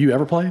 have you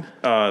ever played?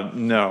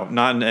 No,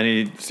 not in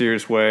any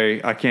serious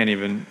way. I can't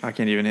even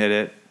hit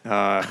it.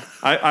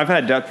 I've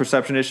had depth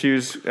perception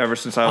issues ever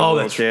since I was a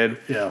little kid.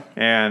 Yeah.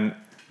 And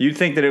you'd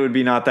think that it would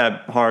be not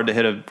that hard to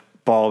hit a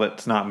ball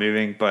that's not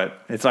moving,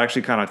 but it's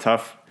actually kind of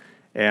tough.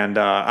 And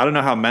I don't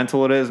know how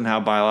mental it is and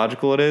how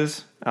biological it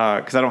is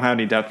because I don't have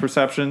any depth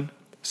perception.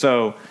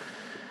 So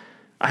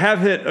I have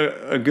hit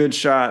a good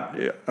shot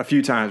a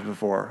few times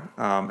before.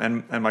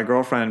 And my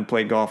girlfriend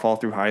played golf all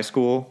through high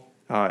school.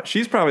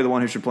 She's probably the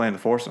one who should play in the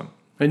foursome.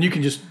 And you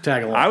can just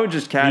tag along. I would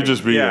just caddy. You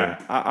just be there.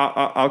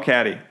 I'll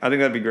caddy. I think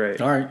that'd be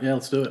great. All right, yeah,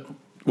 let's do it.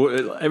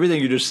 Well,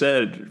 everything you just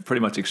said pretty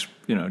much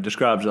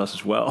describes us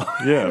as well.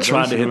 Yeah,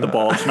 trying to hit the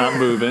ball, it's not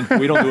moving.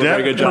 We don't do a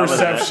very good job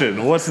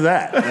perception. What's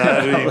that?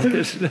 of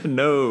that.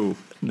 No.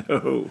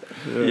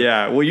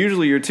 Yeah. Well,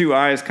 usually your two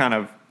eyes kind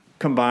of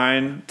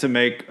combine to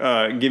make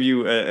give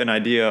you an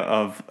idea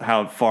of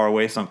how far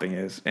away something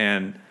is,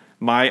 and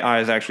my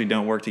eyes actually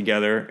don't work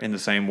together in the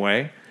same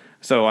way.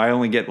 So I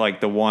only get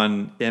like the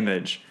one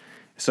image,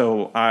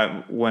 So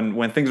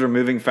when things are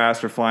moving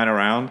fast or flying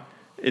around,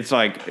 it's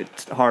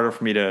harder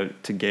for me to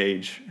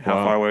gauge how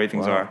Wow. far away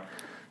things Wow. are.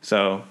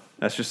 So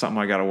that's just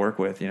something I got to work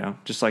with,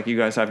 just like you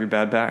guys have your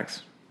bad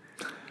backs.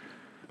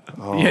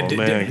 Oh, Yeah,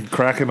 man.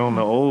 Cracking on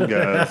the old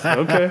guys.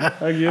 Okay.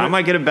 I get it. I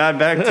might get a bad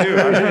back too.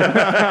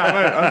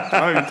 I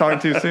might be talking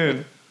too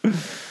soon.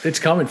 It's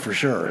coming for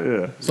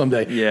sure. Yeah.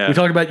 Someday. Yeah. We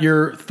talked about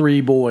your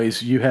 3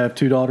 boys. You have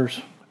 2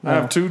 daughters. I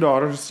have 2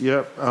 daughters.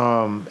 Yep.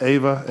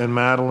 Ava and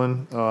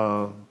Madeline.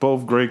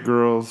 Both great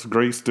girls,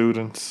 great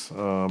students,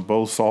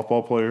 both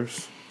softball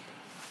players.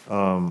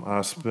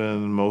 I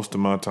spend most of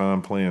my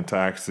time playing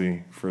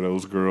taxi for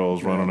those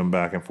girls, running them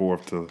back and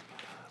forth to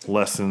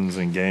lessons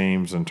and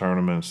games and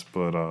tournaments.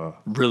 But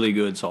Really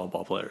good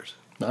softball players.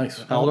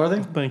 Nice. How old are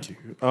they? thank you.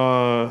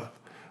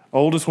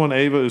 Oldest one,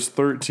 Ava, is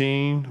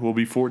 13. Will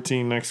be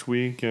 14 next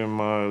week. And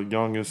my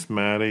youngest,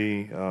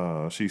 Maddie,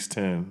 she's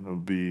 10. Will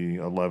be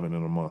 11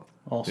 in a month.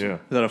 Awesome. Yeah. Is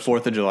that a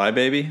 4th of July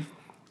baby?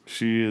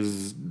 She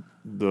is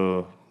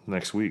the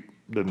next week,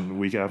 the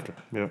week after.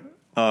 Yep.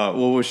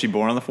 Well, was she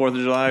born on the 4th of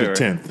July? The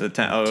 10th. The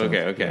 10th. Oh,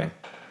 okay, okay.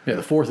 Yeah,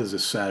 the 4th is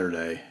this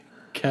Saturday.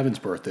 Kevin's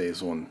birthday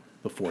is on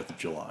the 4th of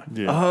July.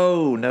 Yeah.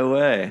 Oh, no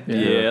way.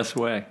 Yes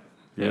way.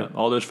 Yeah.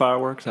 All those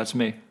fireworks, that's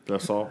me.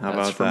 That's all. How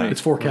That's about for that? me.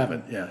 It's for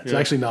Kevin. Yeah. It's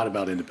actually not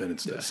about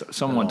Independence Day.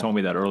 Someone told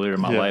me that earlier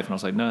in my Yeah. life, and I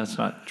was like, no, that's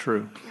not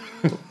true.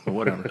 But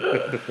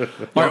whatever.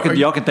 Are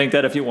Y'all can think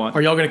that if you want.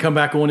 Are y'all going to come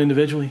back on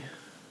individually?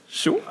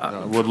 Sure.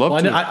 Would love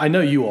Well, to. I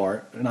know you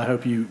are, and I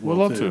hope you will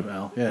love too, to.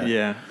 Al. Yeah.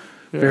 Yeah.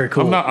 Very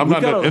cool. I'm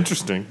not got that a-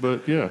 interesting,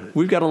 but yeah.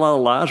 We've got a lot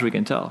of lies we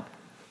can tell.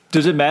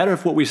 Does it matter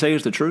if what we say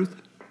is the truth?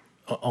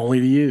 Only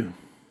to you.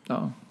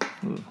 No.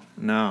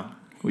 No.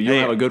 Well, you'll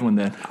have a good one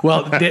then.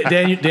 Well,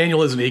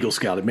 Daniel is an Eagle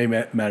Scout. It may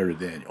matter to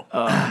Daniel.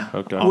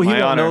 Okay. Well, he my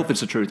don't know honor. if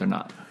it's the truth or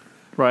not.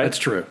 Right? That's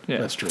true. Yeah.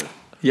 That's true.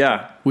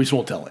 Yeah. We just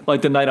won't tell him.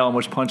 Like the night I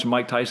almost punched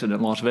Mike Tyson in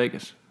Las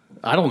Vegas.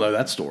 I don't know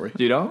that story.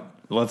 Do you know?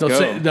 Let's No,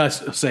 go.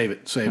 save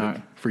it. Save All it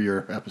right. for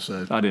your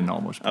episode. I didn't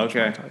almost punch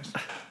Okay. Mike Tyson.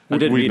 I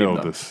didn't We meet him, know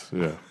though. this.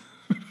 Yeah.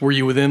 Were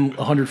you within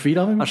 100 feet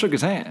of him? I shook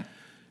his hand.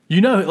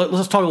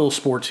 Let's talk a little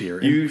sports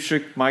here. You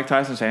shook Mike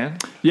Tyson's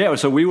hand? Yeah,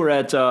 so we were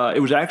at, it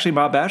was actually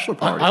my bachelor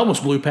party. I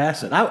almost blew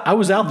past it. I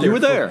was out there. You were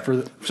there.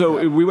 For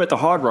So we were at the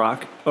Hard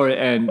Rock,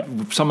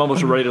 and some of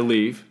us were ready to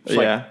leave. It's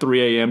Yeah. like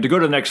 3 a.m. to go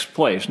to the next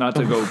place, not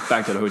to go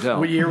back to the hotel.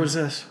 what year was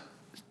this?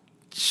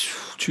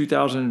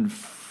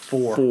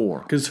 2004.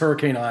 Because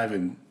Hurricane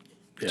Ivan.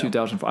 Yeah.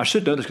 2004. I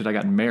should know this because I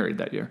got married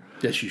that year.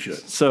 Yes, you should.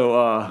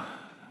 So,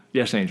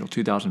 yes, Angel,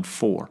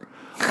 2004.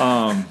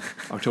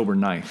 October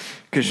 9th.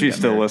 Because she's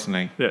still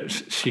listening. Yeah,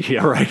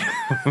 yeah, right.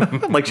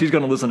 Like she's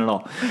going to listen at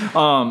all.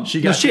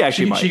 She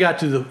might. got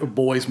to the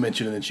boys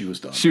mention and then she was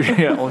done.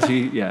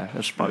 Yeah,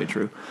 that's probably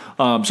true.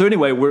 So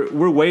anyway,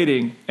 we're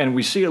waiting, and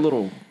we see a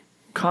little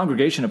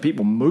congregation of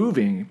people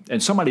moving,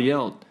 and somebody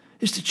yelled,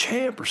 "It's the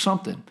champ" or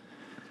something.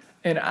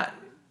 And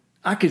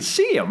I could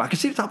see him. I could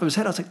see the top of his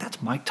head. I was like,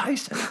 "That's Mike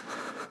Tyson."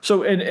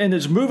 So and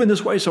it's moving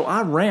this way. So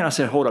I ran. I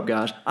said, "Hold up,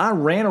 guys!" I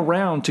ran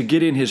around to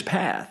get in his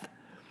path.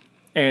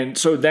 And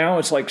so now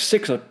it's like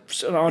an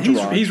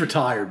entourage. He's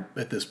retired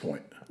at this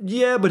point.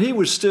 Yeah, but he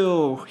was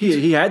still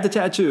he had the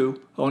tattoo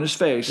on his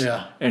face.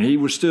 Yeah. And he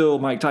was still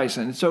Mike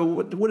Tyson. So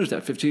what is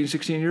that, 15,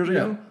 16 years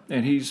ago?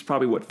 And he's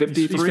probably,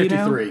 53 He's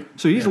now? 53.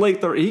 So he's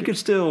late 30. He could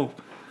still,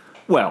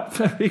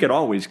 he could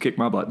always kick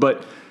my butt.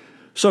 But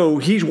so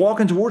he's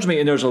walking towards me,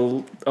 and there's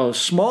a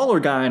smaller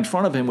guy in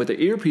front of him with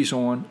the earpiece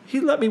on. He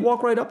let me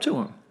walk right up to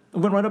him. I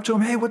went right up to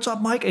him. "Hey, what's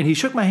up, Mike?" And he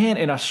shook my hand,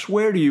 and I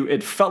swear to you,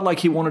 it felt like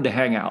he wanted to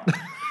hang out.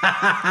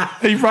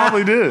 He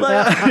probably did.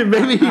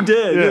 Maybe he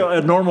did,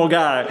 a normal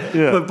guy.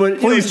 Yeah. But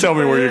Please tell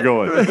me where you're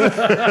going.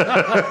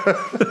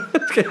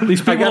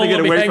 These people I got to don't get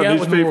let me away hang from out these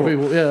with normal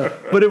people. Yeah.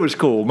 But it was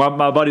cool.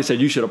 My buddy said,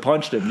 "You should have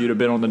punched him. You'd have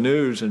been on the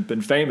news and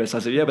been famous." I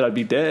said, "Yeah, but I'd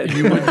be dead."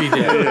 You would be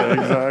dead. Yeah,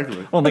 exactly.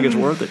 I don't think it's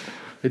worth it.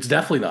 It's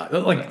definitely not.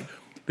 Like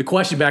the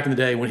question back in the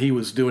day when he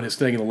was doing his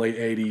thing in the late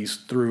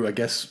 80s through, I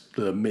guess,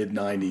 the mid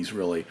 90s,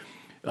 really,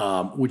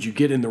 would you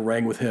get in the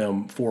ring with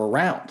him for a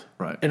round?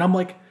 Right. And I'm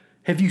like,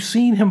 have you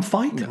seen him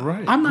fight?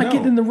 Right. I'm not No.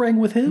 getting in the ring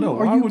with him. No,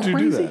 Are why you would you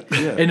crazy? do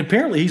that? Yeah. And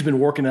apparently he's been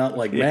working out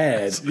like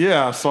mad,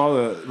 Yeah, I saw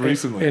that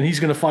recently. and he's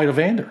going to fight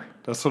Evander.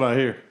 That's what I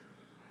hear.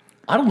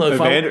 I don't know if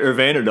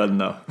Evander doesn't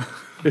know.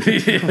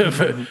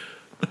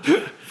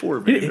 Poor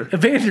Evander.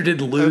 Evander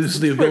didn't lose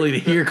the ability to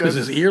hear because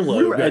his earlobe.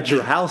 We were got at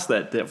your house for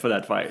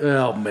that fight.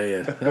 Oh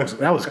man,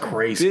 that was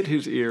crazy. Bit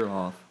his ear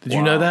off. Did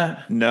you know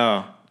that?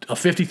 No. A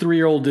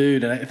 53-year-old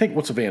dude, and I think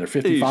what's Evander,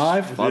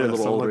 55? Probably a Yeah, little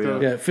something older.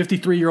 like Yeah. Yeah,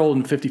 53-year-old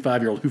and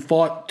 55-year-old who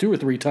fought 2 or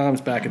 3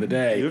 times back in the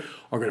day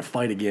are going to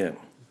fight again.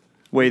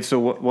 Wait, so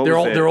what They're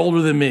was they're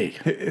older than me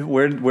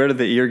Where did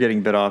the ear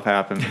getting bit off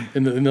happen?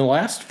 in the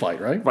last fight,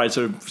 right? Right,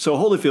 so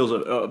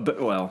Holyfield's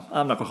well,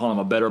 I'm not going to call him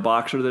a better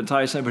boxer than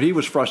Tyson, but he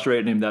was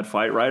frustrating him that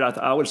fight, right?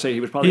 I would say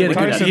he was probably. He had a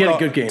good- looking at he it. had a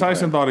good game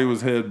Tyson plan. thought he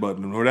was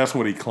headbutting, or that's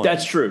what he claimed.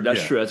 That's true.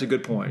 That's Yeah. true. That's a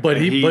good point. But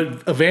And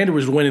but Evander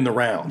was winning the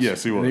rounds.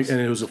 Yes, he was. and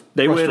it was a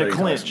they were in a frustrating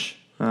clinch,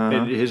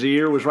 and his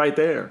ear was right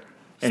there,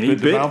 and he Spit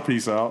the bit.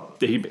 mouthpiece out.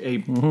 He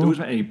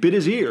bit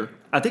his ear,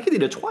 I think he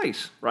did it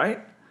twice, right?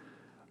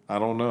 I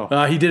don't know.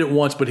 He did it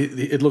once, but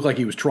it looked like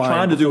he was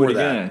Trying to do before it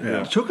again. that.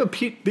 Yeah. Took a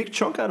big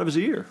chunk out of his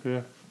ear.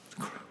 Yeah.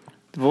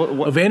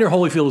 Evander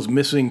Holyfield is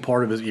missing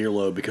part of his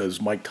earlobe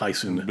because Mike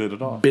Tyson Bit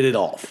it off. Bit it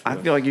off. I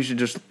feel like you should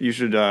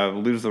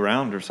lose the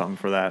round or something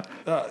for that.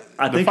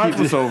 I The think fight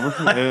he was did. over.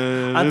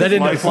 And That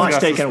didn't- his license clock's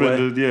got taken away.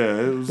 suspended. Yeah,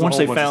 it was a Once whole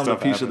they bunch found a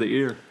stuff piece of happened. the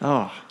ear.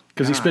 Oh,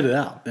 Because he spit it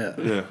out. Yeah.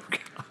 Yeah.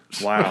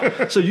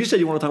 wow. So you said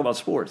you want to talk about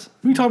sports.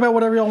 We can talk about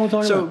whatever y'all want to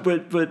talk So,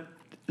 about.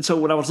 so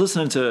when I was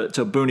listening to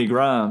Booney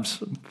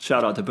Grimes,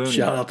 shout out to Booney.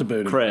 Shout out to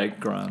Booney. Craig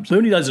Grimes.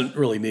 Booney doesn't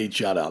really need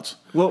shout-outs.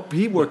 Well,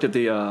 he worked at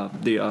the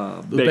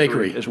The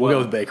bakery as well. We'll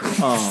go with bakery.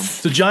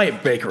 It's a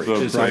giant bakery.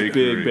 It's a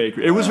big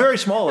bakery. It was very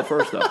small at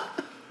first, though.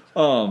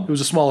 It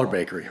was a smaller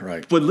bakery,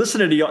 right? But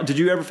listening to y'all, did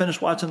you ever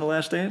finish watching The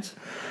Last Dance?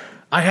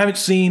 I haven't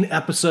seen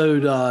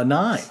episode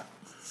 9.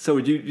 So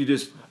you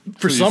just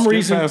For you some skipped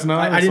reason, past 9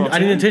 I and didn't. saw I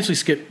didn't 10? intentionally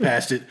skip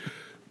past it.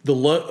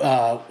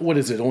 What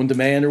is it, on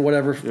demand or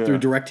whatever through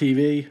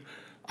DirecTV?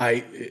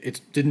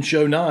 It didn't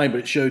show 9, but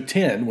it showed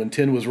 10 when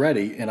 10 was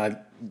ready, and I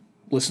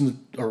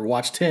listened or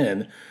watched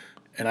 10,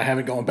 and I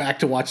haven't gone back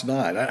to watch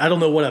 9. I don't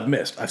know what I've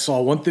missed. I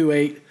saw 1 through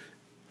 8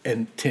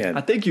 and 10.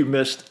 I think you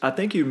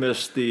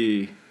missed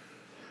the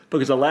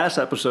because the last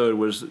episode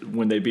was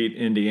when they beat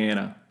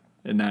Indiana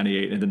in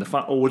 '98, and then the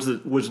final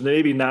was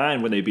maybe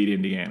 9 when they beat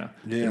Indiana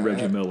and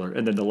Reggie Miller,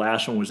 and then the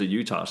last one was the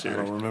Utah I series.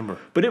 don't remember.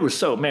 But it was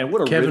so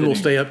what a Kevin will riveting-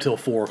 stay up till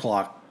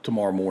 4:00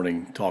 tomorrow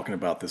morning talking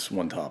about this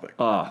one topic.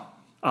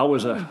 I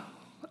was a.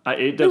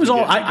 It was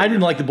all. I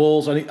didn't like the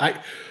Bulls.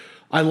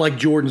 I like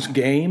Jordan's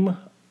game.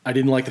 I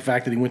didn't like the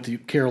fact that he went to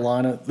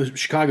Carolina. The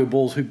Chicago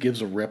Bulls, who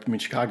gives a rip? I mean,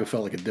 Chicago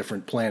felt like a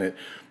different planet.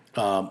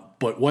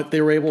 But what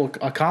they were able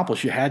to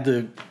accomplish, you had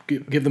to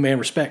give the man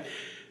respect.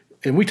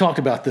 And we talked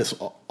about this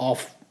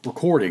off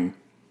recording,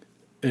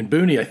 and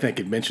Booney, I think,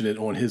 had mentioned it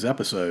on his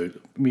episode.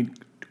 I mean,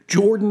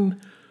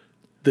 Jordan,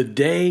 the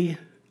day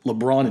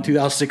LeBron in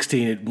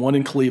 2016 had won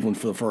in Cleveland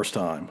for the first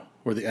time,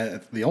 or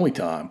the only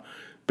time,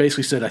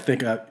 basically said, I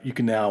think you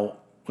can now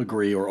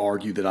agree or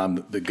argue that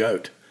I'm the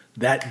GOAT.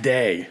 That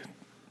day,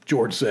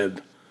 George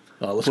said,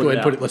 let's go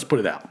ahead and let's put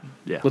it out.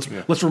 Yeah.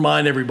 Let's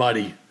remind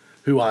everybody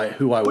who I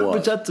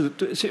was.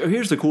 But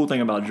here's the cool thing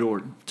about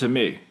Jordan. To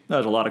me,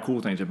 there's a lot of cool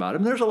things about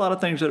him. There's a lot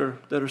of things that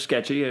are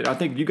sketchy. I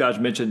think you guys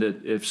mentioned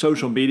that if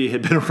social media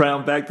had been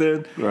around back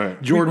then,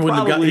 Right. Jordan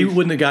wouldn't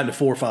have gotten to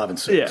 4, 5, and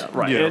 6. Yeah,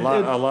 right. Yeah, And-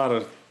 a lot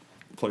of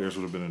players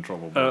would have been in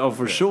trouble.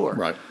 for sure.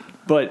 Right.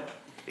 But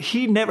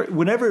he never.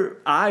 Whenever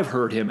I've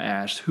heard him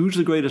asked, "Who's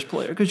the greatest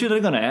player?" Because you're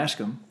not going to ask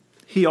him.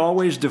 He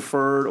always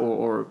deferred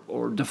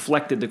or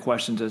deflected the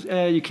questions as,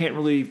 you can't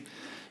really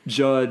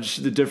judge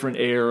the different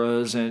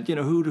eras, and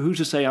who's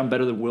to say I'm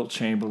better than Wilt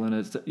Chamberlain?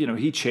 It's,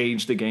 he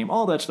changed the game,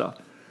 all that stuff.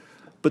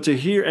 But to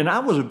hear, and I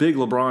was a big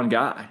LeBron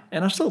guy,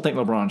 and I still think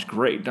LeBron's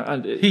great.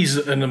 He's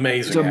an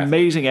amazing athlete.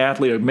 Amazing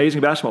athlete,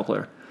 amazing basketball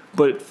player.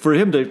 But for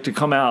him to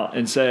come out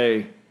and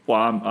say, "Well,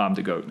 I'm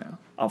the GOAT now,"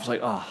 I was like,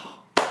 oh.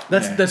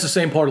 That's the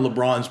same part of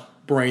LeBron's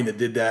brain that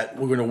did that.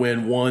 We're going to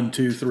win 1,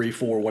 2, 3,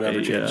 4, whatever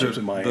Yeah. championships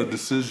in Miami. The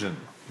decision.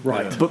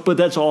 Right. But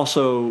that's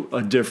also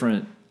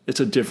it's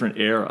a different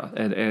era,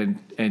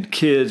 and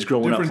kids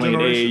growing Different up playing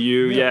generation.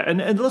 AAU, yeah.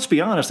 And let's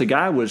be honest, the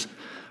guy was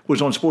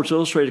on Sports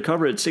Illustrated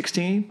cover at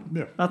 16,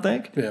 Yeah. I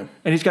think, Yeah.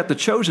 and he's got the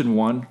Chosen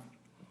One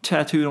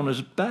tattooed on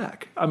his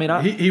back. I mean,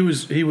 He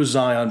was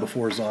Zion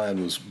before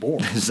Zion was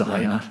born.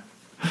 Zion.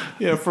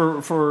 Yeah,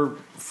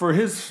 for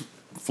his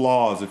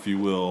flaws, if you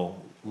will,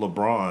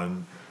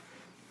 LeBron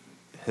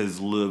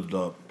has lived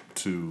up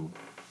to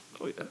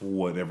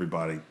what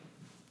everybody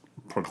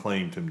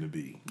proclaimed him to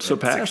be. at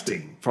Surpassed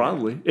 16. him,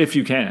 probably, if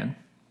you can.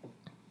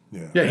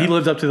 Yeah, he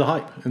lived up to the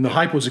hype, and the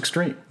hype was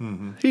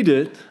extreme. He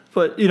did,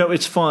 but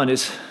it's fun.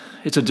 It's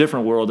a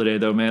different world today,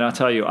 though, man. I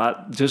tell you, I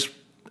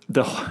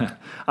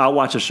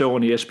watch a show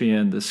on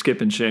ESPN, the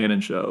Skip and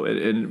Shannon show,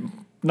 and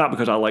not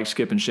because I like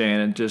Skip and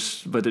Shannon,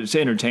 but it's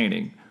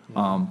entertaining.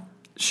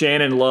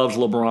 Shannon loves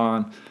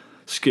LeBron.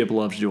 Skip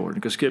loves Jordan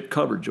because Skip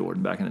covered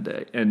Jordan back in the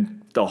day,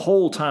 and the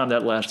whole time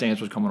that Last Dance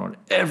was coming on,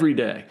 every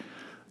day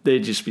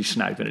they'd just be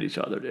sniping at each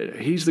other.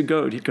 He's the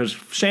GOAT because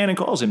Shannon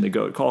calls him the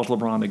GOAT, calls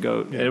LeBron the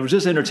GOAT. And it was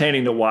just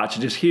entertaining to watch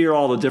and just hear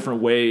all the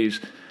different ways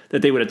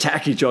that they would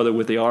attack each other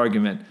with the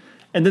argument.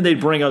 And then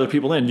they'd bring other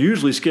people in.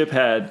 Usually Skip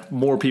had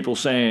more people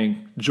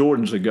saying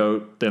Jordan's the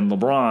GOAT than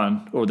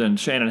LeBron, or than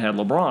Shannon had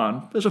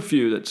LeBron. There's a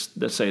few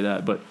that say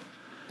that, but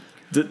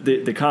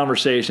the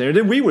conversation, and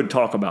then we would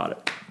talk about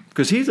it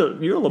because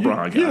you're a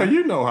LeBron guy. Yeah,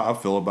 you know how I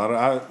feel about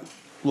it.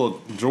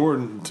 Look,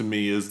 Jordan to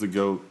me is the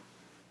GOAT.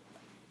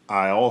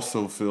 I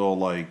also feel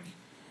like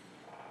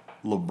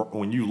LeBron,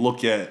 when you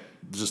look at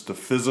just the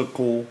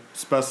physical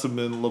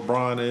specimen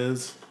LeBron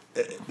is,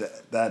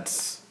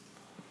 that's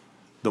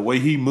the way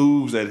he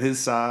moves at his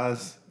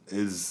size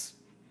is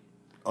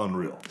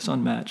unreal. It's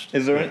unmatched.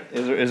 Is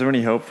there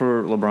any hope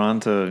for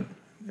LeBron to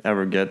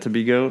ever get to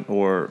be GOAT,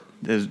 or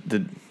is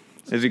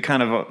he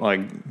kind of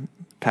like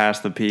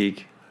past the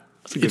peak?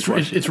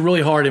 It's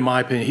really hard, in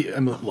my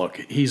opinion. Look,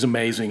 he's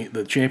amazing.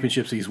 The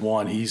championships he's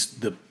won, he's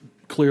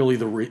clearly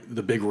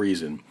the big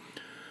reason.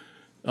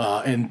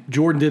 And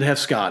Jordan did have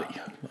Scotty.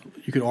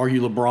 You could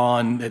argue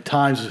LeBron at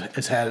times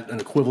has had an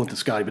equivalent to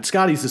Scotty, but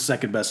Scotty's the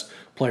second best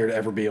player to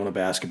ever be on a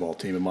basketball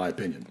team, in my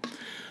opinion,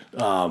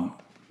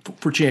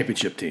 for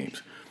championship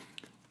teams.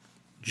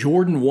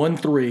 Jordan won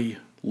 3,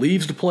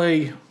 leaves to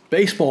play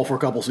baseball for a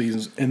couple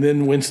seasons, and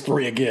then wins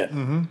 3 again.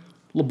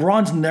 Mm-hmm.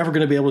 LeBron's never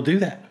going to be able to do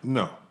that.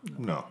 No.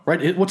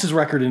 Right? What's his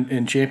record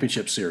in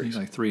championship series? He's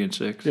like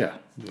 3-6. Yeah.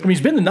 I mean,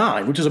 he's been to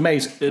 9, which is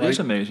amazing. It right? is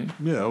amazing.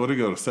 Yeah, what did he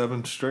go to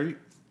 7 straight?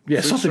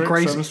 Yeah, 6 something straight?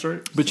 crazy. 7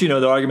 straight? But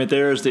the argument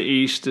there is the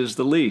East is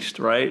the least,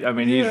 right? I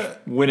mean, he's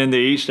winning the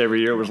East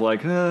every year was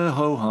like,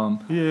 ho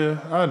hum. Yeah,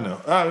 I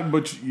know.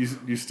 But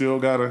you still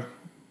gotta.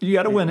 You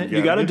got to win it.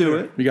 You got to do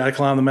it. You got to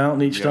climb the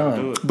mountain each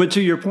time. But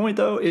to your point,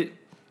 though,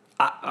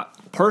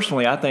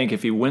 personally, I think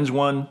if he wins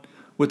one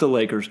with the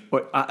Lakers,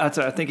 or I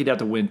think he'd have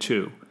to win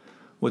 2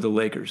 with the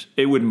Lakers.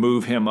 It would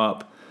move him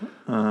up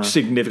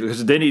significantly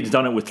because then he's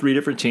done it with 3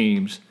 different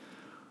teams,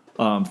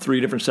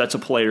 3 different sets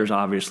of players.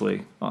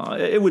 Obviously,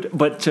 it would.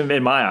 But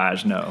in my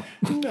eyes, no.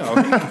 No,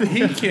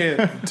 he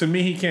can't. To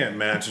me, he can't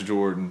match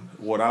Jordan.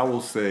 What I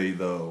will say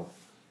though,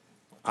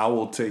 I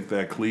will take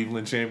that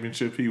Cleveland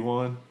championship he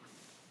won.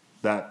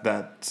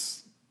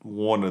 That's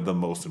one of the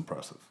most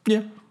impressive.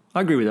 Yeah,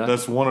 I agree with that.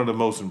 That's one of the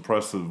most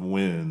impressive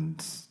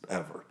wins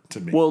ever to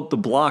me. Well, the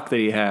block that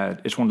he had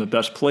is one of the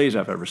best plays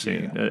I've ever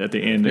seen at the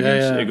end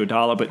against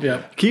Iguodala.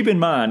 But keep in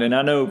mind, and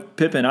I know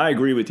Pippen, I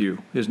agree with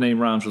you. His name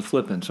rhymes with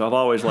flipping, so I've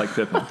always liked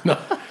Pippen.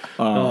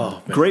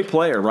 Great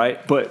player,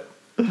 right? But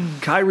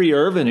Kyrie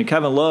Irving and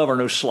Kevin Love are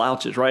no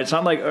slouches, right? It's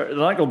not like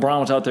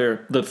LeBron was out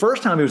there. The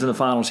first time he was in the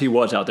finals, he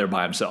was out there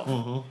by himself.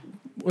 Mm-hmm.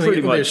 Well,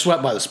 they were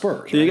swept by the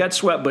Spurs. Right? He got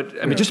swept, but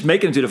I mean, just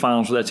making it to the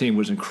finals with that team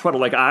was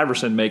incredible. Like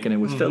Iverson making it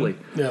with Philly.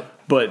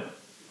 Yep. But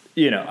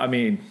I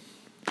mean,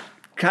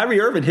 Kyrie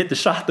Irving hit the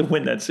shot to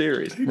win that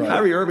series. Right.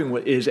 Kyrie Irving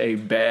is a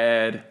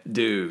bad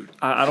dude.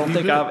 I don't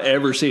think I've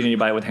ever seen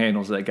anybody with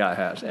handles that guy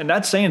has, and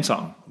that's saying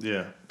something.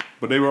 Yeah,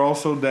 but they were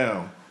also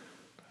down.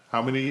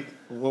 How many?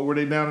 What were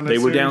they down in that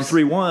series? They were down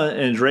 3-1,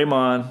 and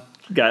Draymond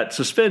got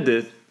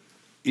suspended.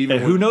 And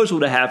who knows what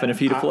would have happened if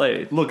he'd have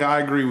played? Look,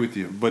 I agree with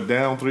you, but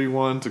down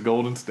 3-1 to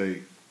Golden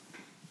State.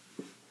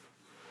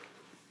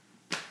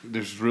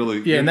 There's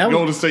really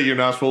Golden State. You're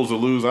not supposed to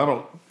lose.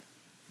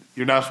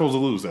 You're not supposed to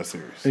lose that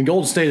series. And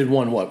Golden State had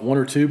won what, 1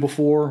 or 2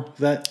 before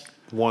that?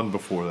 1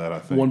 before that, I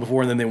think. 1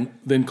 before, and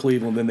then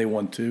Cleveland, then they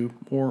won 2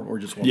 more, or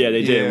just 1. Yeah,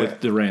 they did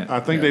with Durant. I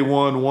think they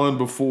won 1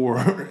 before,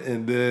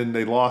 and then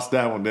they lost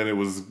that one. Then it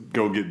was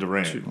go get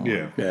Durant.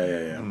 Yeah.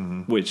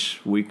 Mm-hmm. Which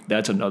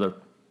that's another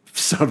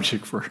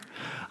subject for.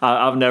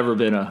 I've never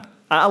been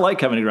I like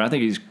Kevin Durant. I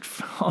think he's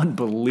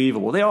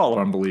unbelievable. They all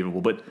are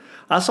unbelievable. But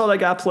I saw that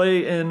guy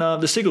play in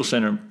the Siegel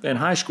Center in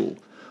high school,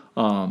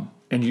 and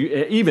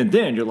even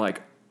then you're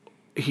like,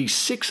 he's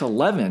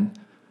 6'11"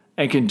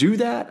 and can do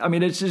that. I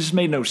mean, it just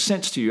made no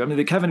sense to you. I mean,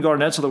 the Kevin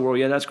Garnett's of the world,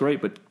 that's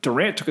great, but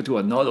Durant took it to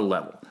another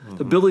level. Mm-hmm.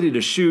 The ability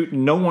to shoot,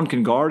 no one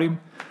can guard him.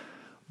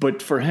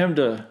 But for him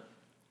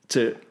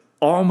to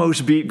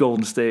almost beat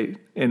Golden State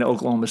in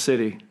Oklahoma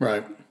City,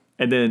 right,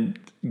 and then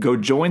go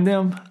join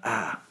them,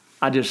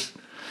 I just,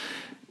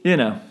 it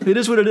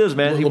is what it is,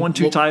 man. He won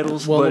 2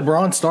 titles. Well, but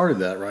LeBron started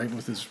that, right,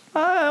 with his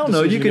I don't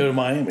know. You could go to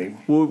Miami.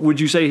 Would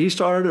you say he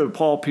started, or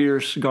Paul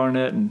Pierce,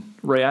 Garnett, and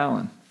Ray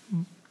Allen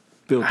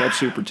built that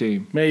super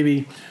team?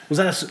 Maybe. Was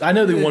that? I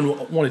know they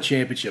won a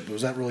championship, but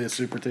was that really a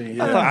super team?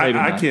 Yeah.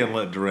 I can't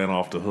let Durant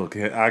off the hook.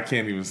 I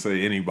can't even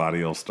say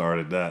anybody else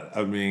started that.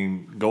 I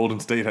mean, Golden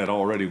State had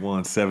already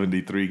won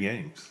 73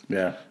 games.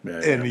 Yeah.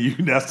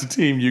 And that's the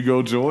team you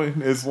go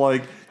join. It's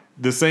like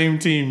the same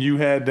team you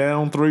had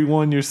down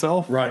 3-1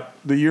 yourself, right,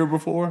 the year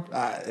before.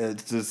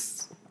 It's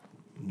just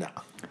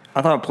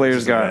I thought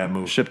players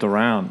got shipped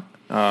around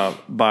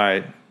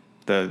by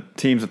the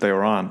teams that they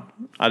were on.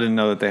 I didn't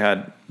know that they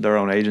had their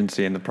own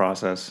agency in the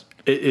process.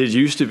 It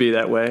used to be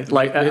that way.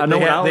 Like I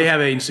know they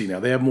have agency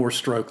now. They have more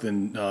stroke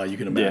than you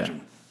can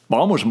imagine. Yeah.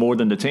 Almost more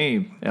than the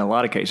team in a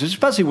lot of cases,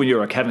 especially when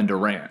you're a Kevin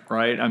Durant,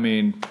 right? I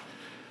mean,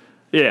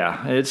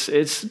 it's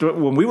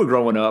when we were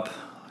growing up.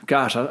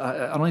 Gosh,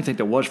 I don't even think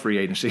there was free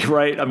agency,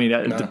 right? I mean,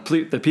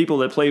 the people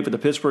that played for the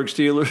Pittsburgh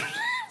Steelers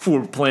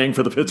were playing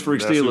for the Pittsburgh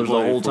Steelers the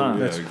whole time.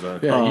 Yeah,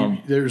 exactly. Yeah,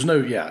 there's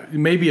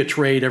maybe a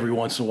trade every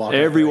once in a while.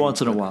 Every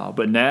once in a while.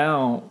 But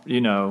now,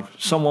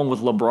 someone with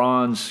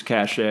LeBron's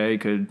cachet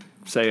could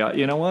say,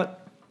 you know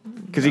what?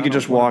 Because he could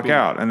just walk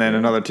out, and then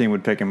another team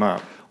would pick him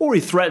up. Or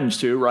he threatens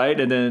to, right?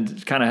 And then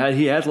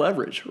he has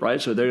leverage,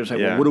 right? So they're just like,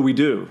 well, what do we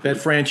do? That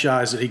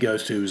franchise that he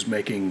goes to is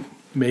making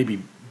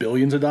maybe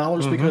billions of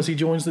dollars because he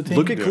joins the team.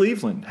 Look at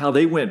Cleveland, how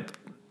they went.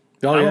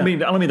 I don't mean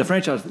the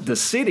franchise, the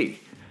city.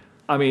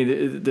 I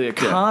mean the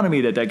economy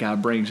that guy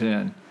brings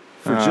in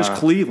for just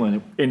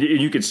Cleveland, and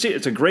you can see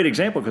it's a great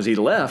example because he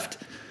left,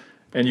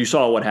 and you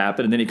saw what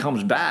happened, and then he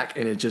comes back,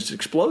 and it just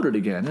exploded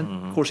again.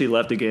 And of course, he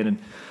left again, and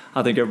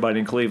I think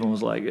everybody in Cleveland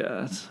was like,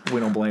 we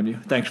don't blame you.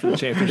 Thanks for the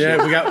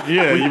championship. we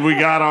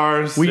got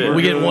ours.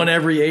 We get one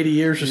every 80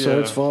 years or so.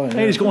 It's fine. And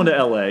he's going to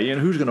L.A.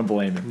 Who's going to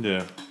blame him?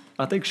 Yeah.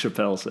 I think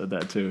Chappelle said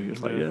that too. He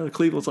was like,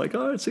 Cleveland's like,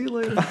 all right, see you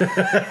later.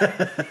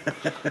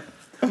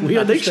 We I think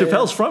understand.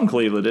 Chappelle's from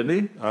Cleveland, isn't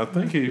he? I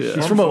think he's He's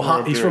from somewhere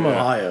Ohio. up He's there, from yeah.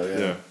 Ohio. Yeah.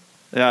 Yeah.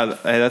 Yeah,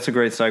 hey, that's a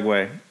great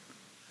segue.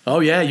 Oh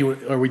yeah.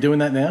 Are we doing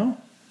that now?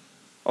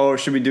 Or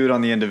should we do it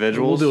on the We'll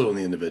individuals? do it on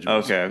the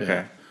individuals. Okay.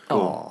 Yeah.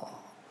 Oh,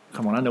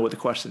 come on! I know what the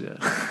question is.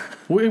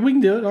 We can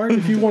do it. All right.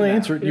 If you want to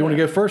answer it, you want to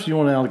go first. Or you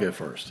want Al to go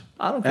first?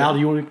 I don't care. Al, do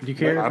you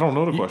care? I don't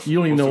know the You- question. You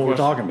don't even What's know the what we're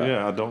question? talking about.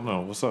 Yeah, I don't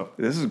know. What's up?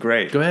 This is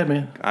great. Go ahead,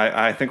 man.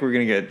 I think we're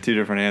going to get two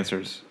different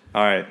answers.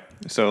 All right.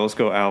 So let's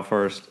go Al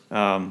first.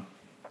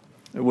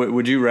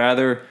 Would you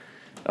rather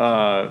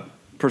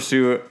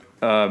pursue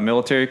a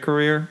military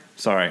career?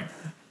 Sorry.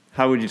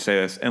 How would you say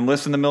this?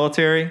 Enlist in the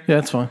military? Yeah,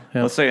 that's fine.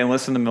 Yeah. Let's say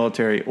enlist in the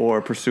military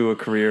or pursue a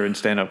career in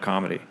stand-up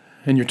comedy.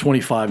 And you're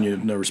 25 and you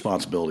have no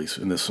responsibilities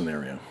in this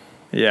scenario,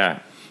 Yeah.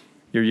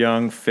 You're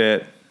young,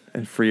 fit,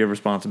 and free of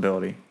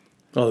responsibility.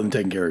 other than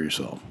taking care of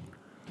yourself.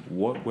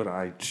 What would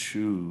I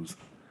choose?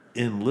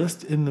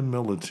 Enlist in the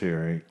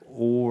military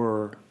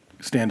or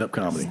Stand-up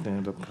comedy.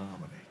 stand-up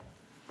comedy?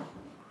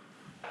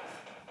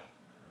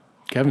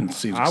 Kevin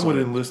seems I would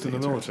excited. enlist in the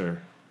military.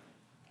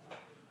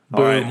 Boom.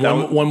 All right,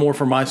 that one more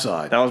from my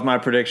side. That was my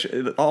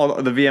prediction.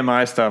 All the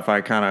VMI stuff,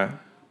 I kind of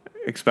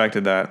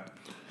expected that.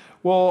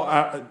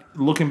 Well,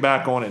 looking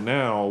back on it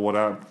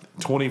now,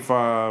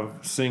 25,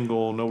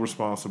 single, no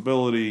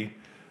responsibility.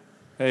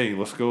 Hey,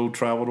 let's go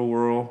travel the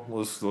world.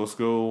 Let's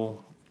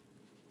go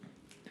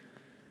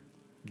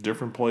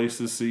different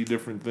places, see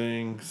different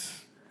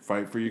things,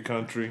 fight for your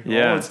country.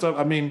 Yeah. All that stuff.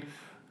 I mean,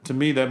 to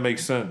me, that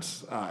makes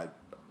sense.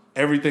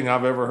 Everything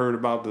I've ever heard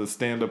about the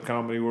stand-up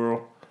comedy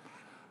world,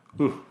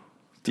 whew,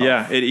 tough.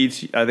 Yeah,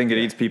 I think it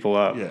eats people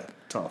up. Yeah,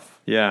 tough.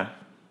 Yeah.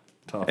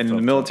 Tough. And in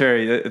the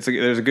military,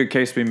 there's a good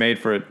case to be made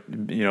for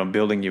it,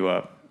 building you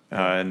up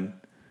and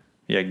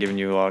giving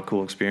you a lot of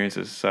cool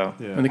experiences. So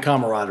Yeah. And the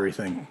camaraderie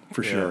thing,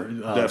 for sure.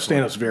 definitely.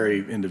 Stand-up's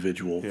very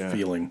individual Yeah.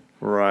 feeling,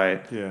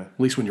 right, Yeah. at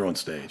least when you're on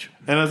stage.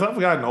 And as I've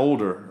gotten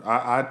older,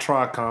 I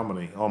try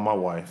comedy on my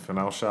wife, and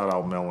I'll shout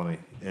out Melanie.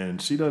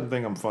 And she doesn't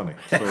think I'm funny.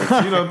 So if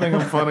she doesn't think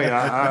I'm funny,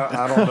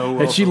 I don't know.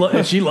 And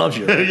she loves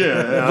you.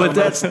 yeah. But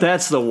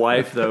that's the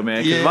wife though,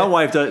 man. Because my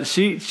wife does.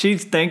 She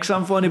thinks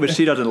I'm funny, but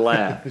she doesn't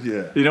laugh.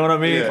 Yeah. You know what I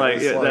mean? Yeah, like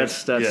it's yeah,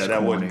 that's yeah, that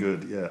corny. wasn't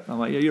good. Yeah. I'm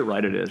like, yeah, you're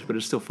right. It is, but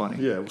it's still funny.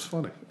 Yeah, it was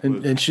funny.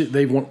 And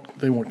they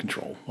want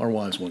control. Our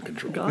wives want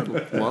control. God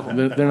love them.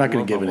 They're not going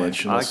Love to give my an wife.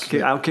 inch. unless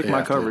I'll kick they my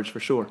have to. coverage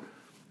for sure.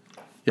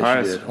 Yes, All you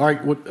right. did. All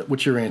right,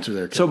 what's your answer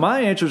there, Kevin? So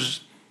my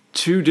answer's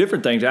two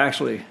different things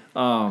actually.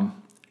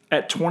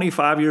 At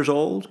 25 years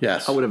old,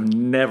 Yes. I would have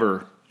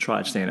never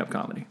tried stand-up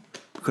comedy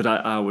because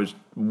I was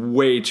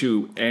way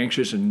too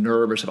anxious and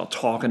nervous about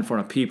talking in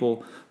front of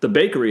people. The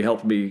bakery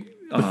helped me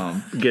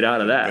get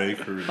out of that.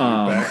 Bakery.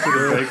 Back to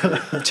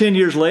the bakery. 10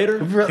 years later,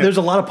 There's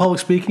a lot of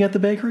public speaking at the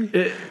bakery?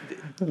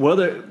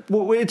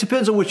 it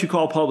depends on what you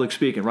call public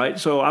speaking, right?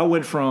 So I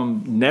went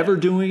from never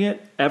doing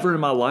it ever in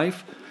my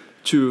life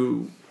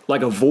to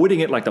like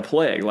avoiding it like the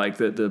plague, like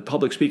the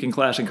public speaking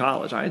class in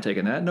college. I ain't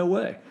taking that, no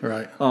way.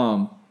 Right.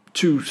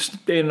 To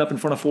standing up in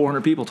front of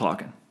 400 people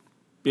talking.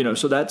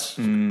 So that's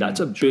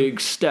a big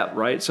step,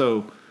 right?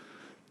 So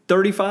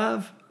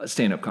 35,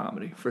 stand-up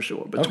comedy for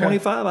sure. But Okay.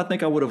 25, I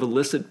think I would have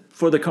enlisted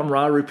for the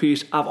camaraderie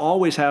piece. I've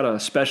always had a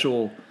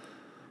special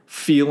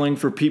feeling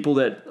for people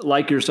that,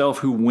 like yourself,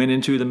 who went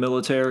into the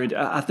military.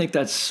 I think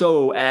that's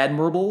so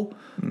admirable.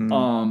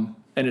 And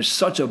it's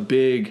such a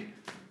big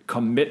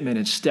commitment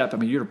and step. I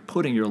mean, you're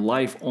putting your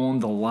life on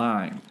the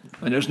line.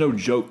 And there's no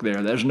joke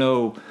there.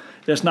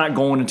 That's not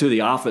going into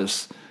the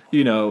office,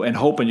 and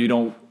hoping you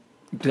don't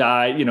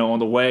die, on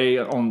the way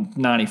on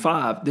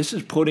 95. This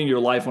is putting your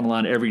life on the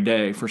line every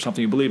day for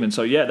something you believe in.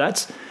 So yeah,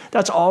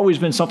 that's always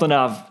been something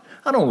I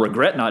don't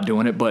regret not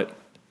doing it, but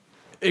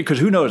because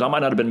who knows, I might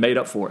not have been made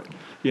up for it.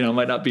 I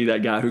might not be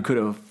that guy who could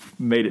have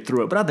made it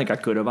through it, but I think I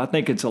could have. I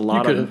think it's a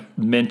lot could of have.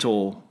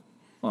 mental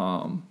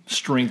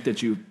strength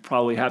that you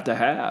probably have to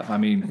have. I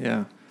mean,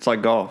 yeah, it's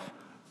like golf.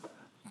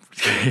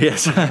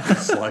 yes,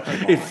 It's like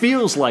a it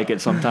feels like it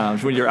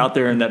sometimes when you're out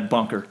there in that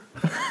bunker.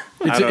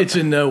 It's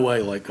in no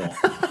way like golf.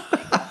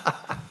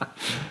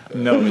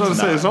 No, I was it's gonna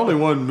say, not. there's only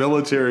one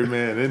military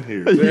man in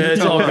here. Yeah,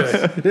 it's all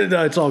good.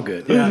 No, it's all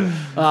good.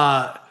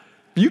 Yeah.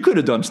 You could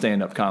have done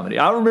stand-up comedy.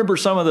 I remember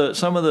some of the,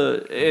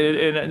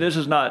 and this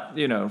is not,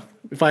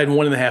 If I had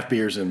 1.5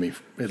 beers in me,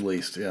 at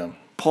least, yeah.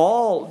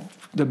 Paul,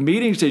 the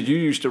meetings that you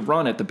used to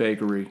run at the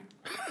bakery,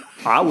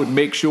 I would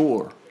make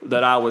sure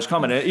that I was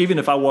coming. And even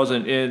if I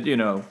wasn't in,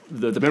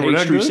 the They were that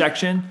pastry good?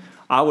 section,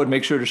 I would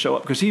make sure to show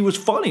up because he was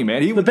funny,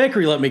 man. The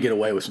bakery let me get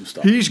away with some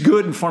stuff. He's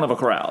good in front of a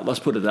crowd. Let's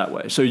put it that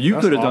way. So you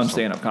could have done awesome.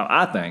 stand-up comedy.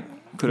 I think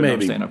could have done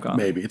Maybe. stand-up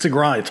comedy. Maybe. It's a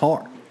grind. It's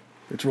hard.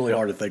 It's really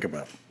hard to think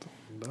about.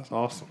 That's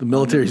awesome. The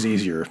military's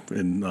easier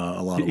in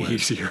a lot of ways.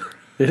 Easier.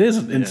 It is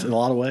in a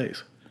lot of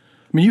ways.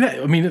 I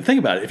mean, think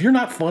about it. If you're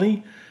not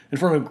funny in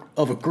front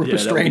of a group Yeah,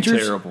 of that would be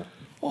strangers, terrible.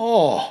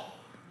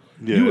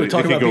 Yeah, you were it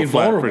talking can about go being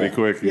flat vulnerable. pretty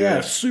quick. Yeah,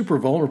 Yeah. super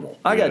vulnerable.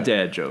 I got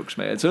dad jokes,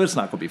 man. So it's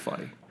not going to be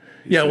funny.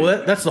 Yeah,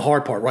 well, that's the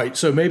hard part, right?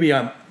 So maybe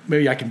I'm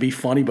maybe I can be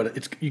funny,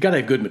 but you got to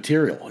have good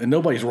material, and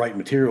nobody's writing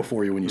material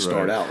for you when you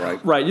start out,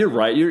 right? Right, you're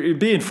right. You're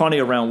being funny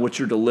around what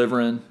you're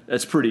delivering.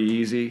 That's pretty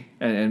easy,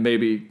 and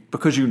maybe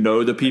because you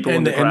know the people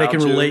in the crowd and they can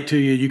too. relate to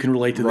you. You can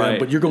relate to them, Right.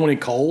 but you're going in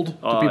cold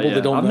to people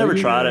that don't I've know never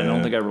you. tried it. And I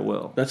don't think I ever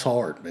will. That's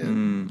hard,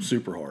 man.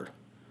 Super hard.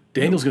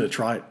 Daniel's going to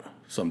try it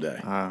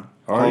someday.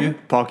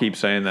 Paul keeps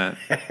saying that.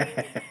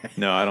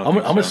 No, I don't. I'm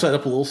think going to so. set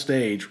up a little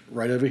stage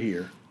right over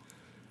here,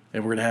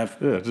 and we're going to have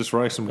Yeah, just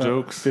write some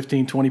jokes.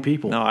 15, 20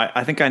 people. No,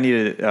 I think I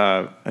needed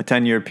a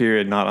 10-year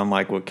period, not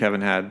unlike what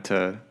Kevin had,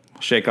 to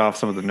shake off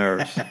some of the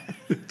nerves.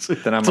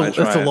 Then I might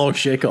try. That's a it. long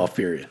shake-off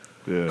period.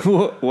 Yeah.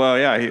 Well,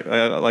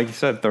 yeah, like you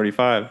said,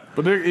 35.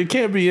 But it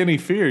can't be any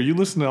fear. You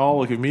listen to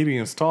all the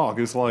comedians talk.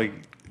 It's like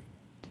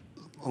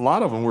a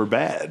lot of them were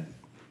bad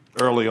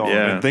early on,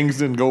 Yeah. and things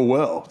didn't go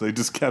well. They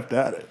just kept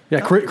at it.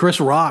 Yeah, Chris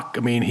Rock,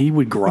 I mean, he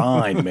would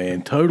grind,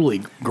 man,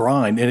 totally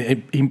grind.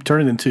 And he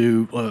turned it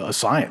into a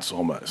science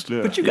almost.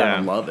 Yeah. But you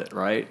gotta love it,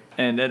 right?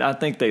 And I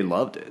think they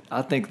loved it.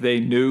 I think they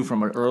knew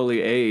from an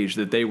early age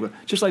that they were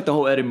just like the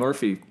whole Eddie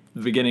Murphy,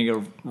 the beginning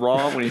of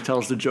Raw when he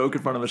tells the joke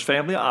in front of his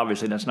family.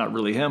 Obviously, that's not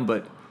really him,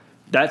 but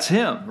that's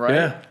him, right?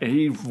 Yeah. And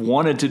he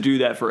wanted to do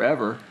that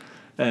forever.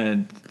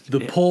 And The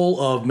pull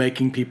of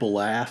making people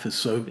laugh is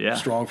so Yeah.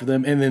 strong for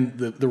them. And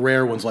then the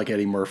rare ones like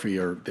Eddie Murphy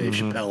or Dave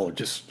Chappelle are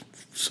just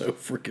so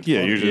freaking Yeah,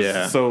 funny. you're just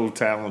Yeah. so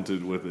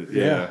talented with it.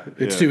 Yeah,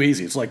 it's too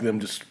easy. It's like them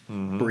just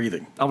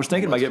breathing. I was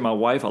thinking about getting my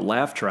wife a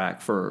laugh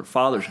track for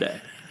Father's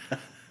Day.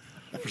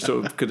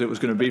 So, because it was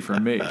going to be for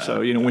me. So,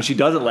 when she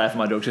doesn't laugh at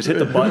my jokes, just hit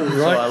the button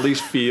so I at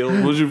least feel.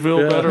 Would you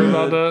feel better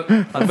about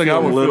that? I think I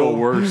would feel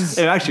worse.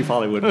 It actually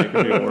probably would make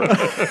me feel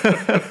worse.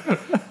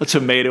 A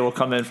tomato will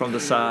come in from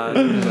the side.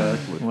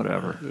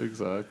 Whatever.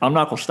 Exactly. I'm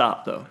not going to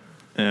stop, though.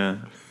 Yeah.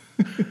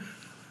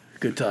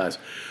 Good ties.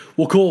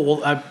 Well, cool.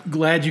 Well, I'm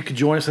glad you could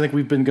join us. I think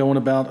we've been going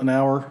about an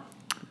hour.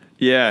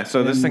 Yeah,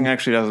 so this thing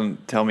actually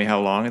doesn't tell me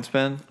how long it's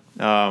been.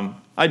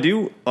 I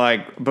do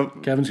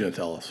but Kevin's going to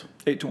tell us.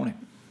 8:20.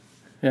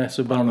 Yeah,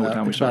 so I about, don't know an what hour,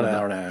 time we it's about started. an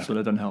hour and a half. So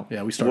that doesn't help.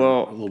 Yeah, we started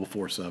Well- a little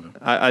before 7.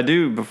 I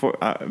do before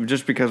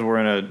just because we're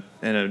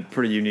in a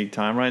pretty unique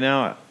time right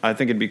now. I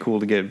think it'd be cool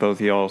to get both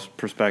of y'all's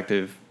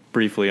perspective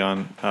briefly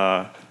on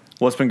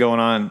what's been going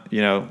on.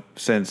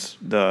 Since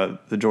the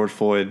George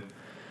Floyd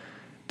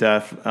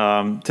death.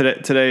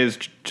 Today is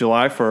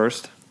July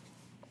 1st,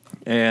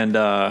 and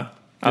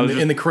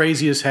In the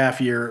craziest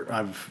half year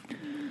I've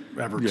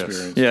ever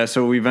experienced. Yeah,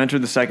 so we've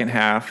entered the second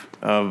half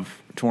of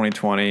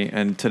 2020,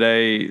 and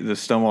today the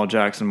Stonewall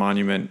Jackson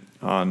Monument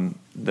on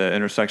the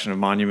intersection of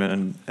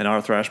Monument and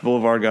Arthur Ashe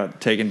Boulevard got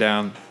taken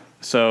down.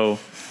 So,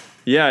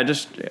 yeah,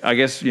 I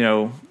guess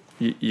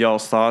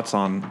y'all's thoughts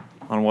on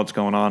what's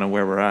going on and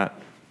where we're at.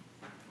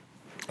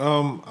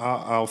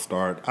 I'll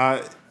start.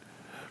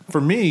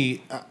 For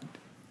me,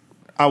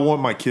 I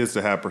want my kids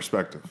to have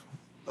perspective.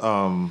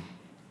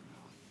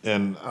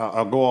 And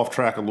I'll go off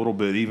track a little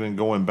bit, even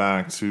going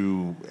back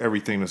to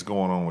everything that's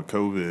going on with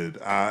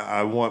COVID.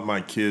 I want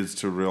my kids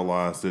to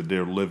realize that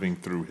they're living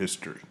through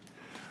history.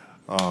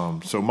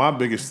 So my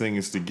biggest thing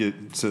is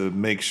to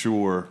make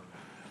sure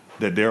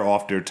that they're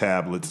off their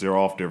tablets, they're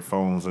off their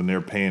phones, and they're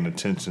paying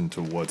attention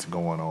to what's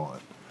going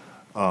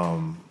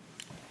on.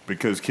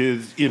 Because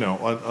kids,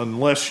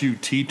 unless you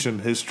teach them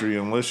history,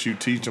 unless you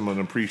teach them an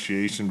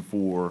appreciation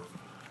for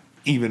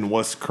even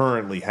what's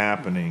currently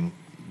happening,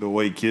 the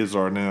way kids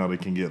are now, they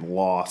can get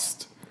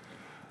lost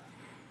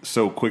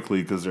so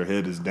quickly because their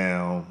head is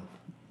down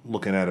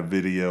looking at a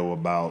video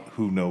about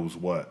who knows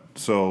what.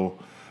 So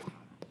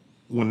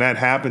when that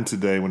happened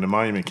today, when the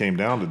monument came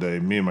down today,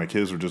 me and my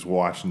kids were just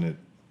watching it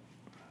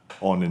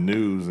on the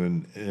news,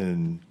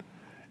 and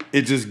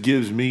it just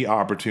gives me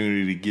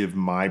opportunity to give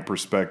my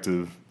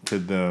perspective to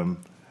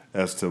them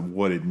as to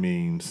what it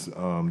means.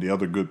 The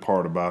other good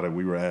part about it,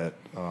 we were at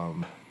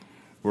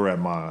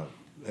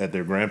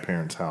their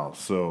grandparents' house,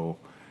 so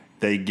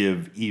they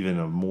give even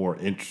a more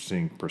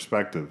interesting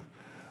perspective.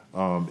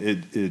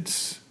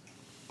 It's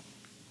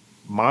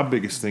my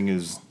biggest thing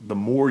is the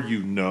more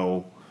you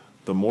know,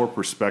 the more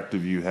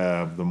perspective you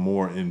have, the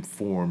more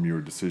informed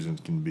your decisions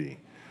can be.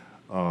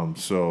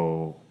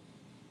 So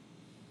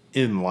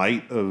in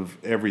light of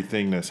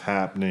everything that's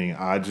happening,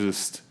 I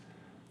just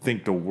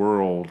think the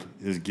world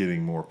is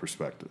getting more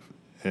perspective.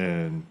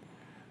 And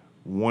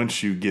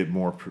once you get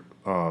more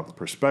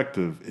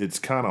perspective, it's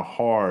kind of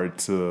hard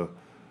to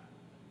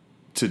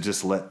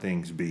just let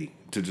things be,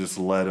 to just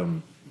let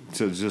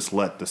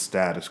the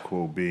status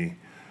quo be.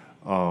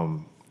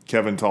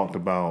 Kevin talked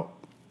about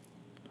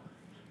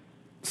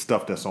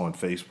stuff that's on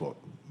Facebook.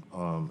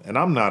 And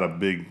I'm not a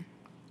big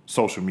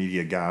social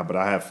media guy, but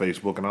I have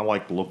Facebook and I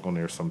like to look on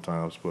there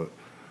sometimes. But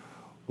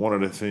one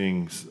of the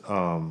things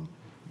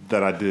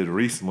that I did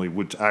recently,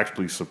 which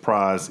actually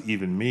surprised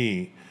even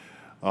me,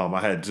 I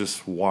had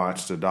just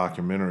watched a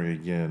documentary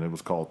again. It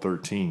was called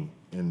 13.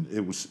 And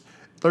it was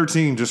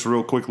 13, just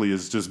real quickly,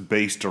 is just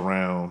based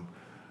around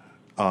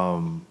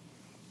kind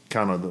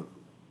of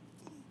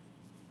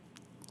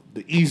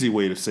the easy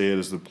way to say it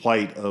is the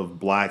plight of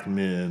black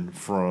men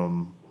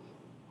from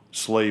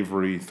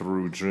slavery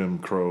through Jim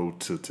Crow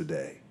to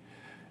today.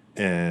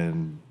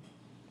 and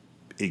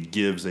it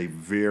gives a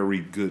very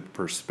good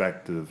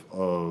perspective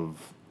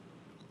of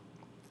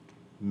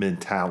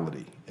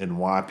mentality and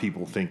why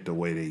people think the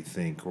way they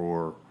think,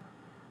 or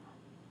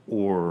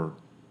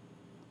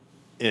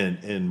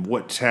and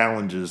what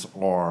challenges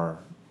are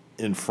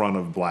in front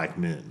of black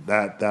men.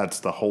 That's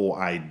the whole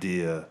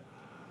idea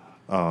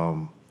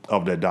of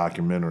that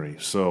documentary.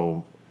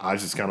 So I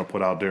just kind of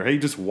put out there, hey,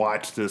 just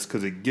watch this,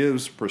 because it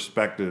gives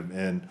perspective,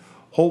 and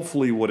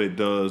hopefully what it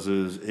does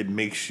is it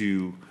makes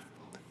you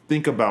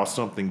think about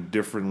something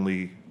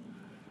differently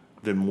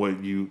than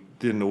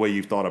the way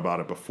you've thought about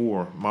it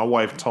before. My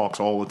wife talks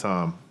all the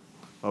time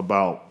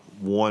about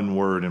one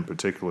word in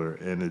particular,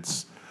 and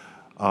it's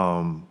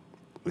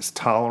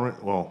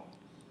tolerant. Well,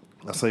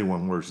 I say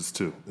one word, it's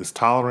two. It's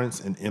tolerance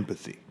and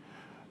empathy.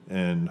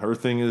 And her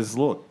thing is,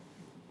 look,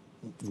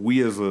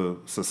 we as a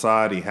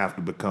society have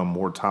to become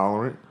more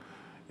tolerant,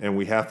 and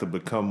we have to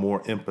become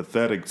more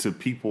empathetic to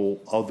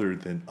people other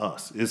than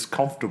us. It's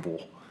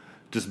comfortable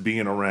just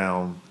being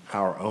around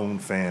our own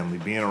family,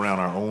 being around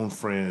our own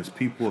friends,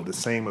 people of the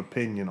same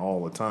opinion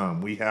all the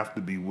time. We have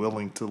to be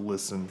willing to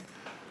listen,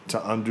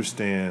 to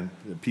understand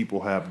that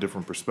people have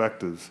different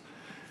perspectives.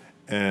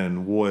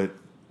 And what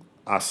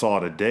I saw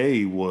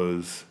today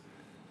was,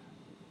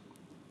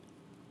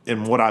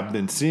 and what I've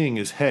been seeing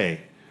is,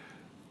 hey,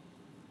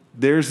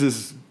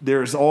 there's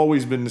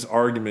always been this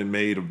argument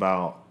made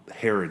about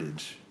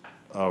heritage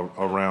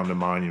around the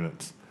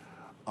monuments.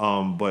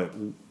 But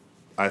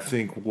I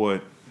think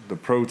what the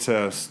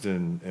protest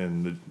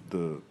and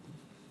the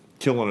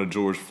killing of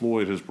George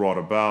Floyd has brought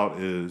about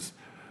is,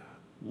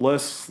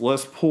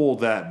 let's pull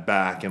that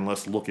back and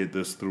let's look at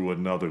this through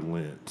another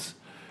lens.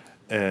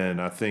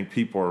 And I think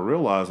people are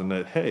realizing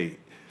that, hey,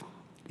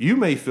 you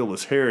may feel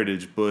it's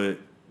heritage, but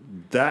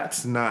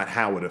that's not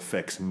how it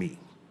affects me.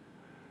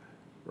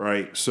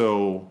 Right?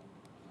 So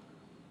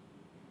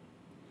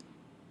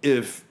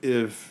if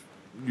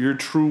you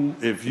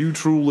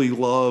truly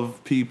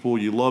love people,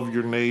 you love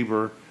your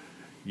neighbor,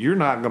 you're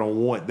not going to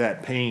want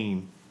that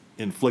pain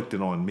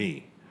inflicted on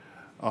me.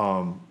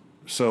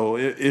 So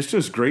it's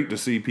just great to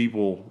see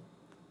people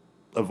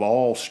of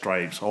all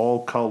stripes,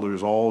 all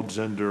colors, all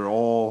gender,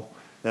 all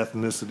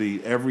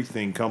ethnicity,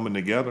 everything coming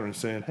together and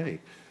saying, hey,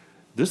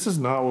 this is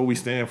not what we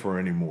stand for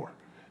anymore.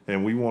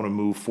 And we want to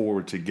move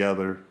forward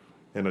together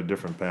in a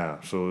different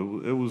path.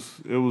 So it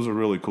was a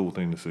really cool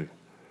thing to see.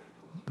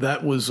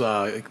 That was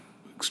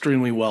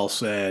extremely well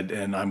said,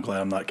 and I'm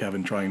glad I'm not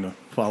Kevin trying to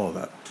follow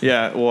that.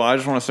 Yeah, well, I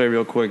just want to say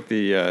real quick,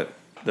 the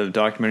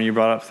documentary you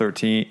brought up,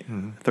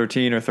 13 or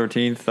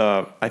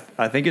 13th,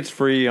 I think it's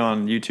free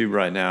on YouTube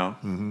right now,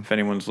 if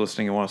anyone's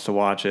listening and wants to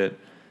watch it.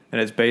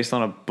 And it's based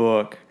on a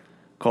book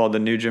called The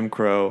New Jim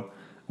Crow,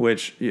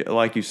 which,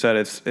 like you said,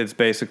 it's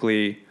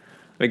basically,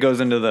 it goes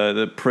into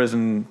the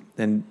prison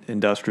and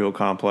industrial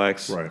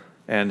complex, right,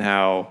 and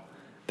how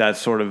that's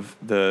sort of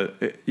in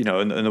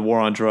the war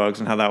on drugs,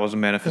 and how that was a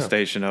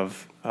manifestation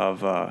of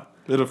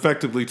it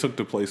effectively took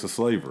the place of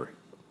slavery.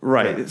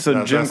 Right. Yeah,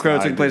 so Jim Crow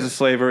took the place idea. of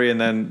slavery, and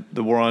then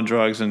the war on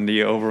drugs and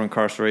the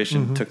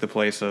over-incarceration took the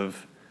place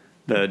of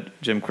the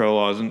Jim Crow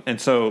laws.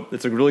 And so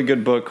it's a really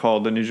good book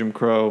called The New Jim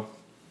Crow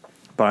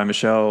by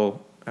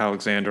Michelle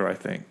Alexander, I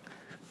think,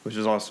 which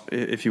is awesome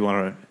if you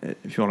want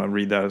to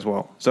read that as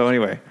well. So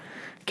anyway,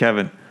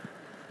 Kevin.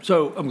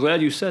 So I'm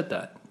glad you said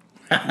that.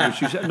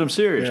 Which you said, I'm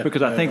serious,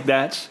 because I think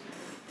that's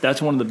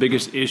one of the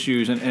biggest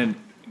issues, and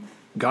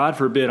God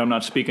forbid I'm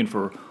not speaking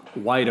for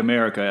white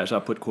America, as I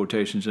put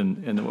quotations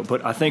in,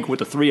 but I think what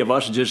the three of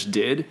us just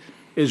did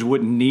is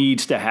what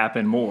needs to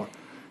happen more.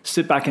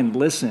 Sit back and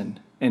listen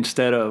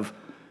instead of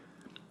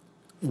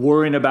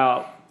worrying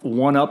about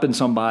one-upping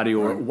somebody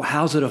or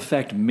how's it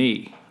affect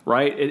me,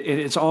 right?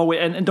 It's always,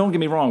 and don't get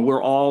me wrong,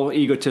 we're all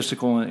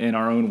egotistical in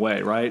our own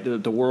way, right?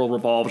 The world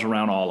revolves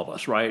around all of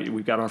us, right?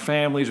 We've got our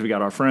families, we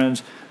got our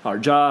friends, our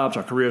jobs,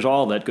 our careers,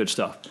 all that good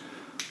stuff.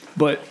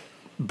 But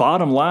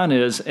bottom line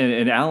is,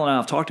 and Al and I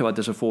have talked about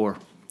this before,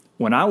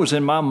 when I was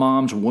in my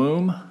mom's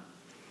womb,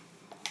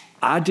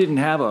 I didn't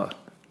have a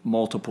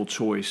multiple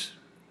choice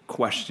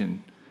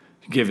question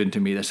given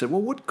to me that said,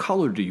 well, what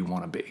color do you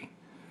want to be?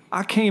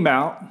 I came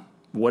out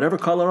whatever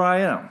color I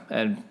am,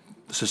 and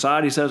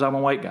society says I'm a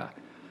white guy.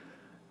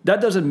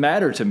 That doesn't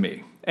matter to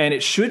me, and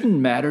it shouldn't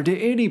matter to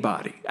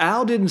anybody.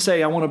 Al didn't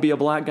say I want to be a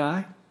black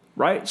guy,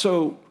 right?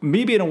 So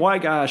me being a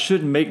white guy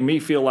shouldn't make me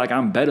feel like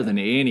I'm better than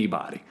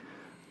anybody.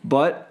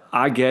 But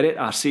I get it.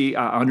 I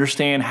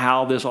understand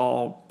how this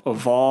all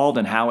evolved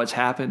and how it's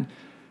happened.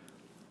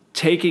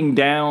 Taking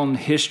down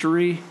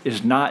history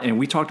is not, and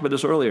we talked about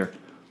this earlier,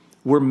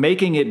 we're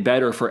making it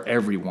better for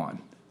everyone.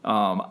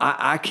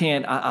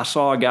 I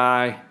saw a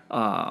guy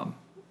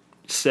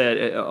said,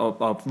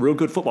 a real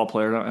good football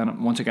player,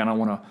 and once again, I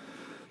want to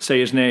say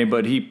his name,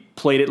 but he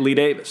played at Lee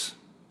Davis.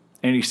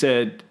 And he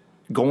said,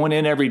 going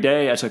in every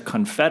day as a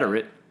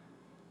Confederate,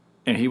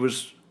 and he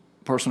was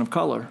a person of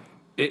color,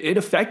 it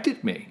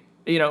affected me.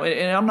 And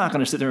I'm not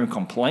going to sit there and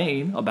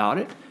complain about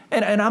it.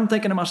 And I'm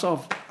thinking to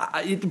myself,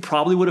 it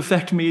probably would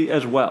affect me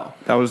as well.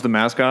 That was the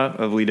mascot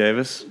of Lee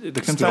Davis. The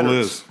Still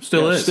Confederates. is.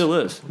 Still is. Still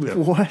is. Yeah.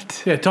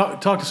 What? Yeah,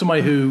 talk to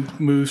somebody who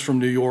moves from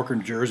New York or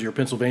New Jersey or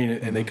Pennsylvania,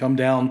 and they come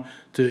down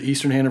to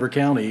Eastern Hanover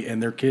County,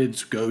 and their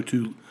kids go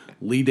to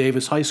Lee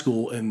Davis High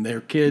School, and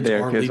their kids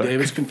Their are kids Lee are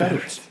Davis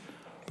Confederates.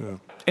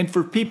 And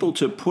for people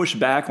to push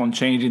back on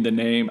changing the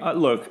name,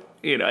 look,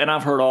 and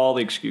I've heard all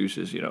the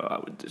excuses.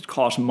 It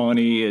costs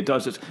money. It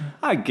does this.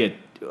 I get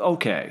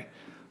okay,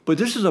 but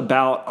this is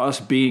about us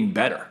being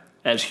better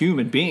as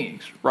human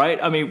beings, right?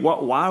 I mean,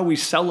 why are we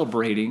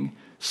celebrating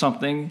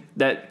something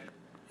that,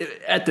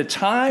 at the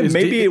time,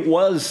 it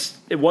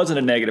wasn't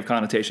a negative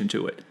connotation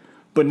to it,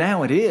 but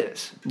now it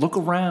is. Look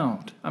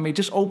around. I mean,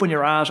 just open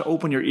your eyes,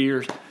 open your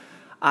ears.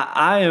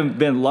 I have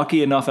been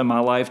lucky enough in my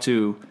life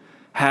to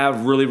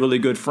have really, really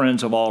good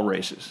friends of all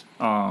races.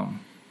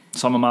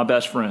 Some of my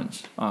best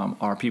friends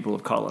are people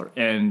of color.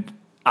 And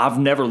I've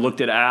never looked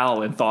at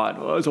Al and thought,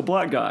 oh, he's a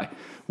black guy.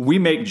 We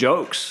make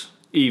jokes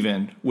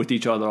even with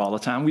each other all the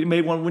time. We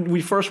made one when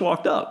we first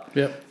walked up.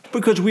 Yep.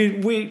 Because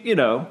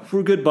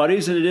we're good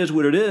buddies and it is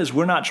what it is.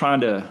 We're not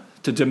trying to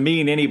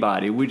demean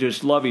anybody. We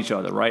just love each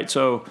other, right?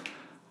 So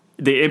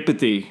the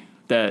empathy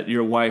that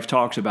your wife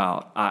talks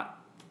about,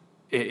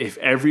 if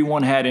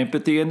everyone had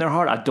empathy in their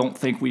heart, I don't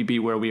think we'd be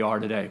where we are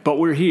today. But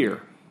we're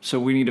here, so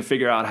we need to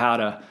figure out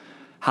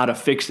how to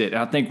fix it.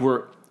 And I think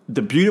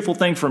the beautiful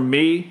thing for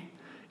me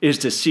is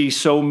to see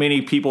so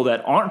many people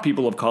that aren't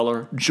people of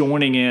color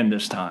joining in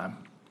this time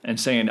and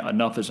saying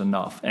enough is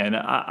enough. And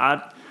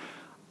I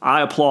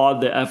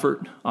applaud the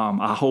effort.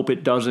 I hope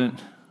it doesn't.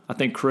 I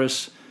think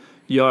Chris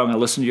Young, I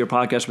listened to your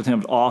podcast with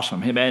him,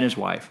 awesome, him and his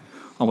wife.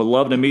 I would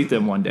love to meet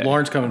them one day.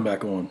 Lauren's coming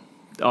back on.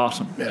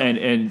 Awesome. Yeah.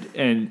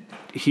 And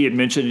he had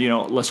mentioned,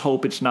 let's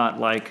hope it's not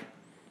like,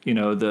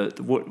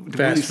 what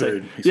Fast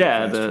food. He said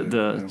Yeah, fast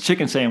the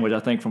chicken sandwich, I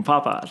think, from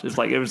Popeyes. It's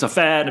like it was a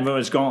fad and then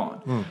it's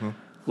gone. Mm-hmm.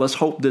 Let's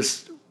hope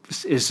this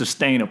is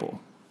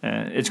sustainable.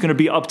 And it's going to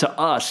be up to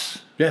us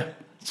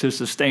to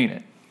sustain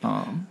it.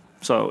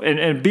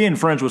 And being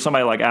friends with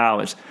somebody like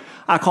Al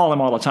I call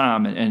him all the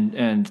time,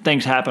 and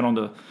things happen on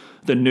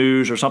the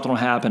news or something will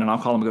happen, and I'll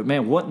call him and go,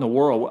 man, what in the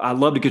world? I'd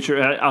love to get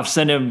I'll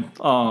send him,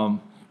 I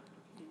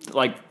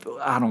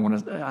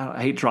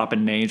hate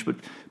dropping names, but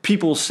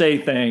people say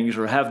things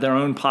or have their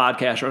own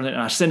podcast, and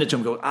I send it to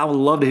him and go, I would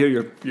love to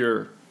hear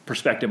your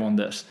perspective on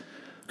this.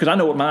 Because I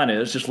know what mine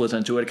is, just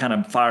listening to it kind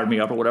of fired me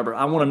up or whatever.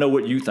 I want to know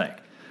what you think.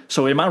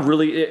 So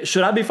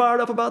should I be fired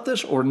up about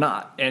this or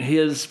not? And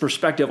his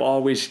perspective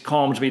always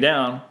calms me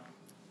down,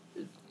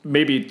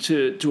 maybe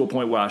to a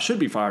point where I should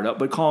be fired up,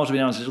 but calms me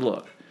down and says,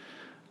 look,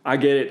 I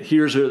get it.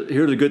 Here are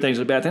the good things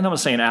and the bad things. I'm not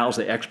saying Al's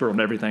the expert on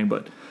everything,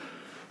 but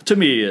to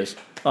me he is.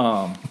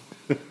 All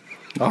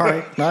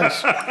right,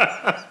 nice.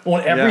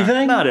 On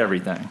everything? Not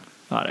everything.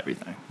 Not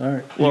everything. All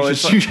right. Well, you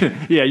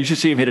should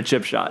see him hit a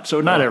chip shot. So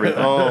not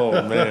everything. Oh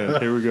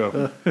man, here we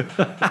go.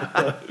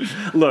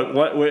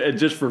 Look,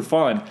 just for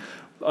fun,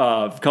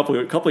 a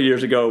couple of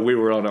years ago, we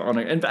were on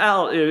a and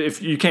Al,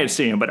 if you can't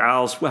see him, but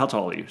Al's, how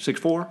tall are you?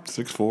 6'4"?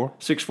 6'4",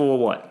 6'4"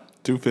 what?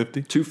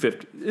 250.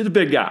 250. He's a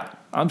big guy.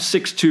 I'm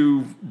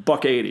 6'2",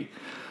 $180,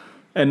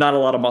 and not a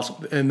lot of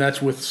muscle. And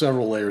that's with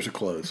several layers of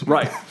clothes.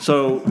 Right.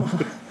 So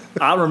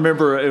I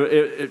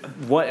remember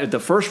the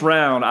first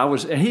round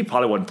and he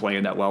probably wasn't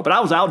playing that well, but I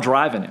was out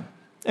driving him,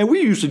 and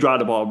we used to drive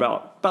the ball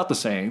about the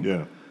same.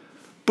 Yeah.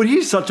 But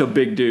he's such a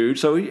big dude,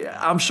 so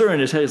I'm sure in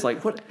his head he's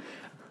like, what?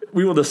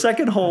 We were the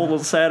second hole on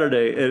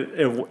Saturday.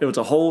 It was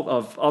a hole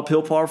of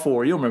uphill par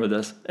 4. You'll remember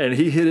this. And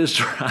he hit his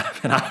drive,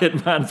 and I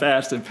hit mine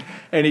fast,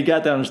 and he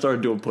got down and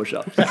started doing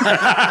push-ups.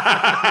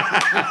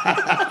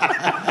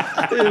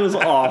 It was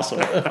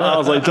awesome. I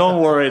was like,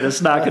 don't worry,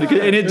 that's not going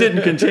to – and it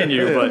didn't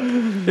continue, but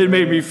it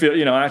made me feel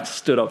 – I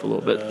stood up a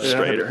little bit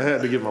straighter. I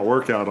had to get my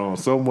workout on.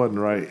 Something wasn't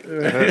right.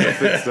 I had to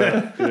fix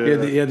that.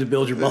 Yeah, You had to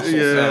build your muscles.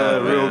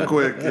 real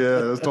quick. Yeah,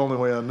 that's the only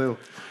way I knew.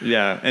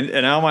 Yeah,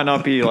 and Al might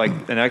not be like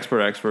an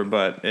expert,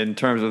 but in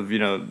terms of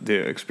the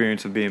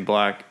experience of being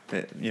black,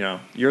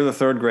 you're the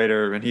third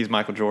grader and he's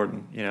Michael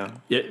Jordan. Yeah,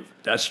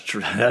 that's true.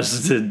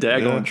 That's the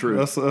daggone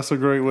truth. That's a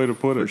great way to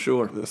put it. For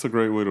sure. That's a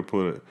great way to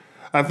put it.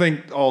 I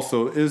think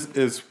also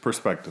is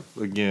perspective.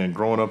 Again,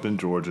 growing up in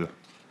Georgia,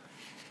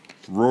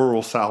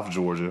 rural South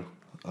Georgia.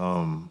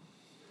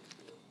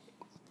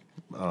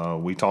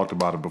 We talked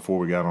about it before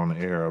we got on the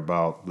air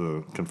about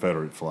the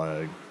Confederate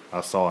flag. I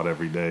saw it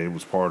every day. It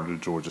was part of the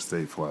Georgia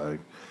state flag.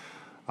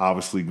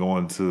 Obviously,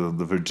 going to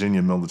the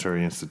Virginia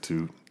Military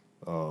Institute,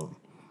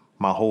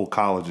 my whole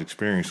college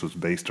experience was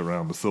based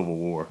around the Civil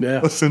War,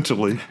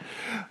 essentially.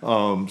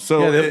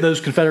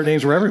 Those Confederate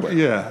names were everywhere.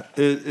 Yeah,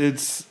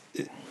 it's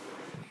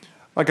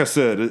like I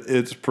said,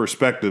 it's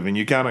perspective, and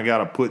you kind of got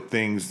to put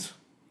things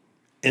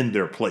in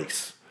their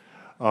place.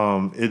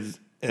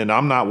 And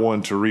I'm not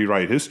one to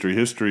rewrite history.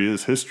 History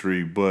is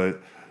history, but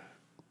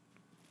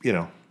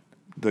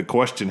the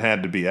question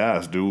had to be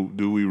asked: Do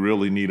we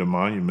really need a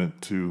monument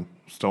to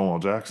Stonewall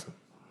Jackson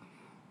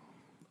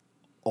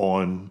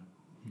on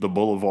the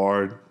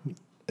boulevard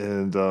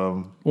and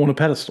on a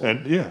pedestal.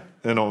 and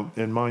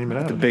in Monument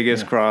Avenue. The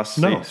biggest cross.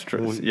 No,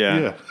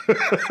 Yeah.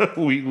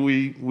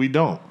 we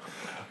don't.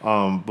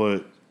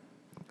 But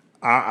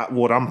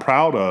what I'm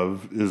proud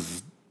of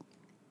is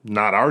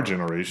not our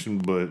generation,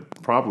 but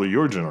probably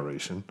your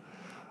generation,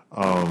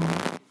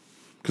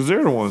 because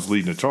they're the ones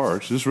leading the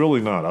charge. It's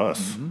really not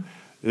us. Mm-hmm.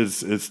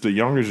 It's the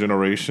younger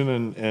generation,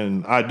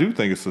 and I do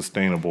think it's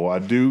sustainable. I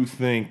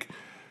think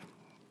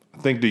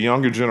the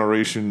younger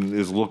generation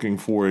is looking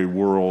for a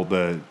world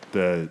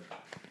that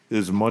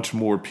is much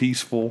more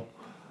peaceful.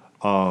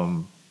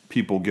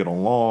 People get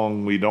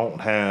along. We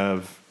don't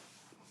have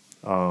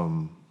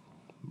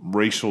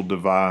racial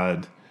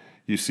divide.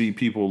 You see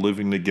people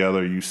living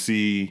together. You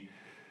see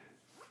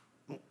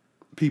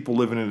people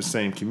living in the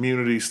same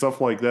community, stuff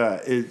like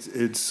that.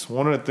 It's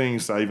one of the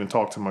things I even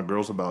talked to my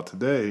girls about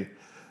today.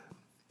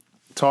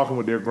 Talking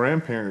with their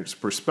grandparents,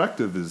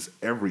 perspective is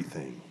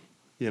everything.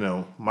 You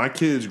know, my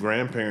kids'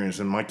 grandparents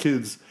and my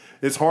kids,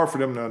 it's hard for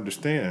them to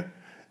understand.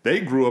 They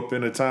grew up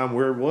in a time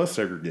where it was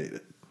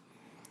segregated.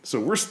 So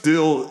we're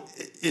still,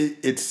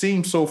 it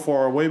seems so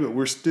far away, but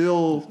we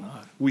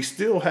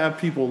still have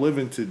people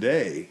living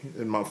today.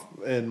 And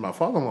my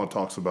father-in-law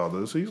talks about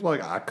this. He's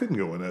like, I couldn't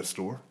go in that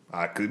store.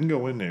 I couldn't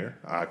go in there.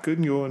 I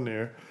couldn't go in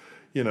there.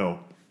 You know,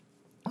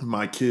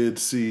 my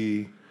kids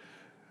see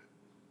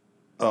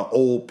an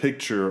old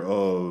picture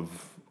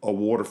of a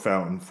water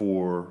fountain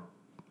for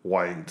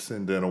whites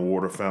and then a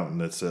water fountain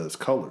that says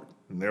colored.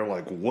 And they're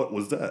like, what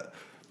was that?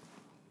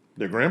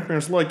 Their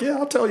grandparents are like, yeah,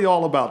 I'll tell you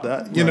all about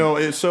that. Right. You know,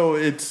 it's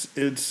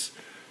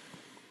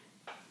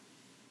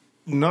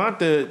not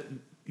that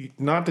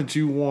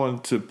you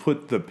want to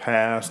put the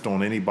past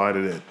on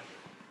anybody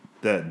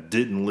that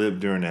didn't live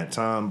during that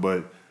time,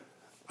 but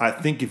I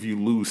think if you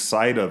lose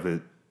sight of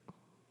it,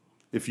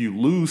 if you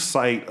lose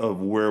sight of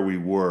where we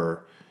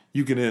were,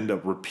 you can end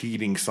up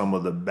repeating some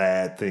of the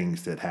bad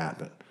things that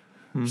happened.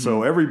 Mm-hmm.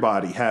 So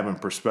everybody having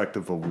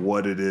perspective of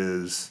what it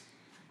is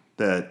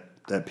that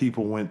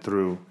people went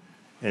through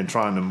and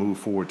trying to move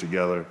forward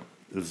together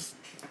is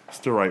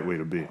the right way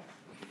to be.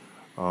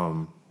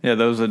 Yeah,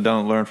 those that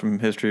don't learn from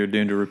history are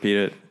doomed to repeat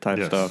it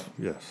type stuff.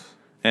 Yes.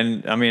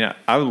 And I mean,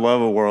 I would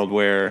love a world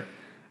where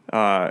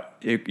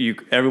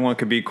everyone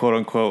could be quote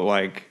unquote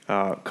like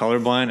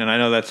colorblind. And I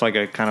know that's like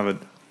a kind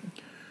of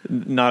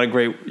not a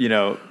great, you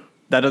know,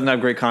 that doesn't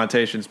have great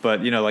connotations,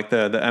 but you know, like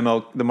the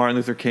Martin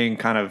Luther King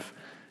kind of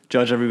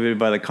judge everybody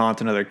by the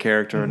content of their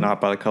character and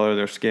not by the color of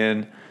their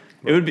skin.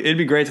 Right. It'd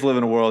be great to live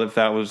in a world if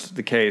that was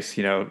the case,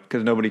 you know,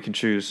 because nobody can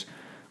choose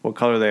what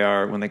color they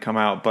are when they come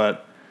out.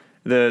 But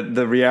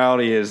the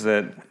reality is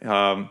that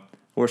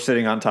we're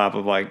sitting on top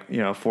of like, you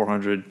know,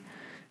 400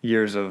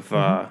 years of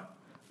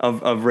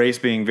race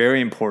being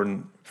very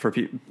important for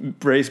people.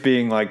 Race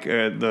being like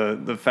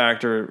the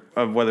factor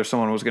of whether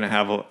someone was going to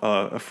have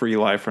a free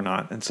life or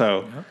not. And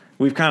so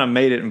we've kind of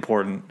made it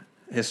important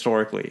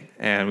historically,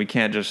 and we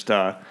can't just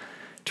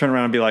turn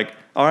around and be like,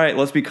 all right,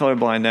 let's be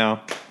colorblind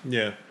now.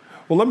 Yeah.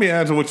 Well, let me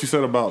add to what you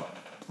said about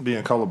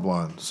being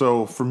colorblind.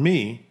 So for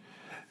me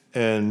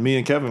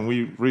and Kevin,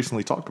 we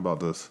recently talked about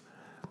this.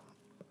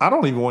 I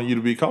don't even want you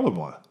to be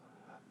colorblind.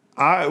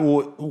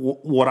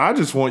 What I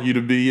just want you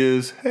to be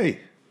is, hey,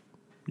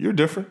 you're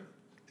different,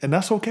 and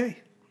that's okay.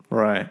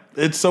 Right.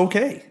 It's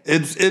okay.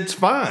 It's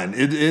fine.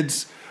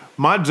 It's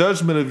my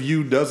judgment of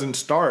you doesn't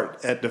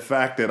start at the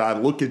fact that I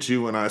look at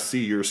you and I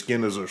see your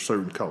skin is a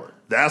certain color.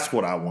 That's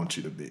what I want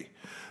you to be.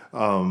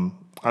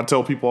 I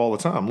tell people all the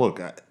time, look,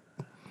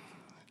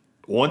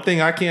 one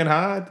thing I can't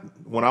hide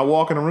when I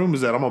walk in a room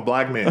is that I'm a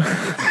black man.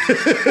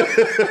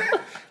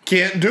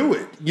 Can't do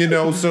it, you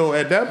know? So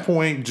at that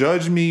point,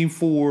 judge me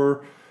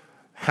for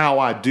how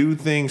I do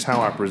things,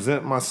 how I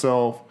present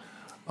myself,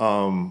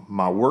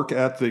 my work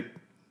ethic.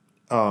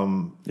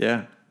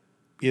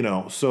 You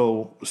know,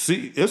 so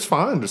see, it's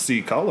fine to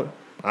see color.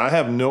 I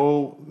have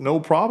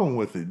no problem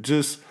with it.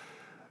 Just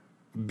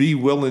be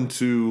willing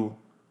to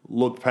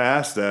look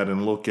past that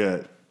and look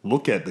at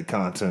the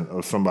content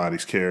of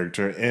somebody's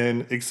character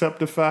and accept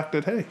the fact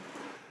that, hey,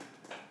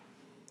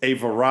 a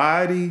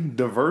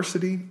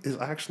diversity is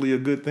actually a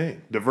good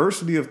thing.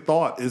 Diversity of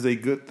thought is a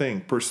good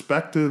thing.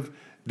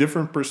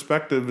 Different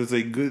perspective is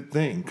a good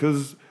thing,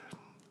 because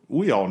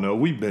we all know,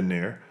 we've been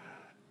there.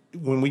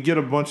 When we get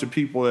a bunch of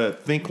people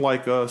that think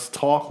like us,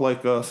 talk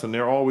like us, and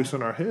they're always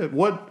in our head,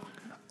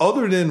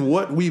 other than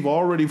what we've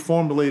already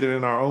formulated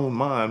in our own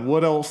mind,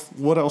 what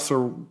else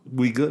are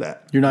we good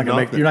at? You're not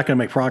going to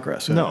make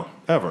progress. No,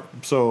 ever.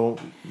 So,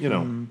 you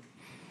know,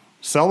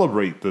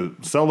 celebrate the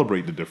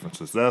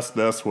differences.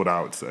 That's what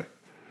I would say.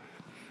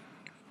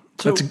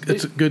 So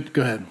it's good.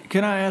 Go ahead.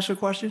 Can I ask a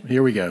question?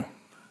 Here we go.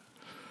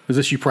 Is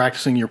this you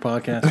practicing your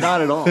podcast?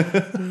 Not at all.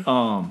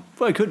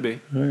 Well, it could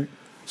be. All right.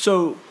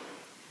 So,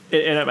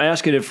 and I'm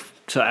asking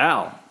to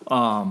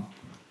Al,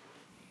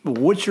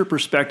 what's your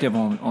perspective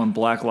on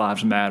Black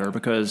Lives Matter?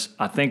 Because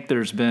I think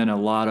there's been a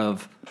lot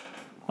of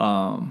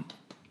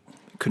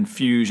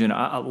confusion.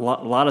 A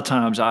lot of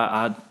times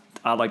I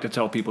like to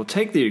tell people,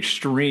 take the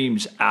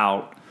extremes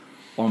out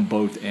on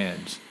both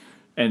ends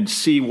and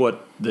see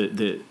what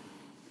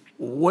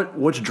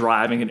what's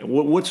driving it?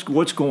 What's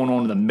going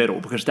on in the middle?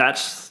 Because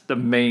that's the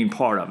main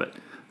part of it.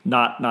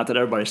 Not that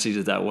everybody sees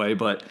it that way,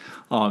 but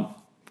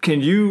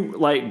can you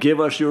give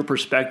us your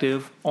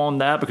perspective on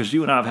that? Because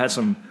you and I have had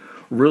some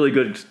really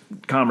good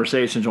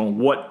conversations on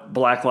what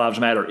Black Lives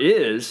Matter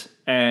is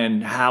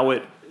and how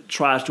it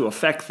tries to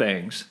affect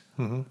things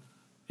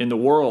in the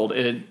world.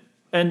 And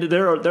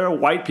there are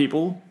white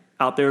people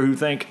out there who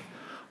think,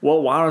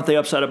 well, why aren't they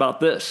upset about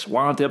this?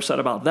 Why aren't they upset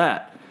about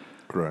that?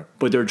 Correct.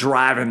 But they're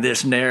driving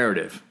this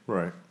narrative.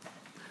 Right.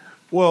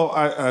 Well,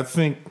 I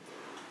think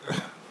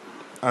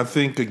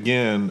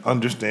again,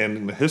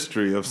 understanding the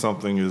history of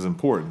something is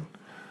important.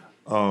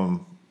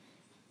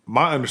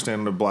 My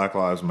understanding of Black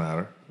Lives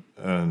Matter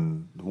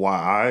and why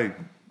I,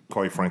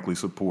 quite frankly,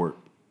 support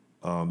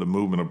the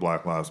movement of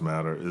Black Lives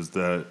Matter is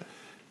that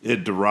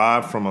it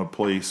derived from a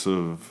place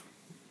of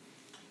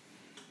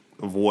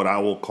what I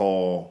will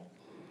call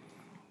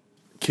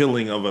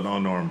killing of an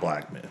unarmed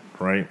black man,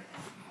 right?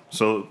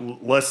 So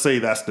let's say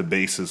that's the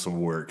basis of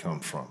where it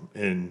comes from.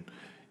 And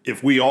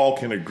if we all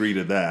can agree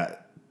to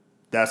that,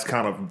 that's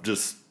kind of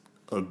just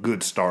a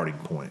good starting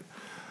point.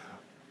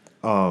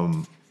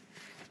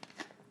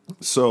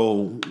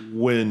 So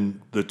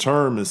when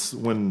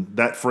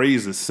that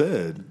phrase is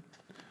said,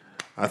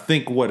 I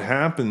think what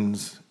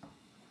happens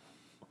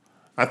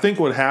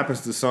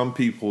to some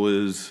people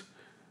is,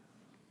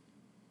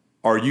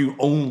 are you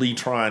only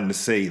trying to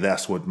say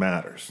that's what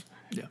matters?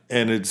 Yeah.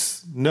 And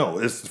it's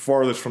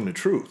farthest from the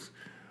truth.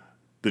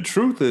 The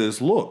truth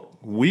is, look,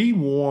 we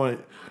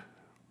want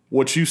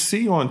what you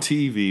see on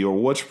TV or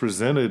what's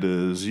presented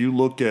is you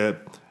look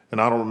at, and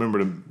I don't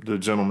remember the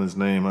gentleman's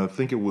name. I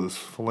think it was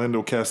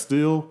Philando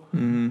Castile,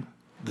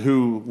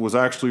 who was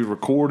actually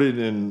recorded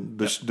and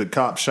the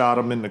cop shot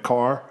him in the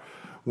car.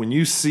 When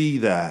you see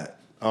that,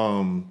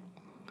 Trayvon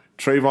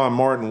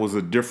Martin was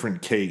a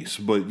different case,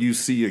 but you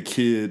see a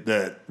kid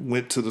that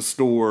went to the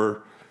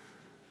store,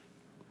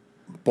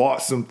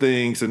 bought some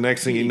things. The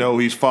next thing you know,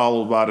 he's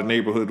followed by the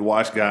neighborhood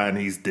watch guy and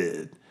he's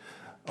dead.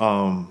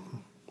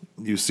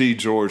 You see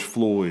George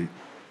Floyd.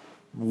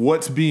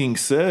 What's being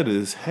said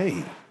is,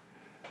 hey,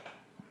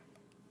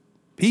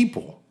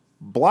 people,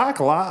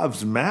 Black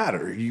Lives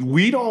Matter.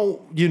 We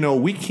don't,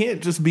 we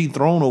can't just be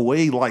thrown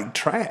away like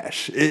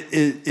trash.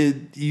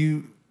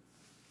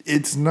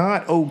 It's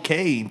not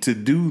okay to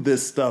do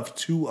this stuff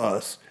to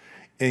us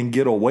and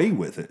get away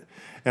with it.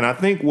 And I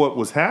think what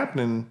was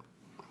happening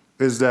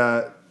is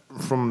that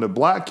from the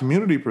black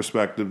community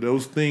perspective,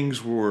 those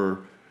things were,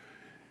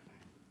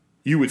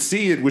 you would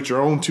see it with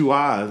your own two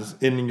eyes,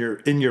 and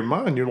in your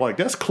mind, you're like,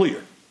 that's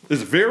clear.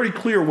 It's very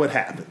clear what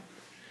happened.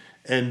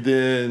 And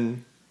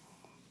then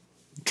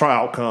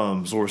trial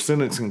comes or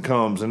sentencing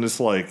comes, and it's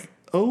like,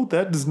 oh,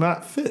 that does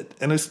not fit.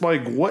 And it's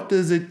like, what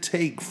does it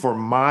take for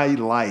my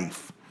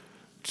life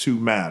to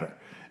matter?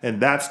 And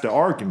that's the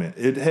argument.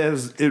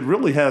 It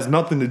really has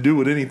nothing to do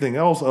with anything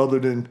else other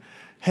than,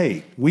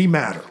 hey, we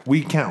matter,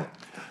 we count.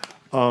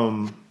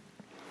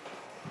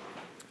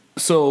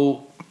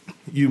 So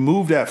you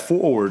move that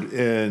forward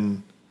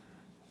and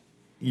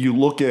you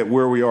look at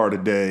where we are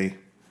today.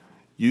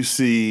 You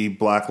see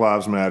Black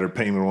Lives Matter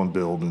painted on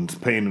buildings,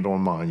 painted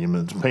on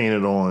monuments,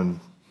 painted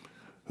on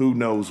who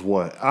knows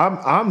what.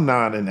 I'm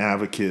not an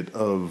advocate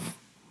of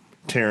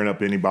tearing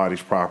up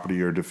anybody's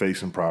property or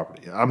defacing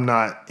property. I'm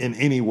not in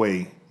any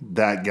way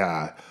that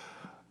guy.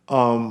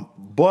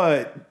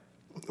 But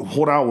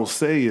what I will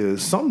say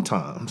is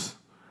sometimes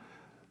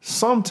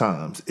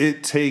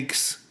it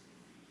takes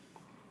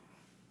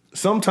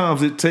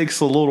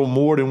a little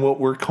more than what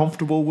we're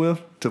comfortable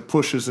with to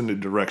push us in the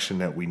direction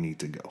that we need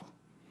to go,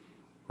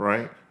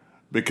 right?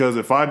 Because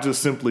if I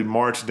just simply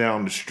march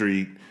down the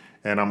street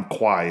and I'm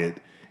quiet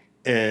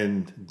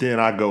and then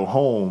I go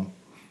home,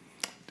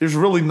 there's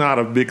really not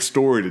a big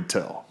story to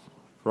tell,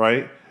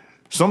 right?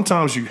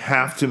 Sometimes you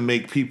have to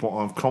make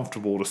people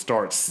uncomfortable to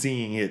start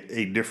seeing it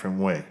a different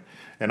way.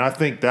 And I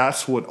think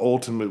that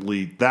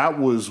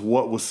was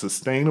what was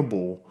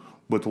sustainable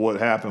with what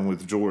happened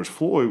with George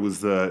Floyd,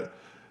 was that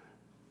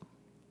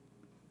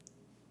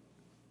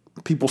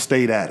people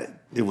stayed at it.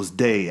 It was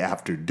day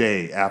after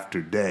day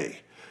after day.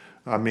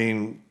 I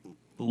mean,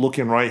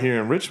 looking right here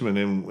in Richmond,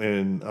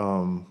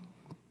 and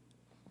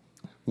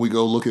we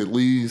go look at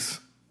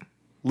Lee's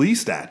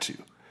statue.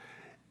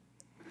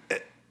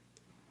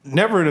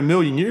 Never in a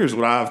million years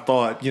would I have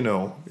thought,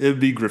 it'd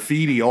be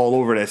graffiti all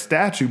over that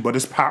statue, but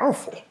it's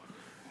powerful.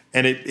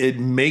 And it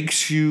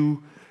makes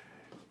you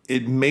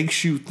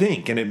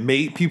think, and it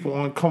made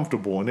people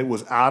uncomfortable, and it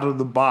was out of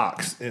the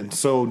box. And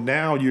so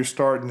now you're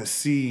starting to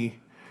see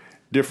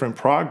different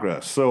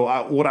progress. So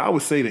what I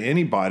would say to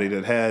anybody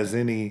that has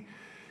any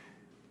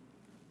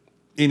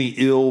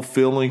ill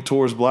feeling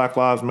towards Black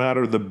Lives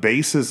Matter, the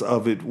basis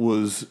of it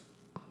was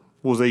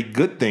a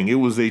good thing. It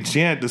was a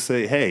chant to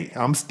say, hey,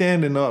 I'm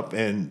standing up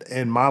and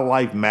my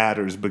life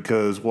matters,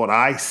 because what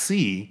I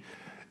see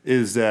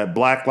is that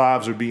Black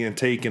lives are being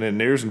taken and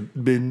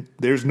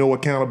there's no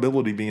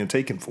accountability being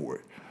taken for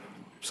it.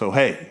 So,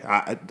 hey,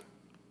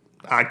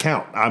 I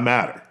count, I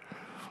matter.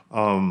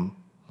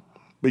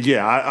 But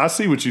yeah, I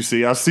see what you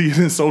see. I see it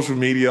in social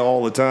media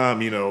all the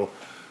time.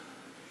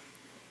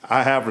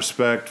 I have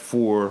respect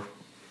for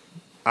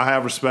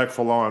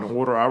law and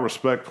order. I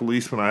respect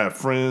policemen. I have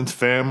friends,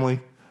 family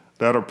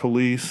that are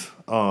police.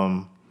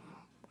 I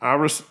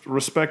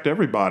respect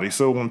everybody.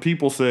 So when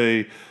people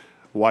say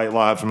white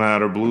lives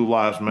matter, blue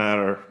lives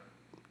matter,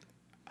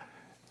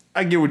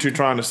 I get what you're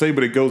trying to say,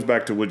 but it goes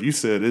back to what you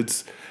said.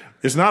 It's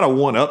not a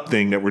one-up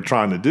thing that we're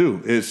trying to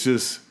do. It's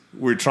just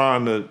we're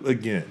trying to,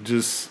 again,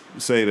 just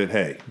say that,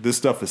 hey, this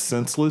stuff is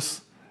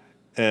senseless.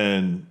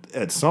 And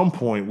at some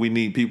point, we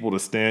need people to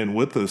stand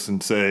with us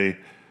and say,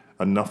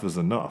 enough is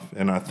enough.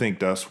 And I think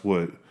that's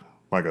what,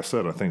 like I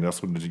said,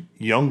 the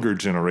younger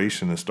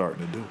generation is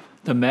starting to do.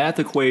 The math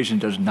equation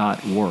does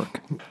not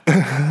work,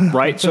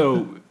 right?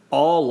 So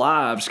all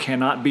lives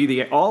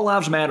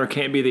matter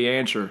can't be the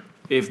answer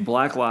if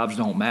black lives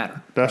don't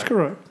matter. That's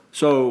correct.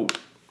 So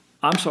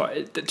I'm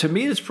sorry. To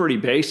me, it's pretty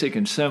basic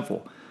and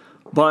simple.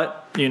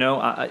 But,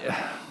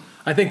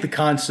 I think the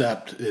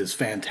concept is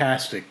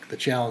fantastic. The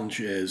challenge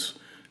is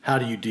how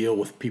do you deal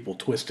with people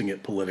twisting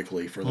it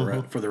politically for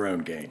their own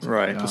gains?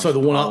 Right. Yeah. So the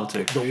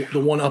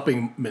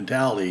one-upping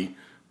mentality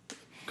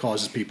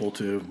causes people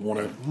to want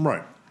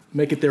to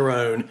make it their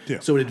own,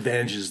 so it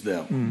advantages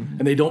them,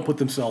 and they don't put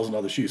themselves in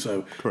other shoes.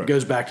 So it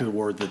goes back to the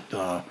word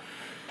that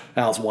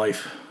Al's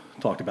wife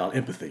talked about,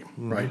 empathy.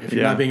 Right. If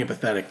you're not being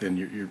empathetic,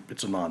 then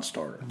it's a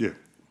non-starter. Yeah.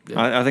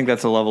 I think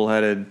that's a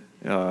level-headed,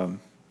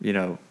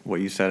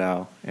 what you said,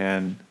 Al,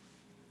 and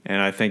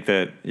I think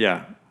that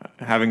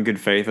having good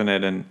faith in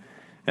it, and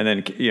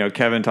then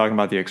Kevin talking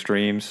about the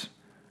extremes.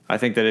 I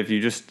think that if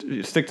you just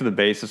stick to the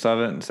basis of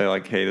it and say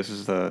like, hey, this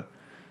is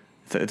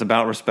it's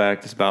about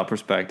respect, it's about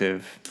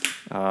perspective.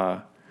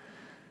 I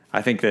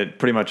think that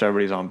pretty much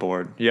everybody's on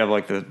board. You have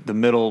like the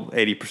middle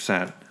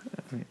 80%,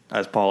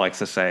 as Paul likes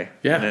to say.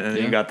 Yeah. And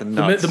then you got the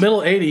nuts. The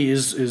middle 80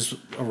 is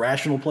a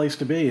rational place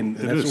to be, and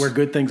that's where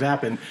good things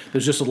happen.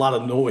 There's just a lot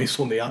of noise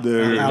on the outer.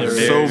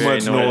 There's so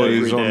much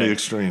noise on the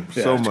extreme.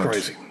 Yeah, so it's much.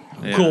 crazy.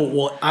 Yeah. Cool.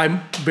 Well,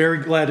 I'm very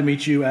glad to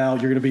meet you, Al.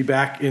 You're going to be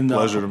back in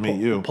Pleasure to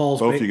meet you. Paul's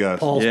Both you guys.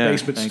 Paul's Yeah,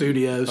 Basement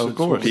Studios. Of That's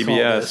what course. we call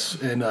PBS.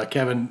 this. And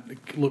Kevin,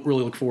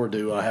 really look forward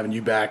to having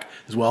you back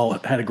as well.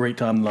 Had a great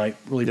time tonight.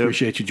 Really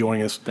appreciate you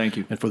joining us. Thank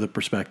you. And for the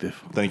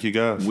perspective. Thank you,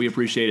 guys. We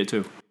appreciate it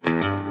too.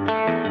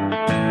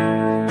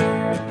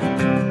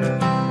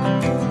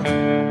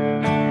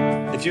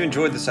 If you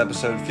enjoyed this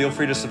episode, feel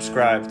free to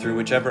subscribe through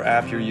whichever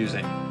app you're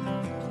using.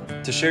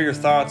 To share your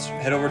thoughts,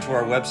 head over to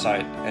our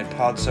website at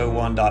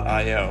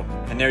podso1.io,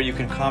 and there you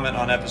can comment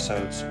on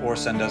episodes or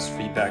send us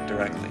feedback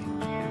directly.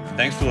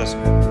 Thanks for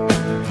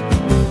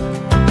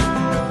listening.